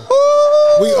here we it? go.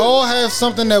 Ooh. We all have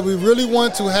something that we really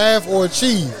want to have or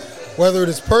achieve, whether it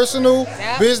is personal,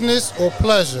 Yep. business, or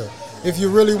pleasure. If you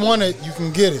really want it, you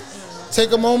can get it.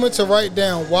 Take a moment to write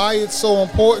down why it's so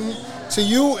important to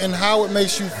you and how it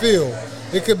makes you feel.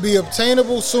 It could be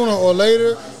obtainable sooner or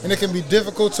later, and it can be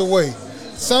difficult to wait.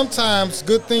 Sometimes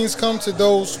good things come to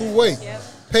those who wait.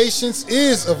 Patience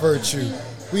is a virtue.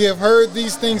 We have heard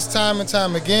these things time and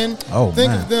time again. Oh,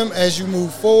 Think man. of them as you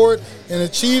move forward in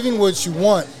achieving what you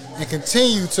want. and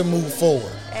continue to move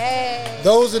forward. Hey.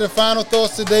 Those are the final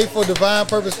thoughts today for Divine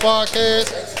Purpose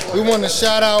Podcast. We want to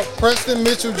shout out Preston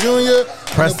Mitchell Jr.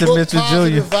 Preston and the book Mitchell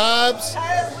Positive Jr.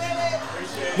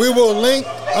 Vibes. We will link.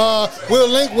 We'll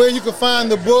link where you can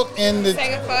find the book and the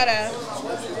Take a photo.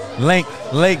 Link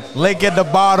at the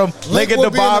bottom. Link at will the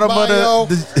be in bottom bio. of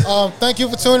the Thank you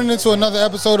for tuning into another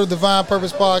episode of Divine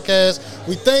Purpose Podcast.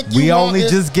 We thank you. we only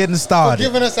Marcus, just getting for started.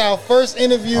 giving us our first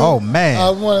interview. Oh, man. I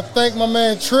want to thank my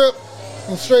man Trip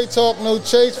from Straight Talk No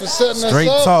Chase for setting Straight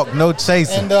us up. talk, no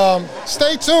chasing. And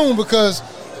stay tuned because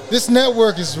this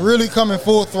network is really coming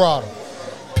full throttle.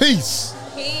 Peace.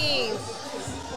 Peace.